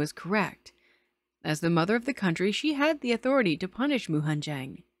beginning was correct. As the mother of the country, she had the authority to punish Mu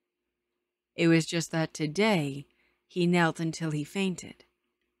Hanjiang. It was just that today, he knelt until he fainted,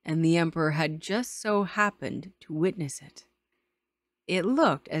 and the Emperor had just so happened to witness it. It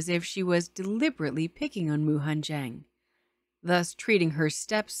looked as if she was deliberately picking on Mu Hanjiang, thus treating her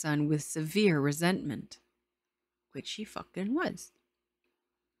stepson with severe resentment, which she fucking was.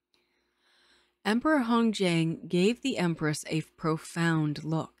 Emperor Hong Jiang gave the Empress a profound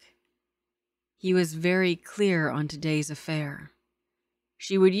look. He was very clear on today's affair.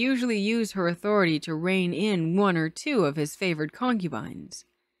 She would usually use her authority to rein in one or two of his favored concubines.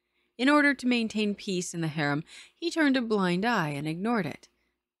 In order to maintain peace in the harem, he turned a blind eye and ignored it.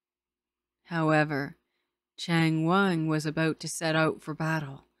 However, Chang Wang was about to set out for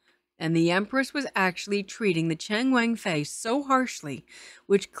battle, and the Empress was actually treating the Chang Wang Fei so harshly,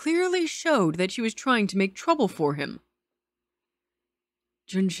 which clearly showed that she was trying to make trouble for him.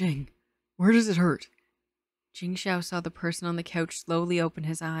 Junsheng, where does it hurt? Jing Xiao saw the person on the couch slowly open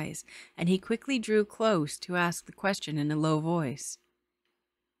his eyes, and he quickly drew close to ask the question in a low voice.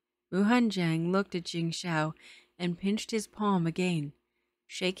 Mu Hanjiang looked at Jing Xiao and pinched his palm again,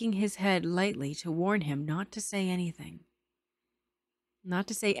 shaking his head lightly to warn him not to say anything. Not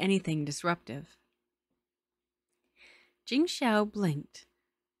to say anything disruptive. Jing Xiao blinked,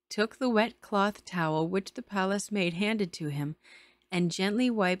 took the wet cloth towel which the palace maid handed to him, and gently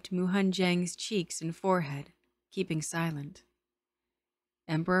wiped Mu Hanjiang's cheeks and forehead, keeping silent.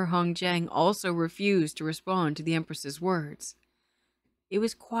 Emperor Hongjiang also refused to respond to the Empress's words. It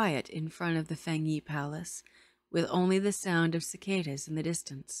was quiet in front of the Fengyi Palace, with only the sound of cicadas in the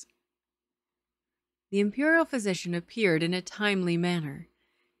distance. The imperial physician appeared in a timely manner,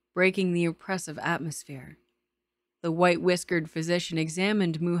 breaking the oppressive atmosphere. The white-whiskered physician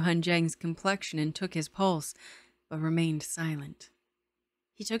examined Mu Hanjiang's complexion and took his pulse, but remained silent.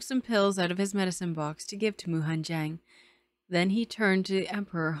 He took some pills out of his medicine box to give to Mu Hanjiang. Then he turned to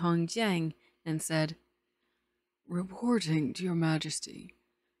Emperor Hongjiang and said, Reporting to your majesty,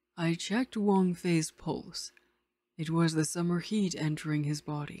 I checked Wang Fei's pulse. It was the summer heat entering his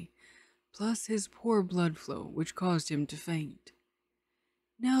body, plus his poor blood flow, which caused him to faint.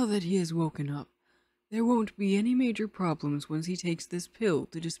 Now that he has woken up, there won't be any major problems once he takes this pill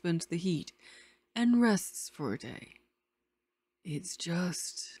to dispense the heat and rests for a day. It's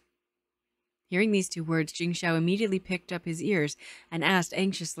just... Hearing these two words, Jing Xiao immediately picked up his ears and asked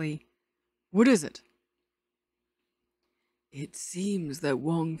anxiously, What is it? It seems that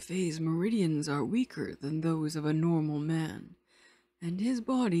Wang Fei's meridians are weaker than those of a normal man, and his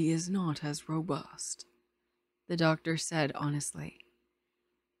body is not as robust, the doctor said honestly.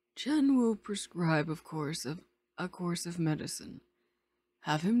 Chen will prescribe a course of medicine.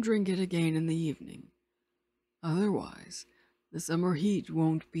 Have him drink it again in the evening. Otherwise, the summer heat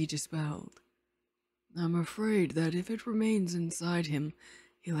won't be dispelled. I'm afraid that if it remains inside him,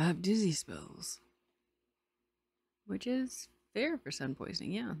 he'll have dizzy spells. Which is fair for sun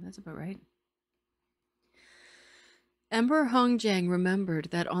poisoning. Yeah, that's about right. Emperor Hongjiang remembered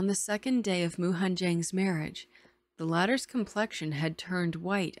that on the second day of Mu Hanjiang's marriage, the latter's complexion had turned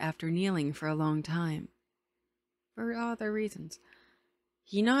white after kneeling for a long time. For other reasons.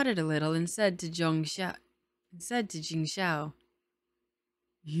 He nodded a little and said to Jing Xiao,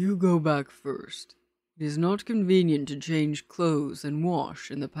 You go back first. It is not convenient to change clothes and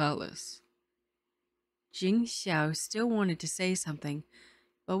wash in the palace. Jing Xiao still wanted to say something,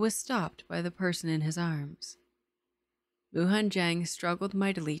 but was stopped by the person in his arms. Mu Hanjiang struggled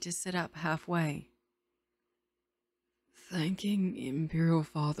mightily to sit up halfway. Thanking Imperial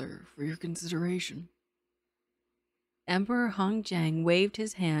Father for your consideration. Emperor Hongjiang waved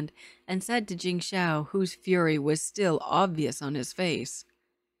his hand and said to Jing Xiao, whose fury was still obvious on his face,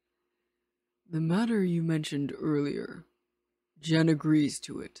 The matter you mentioned earlier, Jen agrees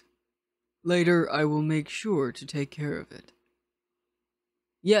to it. Later, I will make sure to take care of it.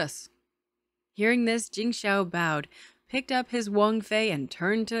 Yes. Hearing this, Jing Xiao bowed, picked up his Wang Fei, and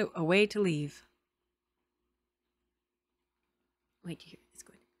turned away to leave. Wait here, it's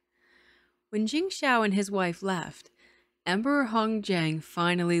good. When Jing Xiao and his wife left, Emperor Hongjiang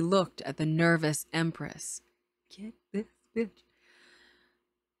finally looked at the nervous Empress. Get this bitch.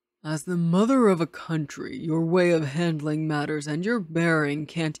 As the mother of a country, your way of handling matters and your bearing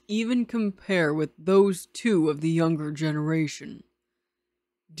can't even compare with those two of the younger generation.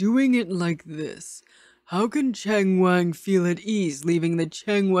 Doing it like this, how can Chang Wang feel at ease leaving the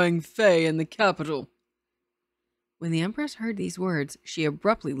Chang Wang Fei in the capital? When the Empress heard these words, she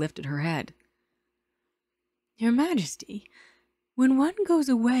abruptly lifted her head. Your Majesty, when one goes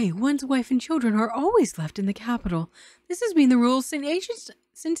away, one's wife and children are always left in the capital. This has been the rule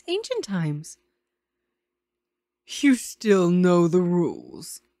since ancient times. You still know the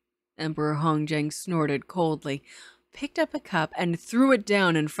rules. Emperor Hongjiang snorted coldly, picked up a cup, and threw it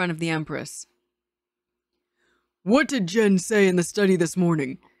down in front of the Empress. What did Jen say in the study this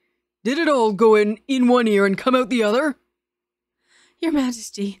morning? Did it all go in one ear and come out the other? Your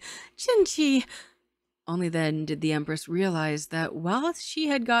Majesty, Chen Qi... Only then did the Empress realize that while she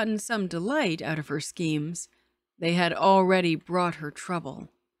had gotten some delight out of her schemes, they had already brought her trouble.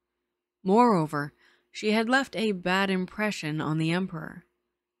 Moreover, she had left a bad impression on the Emperor,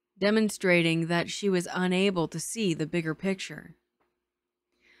 demonstrating that she was unable to see the bigger picture.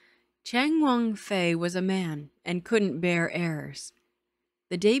 Chang Wang Fei was a man and couldn't bear errors.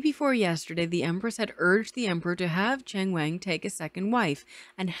 The day before yesterday, the Empress had urged the Emperor to have Chang Wang take a second wife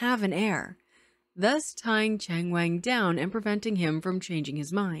and have an heir, thus tying Chang Wang down and preventing him from changing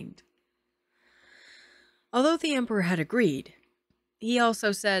his mind. Although the Emperor had agreed, he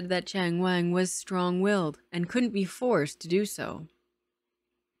also said that Chang Wang was strong-willed and couldn't be forced to do so.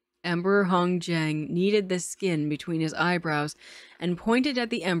 Emperor Hongjiang kneaded the skin between his eyebrows and pointed at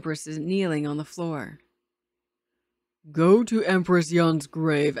the Empress kneeling on the floor. Go to Empress Yan's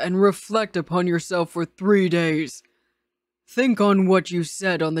grave and reflect upon yourself for 3 days. Think on what you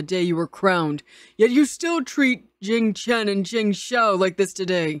said on the day you were crowned, yet you still treat Jing Chen and Jing Xiao like this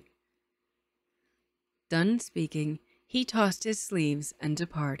today. Done speaking, he tossed his sleeves and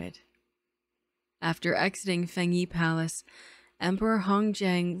departed. After exiting Fengyi Palace, Emperor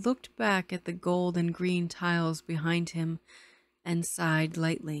Hongjiang looked back at the gold and green tiles behind him and sighed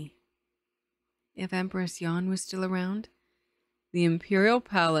lightly. If Empress Yan was still around, the imperial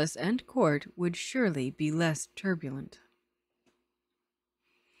palace and court would surely be less turbulent.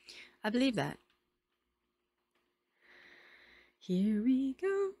 I believe that. Here we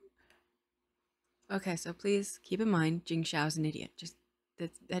go. Okay, so please keep in mind, Jing Xiao's an idiot. Just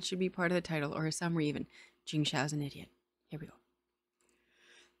that should be part of the title, or a summary even. Jing Xiao's an idiot. Here we go.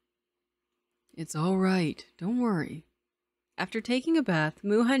 It's all right. Don't worry. After taking a bath,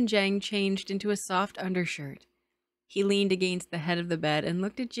 Mu Hanjiang changed into a soft undershirt. He leaned against the head of the bed and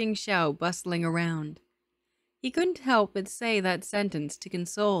looked at Jing Xiao bustling around. He couldn't help but say that sentence to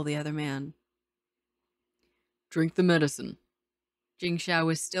console the other man. Drink the medicine. Jing Xiao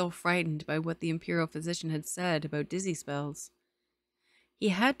was still frightened by what the imperial physician had said about dizzy spells. He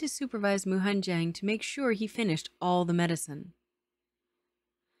had to supervise Mu Hanjiang to make sure he finished all the medicine.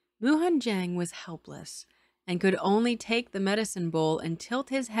 Mu Hanjiang was helpless and could only take the medicine bowl and tilt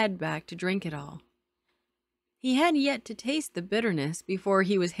his head back to drink it all. He had yet to taste the bitterness before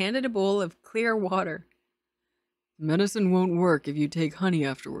he was handed a bowl of clear water. Medicine won't work if you take honey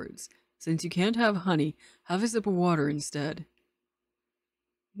afterwards. Since you can't have honey, have a sip of water instead.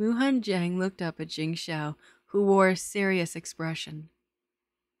 Mu Hanjiang looked up at Jing Xiao, who wore a serious expression.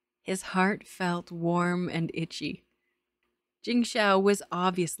 His heart felt warm and itchy. Jing Xiao was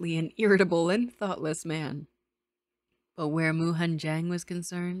obviously an irritable and thoughtless man. But where Mu Hanjiang was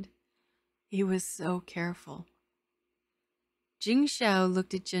concerned, he was so careful. Jing Xiao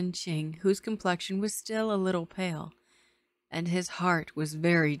looked at Zhen Qing, whose complexion was still a little pale, and his heart was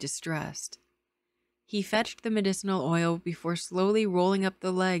very distressed. He fetched the medicinal oil before slowly rolling up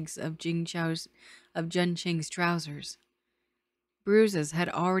the legs of Zhen Qing's trousers. Bruises had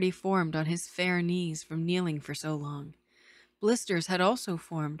already formed on his fair knees from kneeling for so long. Blisters had also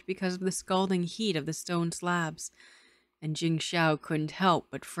formed because of the scalding heat of the stone slabs, and Jing Xiao couldn't help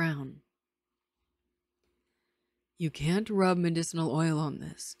but frown. You can't rub medicinal oil on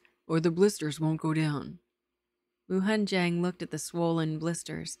this, or the blisters won't go down. Mu Hanjiang looked at the swollen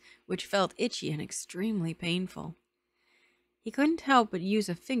blisters, which felt itchy and extremely painful. He couldn't help but use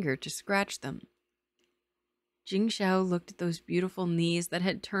a finger to scratch them. Jing Xiao looked at those beautiful knees that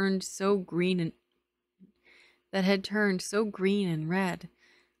had turned so green and red.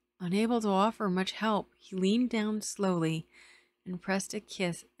 Unable to offer much help, he leaned down slowly and pressed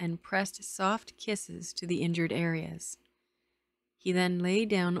soft kisses to the injured areas. He then lay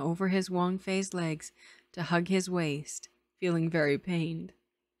down over his Wang Fei's legs to hug his waist, feeling very pained.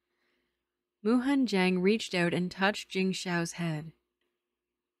 Mu Hanjiang reached out and touched Jing Xiao's head.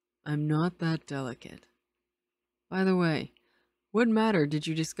 I'm not that delicate. By the way, what matter did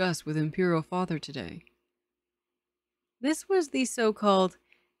you discuss with Imperial Father today? This was the so-called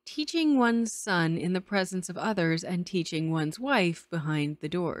teaching one's son in the presence of others and teaching one's wife behind the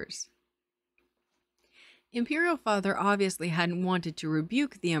doors. Imperial Father obviously hadn't wanted to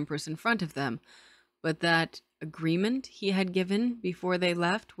rebuke the Empress in front of them, but that agreement he had given before they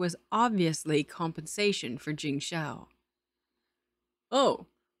left was obviously compensation for Jing Xiao. Oh,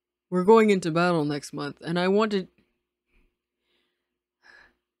 we're going into battle next month, and I wanted...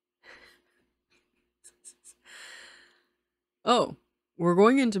 We're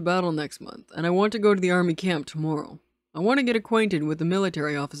going into battle next month, and I want to go to the army camp tomorrow. I want to get acquainted with the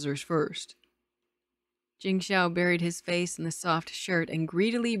military officers first. Jing Xiao buried his face in the soft shirt and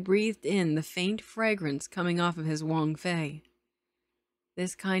greedily breathed in the faint fragrance coming off of his Wang Fei.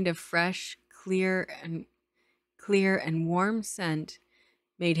 This kind of fresh, clear and warm scent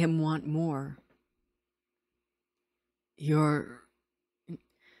made him want more. You're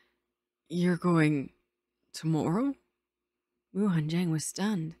going tomorrow? Mu Hanjiang was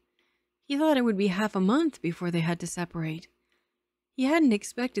stunned. He thought it would be half a month before they had to separate. He hadn't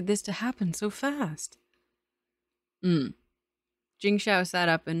expected this to happen so fast. Jing Shao sat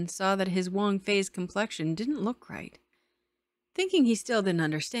up and saw that his Wang Fei's complexion didn't look right. Thinking he still didn't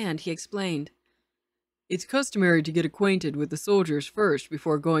understand, he explained. It's customary to get acquainted with the soldiers first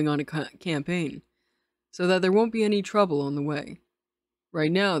before going on a campaign, so that there won't be any trouble on the way.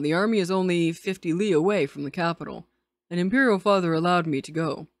 Right now, the army is only 50 li away from the capital, and Imperial Father allowed me to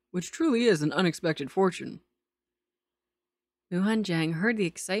go, which truly is an unexpected fortune. Mu Hanjiang heard the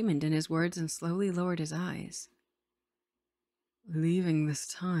excitement in his words and slowly lowered his eyes. Leaving this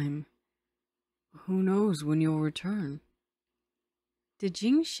time, who knows when you'll return? Did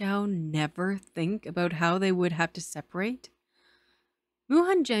Jing Shao never think about how they would have to separate? Mu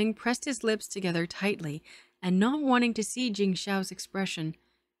Hanjiang pressed his lips together tightly, and not wanting to see Jing Shao's expression,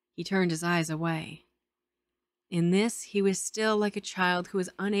 he turned his eyes away. In this, he was still like a child who was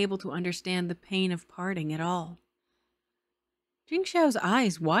unable to understand the pain of parting at all. Jing Shao's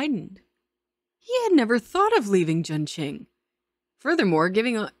eyes widened. He had never thought of leaving Zhenqing. Furthermore,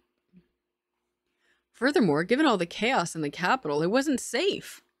 given all the chaos in the capital, it wasn't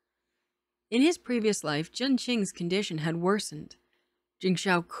safe. In his previous life, Zhenqing's condition had worsened. Jing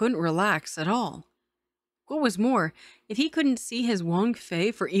Shao couldn't relax at all. What was more, if he couldn't see his Wang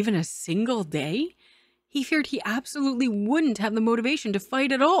Fei for even a single day, he feared he absolutely wouldn't have the motivation to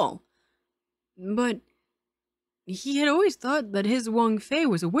fight at all. But he had always thought that his Wang Fei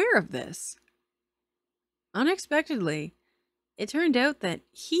was aware of this. Unexpectedly, it turned out that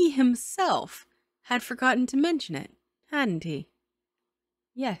he himself had forgotten to mention it, hadn't he?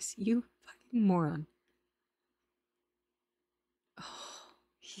 Yes, you fucking moron. Oh,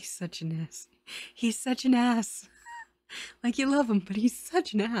 he's such an ass. He's such an ass. Like, you love him, but he's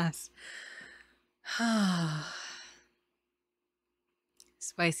such an ass.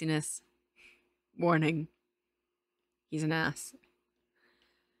 Spiciness. Warning. He's an ass.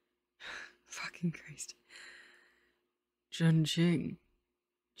 Fucking Christ. Zhenqing.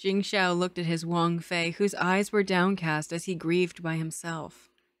 Jing Shao looked at his Wang Fei, whose eyes were downcast as he grieved by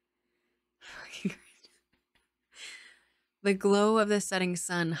himself. Fucking Christ. The glow of the setting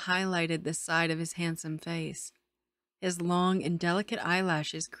sun highlighted the side of his handsome face, his long and delicate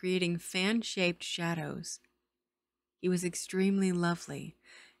eyelashes creating fan-shaped shadows. He was extremely lovely,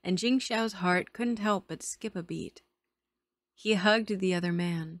 and Jing Shao's heart couldn't help but skip a beat. He hugged the other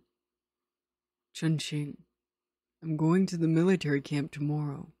man. Zhenqing, I'm going to the military camp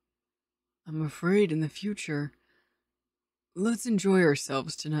tomorrow. I'm afraid in the future. Let's enjoy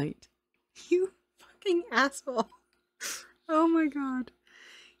ourselves tonight. You fucking asshole. Oh my god.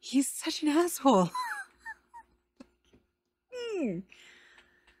 He's such an asshole. I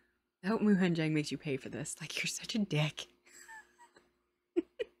hope Mu Hanjiang makes you pay for this. Like, you're such a dick.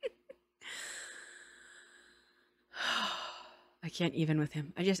 I can't even with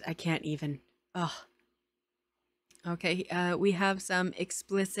him. I can't even. Ugh. Okay, we have some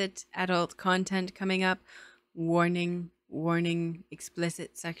explicit adult content coming up. Warning, warning,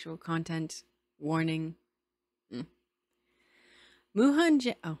 explicit sexual content. Warning. Mu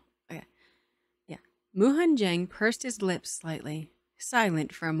Hanjiang pursed his lips slightly,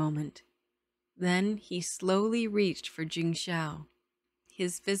 silent for a moment. Then he slowly reached for Jing Shao.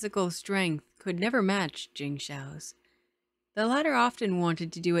 His physical strength could never match Jing Shao's. The latter often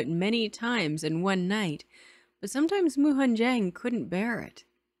wanted to do it many times in one night, but sometimes Mu Hanjiang couldn't bear it.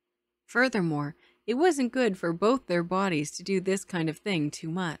 Furthermore, it wasn't good for both their bodies to do this kind of thing too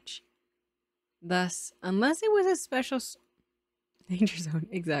much. Thus, unless it was a special danger zone,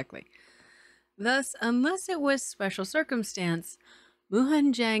 exactly. Thus, unless it was special circumstance, Mu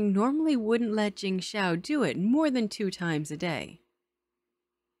Hanjiang normally wouldn't let Jing Shao do it more than 2 times a day.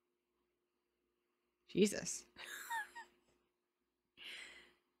 Jesus.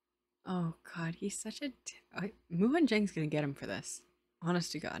 Oh god, he's such a... Mu Hanjiang's gonna get him for this.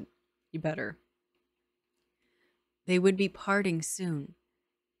 Honest to God. You better. They would be parting soon.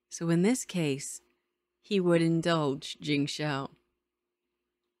 So in this case, he would indulge Jing Shao.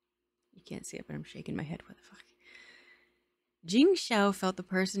 You can't see it, but I'm shaking my head. What the fuck? Jing Shao felt the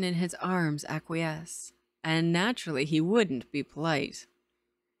person in his arms acquiesce, and naturally he wouldn't be polite.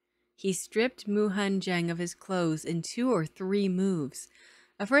 He stripped Mu Hanjiang of his clothes in 2 or 3 moves.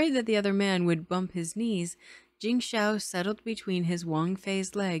 Afraid that the other man would bump his knees, Jing Shao settled between his Wang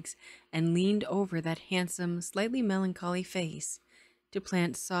Fei's legs and leaned over that handsome, slightly melancholy face to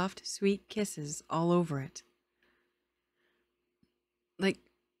plant soft, sweet kisses all over it. Like,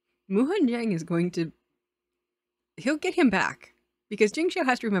 Mu Hanjiang is going to... He'll get him back. Because Jing Shao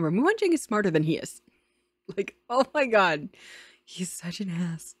has to remember, Mu Hanjiang is smarter than he is. Like, oh my god. He's such an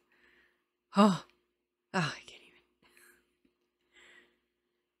ass. Oh, I can't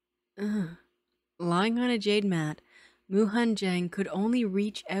even. Lying on a jade mat, Muhan Jiang could only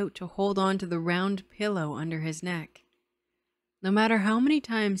reach out to hold on to the round pillow under his neck. No matter how many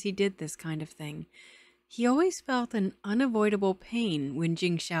times he did this kind of thing, he always felt an unavoidable pain when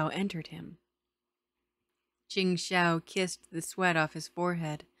Jing Shao entered him. Jing Shao kissed the sweat off his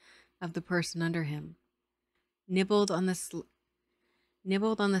forehead of the person under him, nibbled on the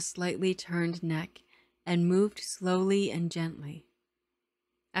slightly turned neck, and moved slowly and gently.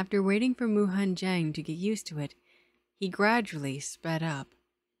 After waiting for Muhan Jiang to get used to it, he gradually sped up.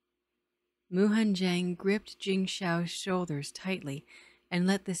 Muhan Jiang gripped Jing Shao's shoulders tightly and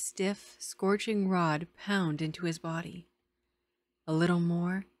let the stiff, scorching rod pound into his body. A little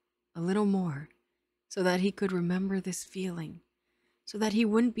more, so that he could remember this feeling, so that he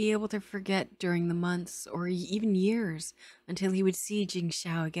wouldn't be able to forget during the months or even years until he would see Jing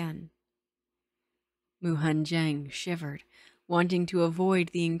Shao again. Muhan Jiang shivered, wanting to avoid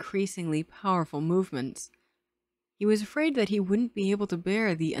the increasingly powerful movements. He was afraid that he wouldn't be able to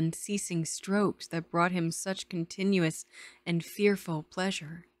bear the unceasing strokes that brought him such continuous and fearful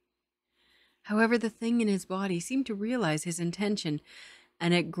pleasure. However, the thing in his body seemed to realize his intention,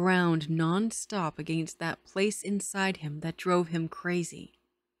 and it ground non-stop against that place inside him that drove him crazy.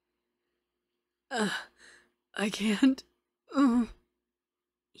 I can't.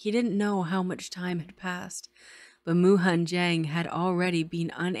 He didn't know how much time had passed, but Muhan Jiang had already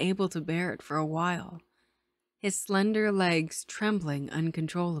been unable to bear it for a while, his slender legs trembling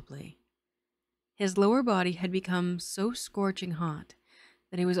uncontrollably. His lower body had become so scorching hot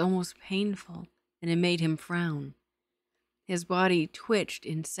that it was almost painful, and it made him frown. His body twitched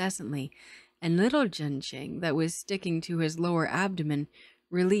incessantly, and little Zhenqing that was sticking to his lower abdomen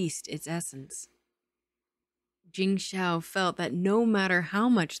released its essence. Jing Shao felt that no matter how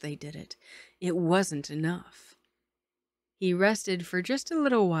much they did it, it wasn't enough. He rested for just a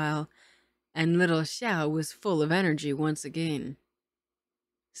little while, and little Xiao was full of energy once again.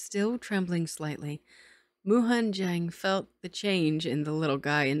 Still trembling slightly, Muhan Jiang felt the change in the little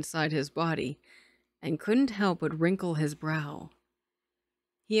guy inside his body, and couldn't help but wrinkle his brow.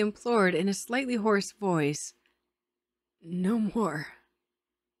 He implored in a slightly hoarse voice, "No more."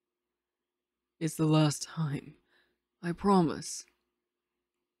 It's the last time. I promise.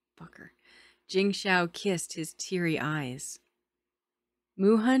 Fucker. Jing Shao kissed his teary eyes.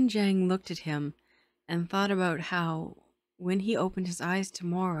 Muhan Jiang looked at him and thought about how, when he opened his eyes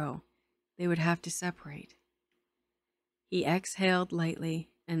tomorrow, they would have to separate. He exhaled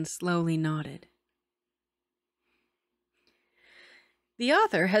lightly and slowly nodded. The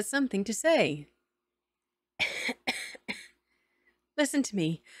author has something to say. Listen to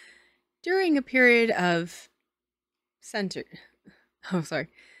me. During a period of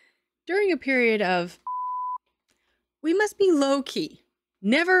we must be low-key.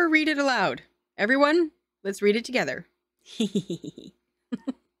 Never read it aloud. Everyone, let's read it together.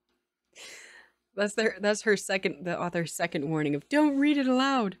 That's the author's second warning of don't read it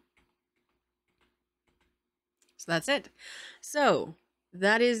aloud. So that's it. So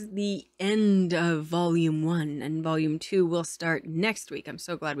that is the end of Volume 1, and Volume 2 will start next week. I'm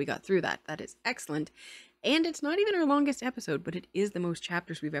so glad we got through that. That is excellent. And it's not even our longest episode, but it is the most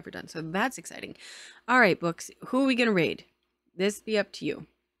chapters we've ever done. So that's exciting. All right, books. Who are we going to read? This be up to you.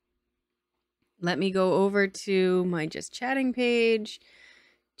 Let me go over to my just chatting page.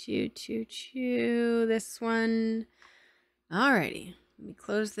 This one. Alrighty. Let me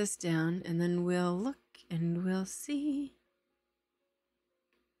close this down, and then we'll look and we'll see.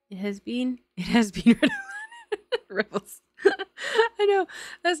 It has been Rebels. I know.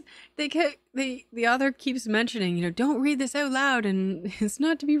 The author keeps mentioning, don't read this out loud, and it's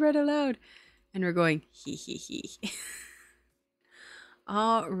not to be read aloud. And we're going, hee hee hee.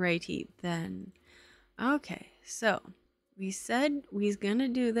 Alrighty then. Okay, so we said we's gonna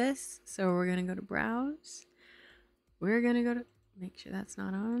do this, so we're gonna go to browse. We're gonna go to make sure that's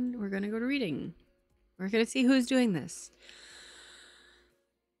not on. We're gonna go to reading. We're gonna see who's doing this.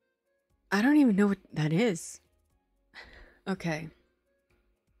 I don't even know what that is. Okay.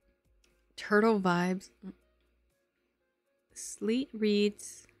 Turtle Vibes. Sleet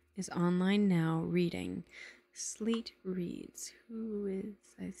Reads is online now reading. Sleet Reads. Who is...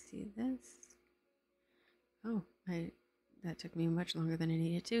 I see this. Oh, that took me much longer than it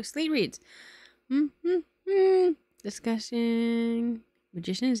needed to. Sleet Reads. Discussing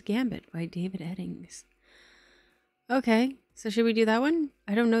Magician's Gambit by David Eddings. Okay, so should we do that one?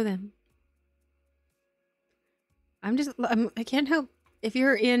 I don't know them. I can't help. If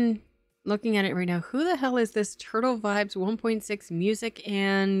you're in looking at it right now, who the hell is this Turtle Vibes 1.6 music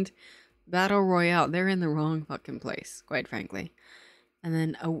and battle royale? They're in the wrong fucking place, quite frankly. And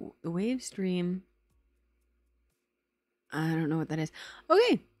then the wave stream. I don't know what that is.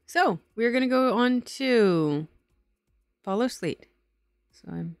 Okay, so we're gonna go on to Follow Sleet. So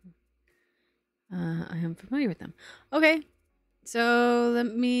I am familiar with them. Okay, so let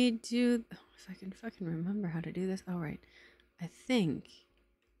me do. Oh, if I can fucking remember how to do this. All right, I think.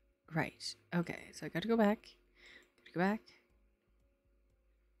 Right. Okay, so I got to go back. Go back.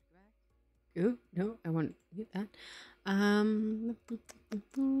 Ooh, no, I want to mute that.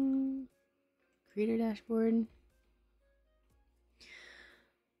 Creator dashboard.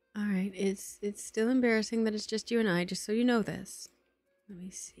 All right, it's still embarrassing that it's just you and I, just so you know this. Let me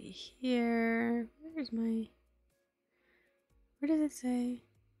see here. Where does it say?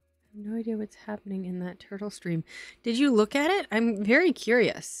 I have no idea what's happening in that turtle stream. Did you look at it? I'm very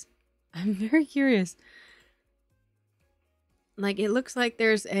curious. Like, it looks like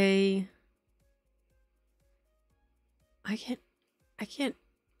there's a... I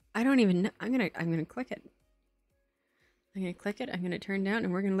don't even know. I'm gonna click it. I'm gonna turn down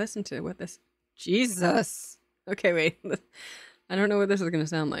and we're gonna listen to what this... Jesus! Okay, wait. I don't know what this is gonna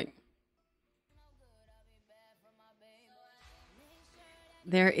sound like.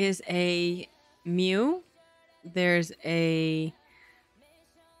 There is a Mew. There's a...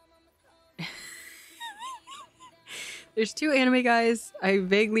 There's two anime guys I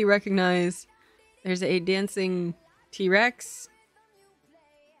vaguely recognize. There's a dancing T-Rex.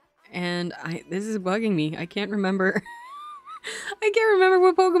 And this is bugging me. I can't remember. I can't remember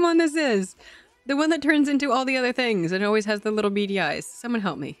what Pokemon this is. The one that turns into all the other things and always has the little beady eyes. Someone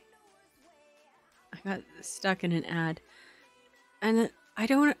help me. I got stuck in an ad. And I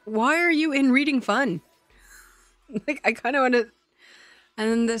don't... Why are you in Reading Fun? Like, I kind of want to... And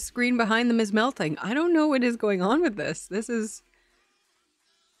then the screen behind them is melting. I don't know what is going on with this. This is...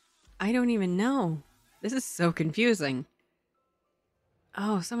 I don't even know. This is so confusing.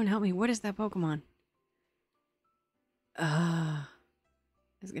 Oh, someone help me. What is that Pokemon?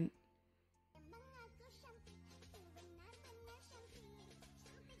 It's gonna...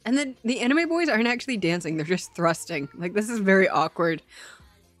 And then the anime boys aren't actually dancing. They're just thrusting. Like, this is very awkward.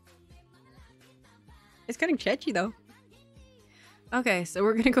 It's kind of catchy, though. Okay, so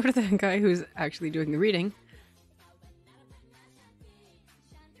we're gonna go to the guy who's actually doing the reading.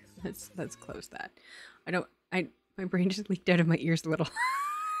 Let's close that. My brain just leaked out of my ears a little.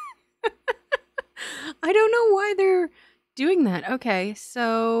 I don't know why they're doing that. Okay,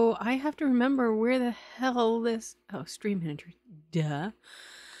 so I have to remember where the hell this... Oh, stream manager. Duh.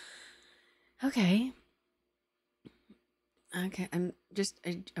 Okay. Okay, I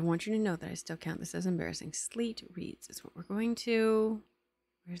want you to know that I still count this as embarrassing. Sleet reads is what we're going to.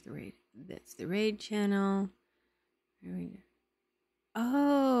 Where's the raid? That's the raid channel.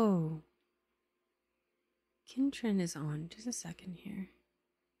 Oh. Kintron is on. Just a second here.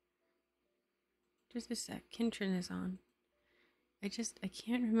 Just a sec. Kintron is on. I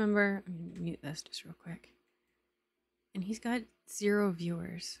can't remember. I'm going to mute this just real quick. And he's got 0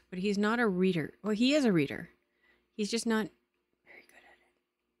 viewers, but he's not a reader. Well, he is a reader. He's just not very good at it.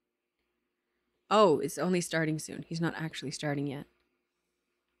 Oh, it's only starting soon. He's not actually starting yet.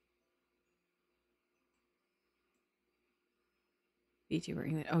 VTuber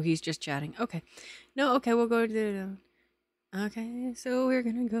English. Oh, he's just chatting. Okay. No, okay, we'll go to the... Okay, so we're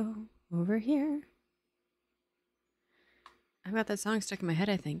gonna go over here. I've got that song stuck in my head,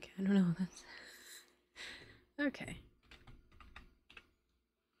 I think. I don't know. That's... Okay.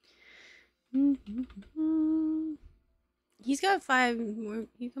 He's got 5 more...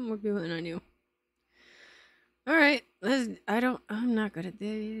 He's got more people than I knew. Alright, I'm not good at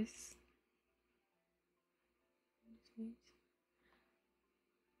this.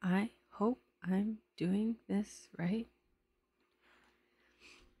 I hope I'm doing this right.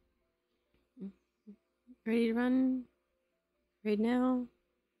 Ready to run right now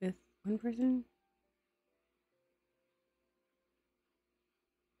with one person?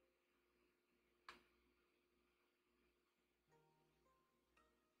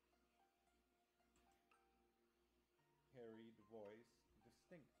 Harried voice,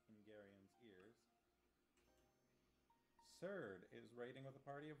 distinct in Garion's ears. Serdd is raiding with a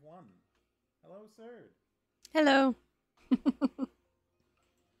party of 1. Hello, Serdd. Hello.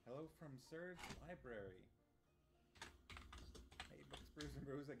 Hello from Serdd's library. Hey, Books, Brews, and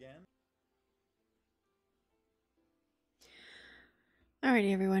Brews again.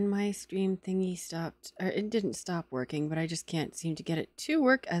 Alrighty, everyone. My stream thingy stopped. It didn't stop working, but I just can't seem to get it to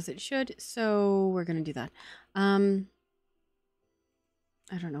work as it should. So we're gonna do that. I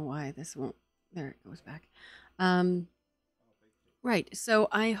don't know why this won't. There it goes back. Right. So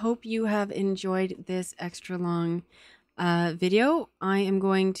I hope you have enjoyed this extra long video. I am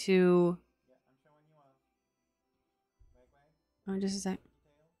going to... Yeah, I'm showing you off. Back Oh, just a sec.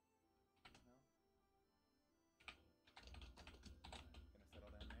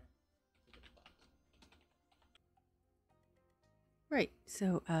 Right.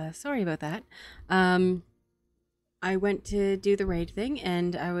 So, sorry about that. I went to do the raid thing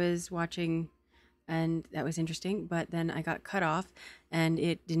and I was watching, and that was interesting, but then I got cut off and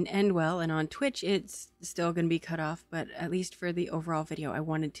it didn't end well. And on Twitch, it's still going to be cut off, but at least for the overall video, I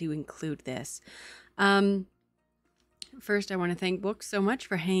wanted to include this. First, I want to thank Books so much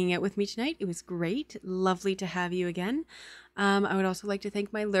for hanging out with me tonight. It was great. Lovely to have you again. I would also like to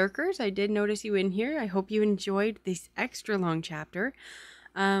thank my lurkers. I did notice you in here. I hope you enjoyed this extra long chapter.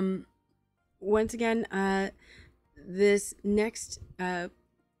 Once again, this next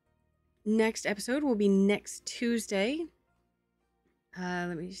episode will be next Tuesday.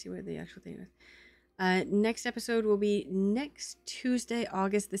 Let me see what the actual thing is. Next episode will be next Tuesday,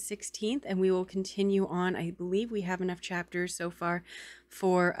 August the 16th, and we will continue on. I believe we have enough chapters so far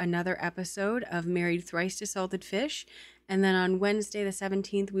for another episode of Married Thrice to Salted Fish. And then on Wednesday the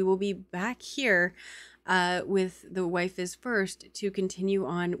 17th, we will be back here with The Wife is First to continue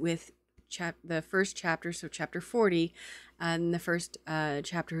on with the first chapter, so chapter 40, and the first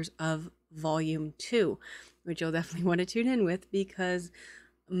chapters of volume 2, which you'll definitely want to tune in with because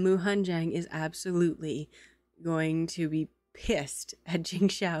Mu Hanjiang is absolutely going to be pissed at Jing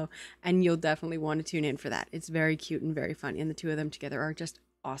Xiao, and you'll definitely want to tune in for that. It's very cute and very fun, and the two of them together are just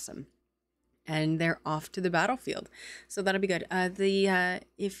awesome. And they're off to the battlefield, so that'll be good.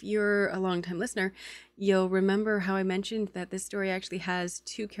 If you're a long-time listener, you'll remember how I mentioned that this story actually has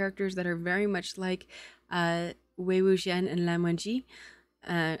two characters that are very much like Wei Wuxian and Lan Wenji,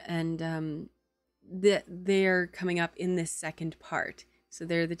 and they're coming up in this second part. So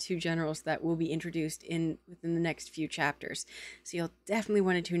they're the two generals that will be introduced within the next few chapters. So you'll definitely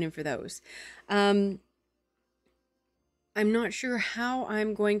want to tune in for those. I'm not sure how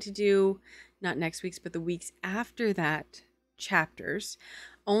I'm going to do, not next week's, but the weeks after that chapters,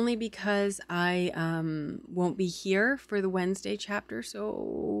 only because I won't be here for the Wednesday chapter.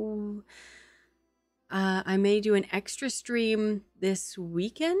 So I may do an extra stream this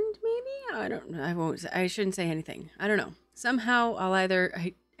weekend, maybe? I don't know. I shouldn't say anything. I don't know. Somehow I'll either,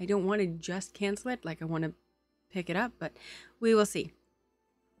 I don't want to just cancel it, like I want to pick it up, but we will see.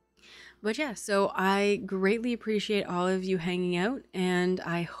 But yeah, so I greatly appreciate all of you hanging out, and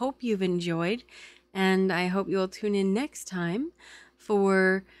I hope you've enjoyed, and I hope you'll tune in next time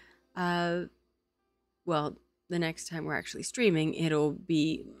for, well, the next time we're actually streaming, it'll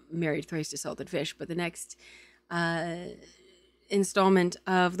be Married Thrice to Salted Fish, but the next installment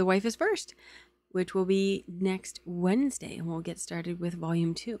of The Wife is First, which will be next Wednesday, and we'll get started with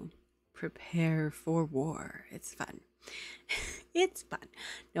volume 2. Prepare for war. It's fun. It's fun.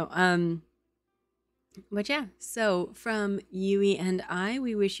 No, but yeah, so from Yui and I,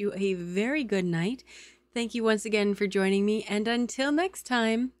 we wish you a very good night. Thank you once again for joining me, and until next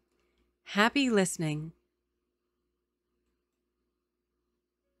time, happy listening.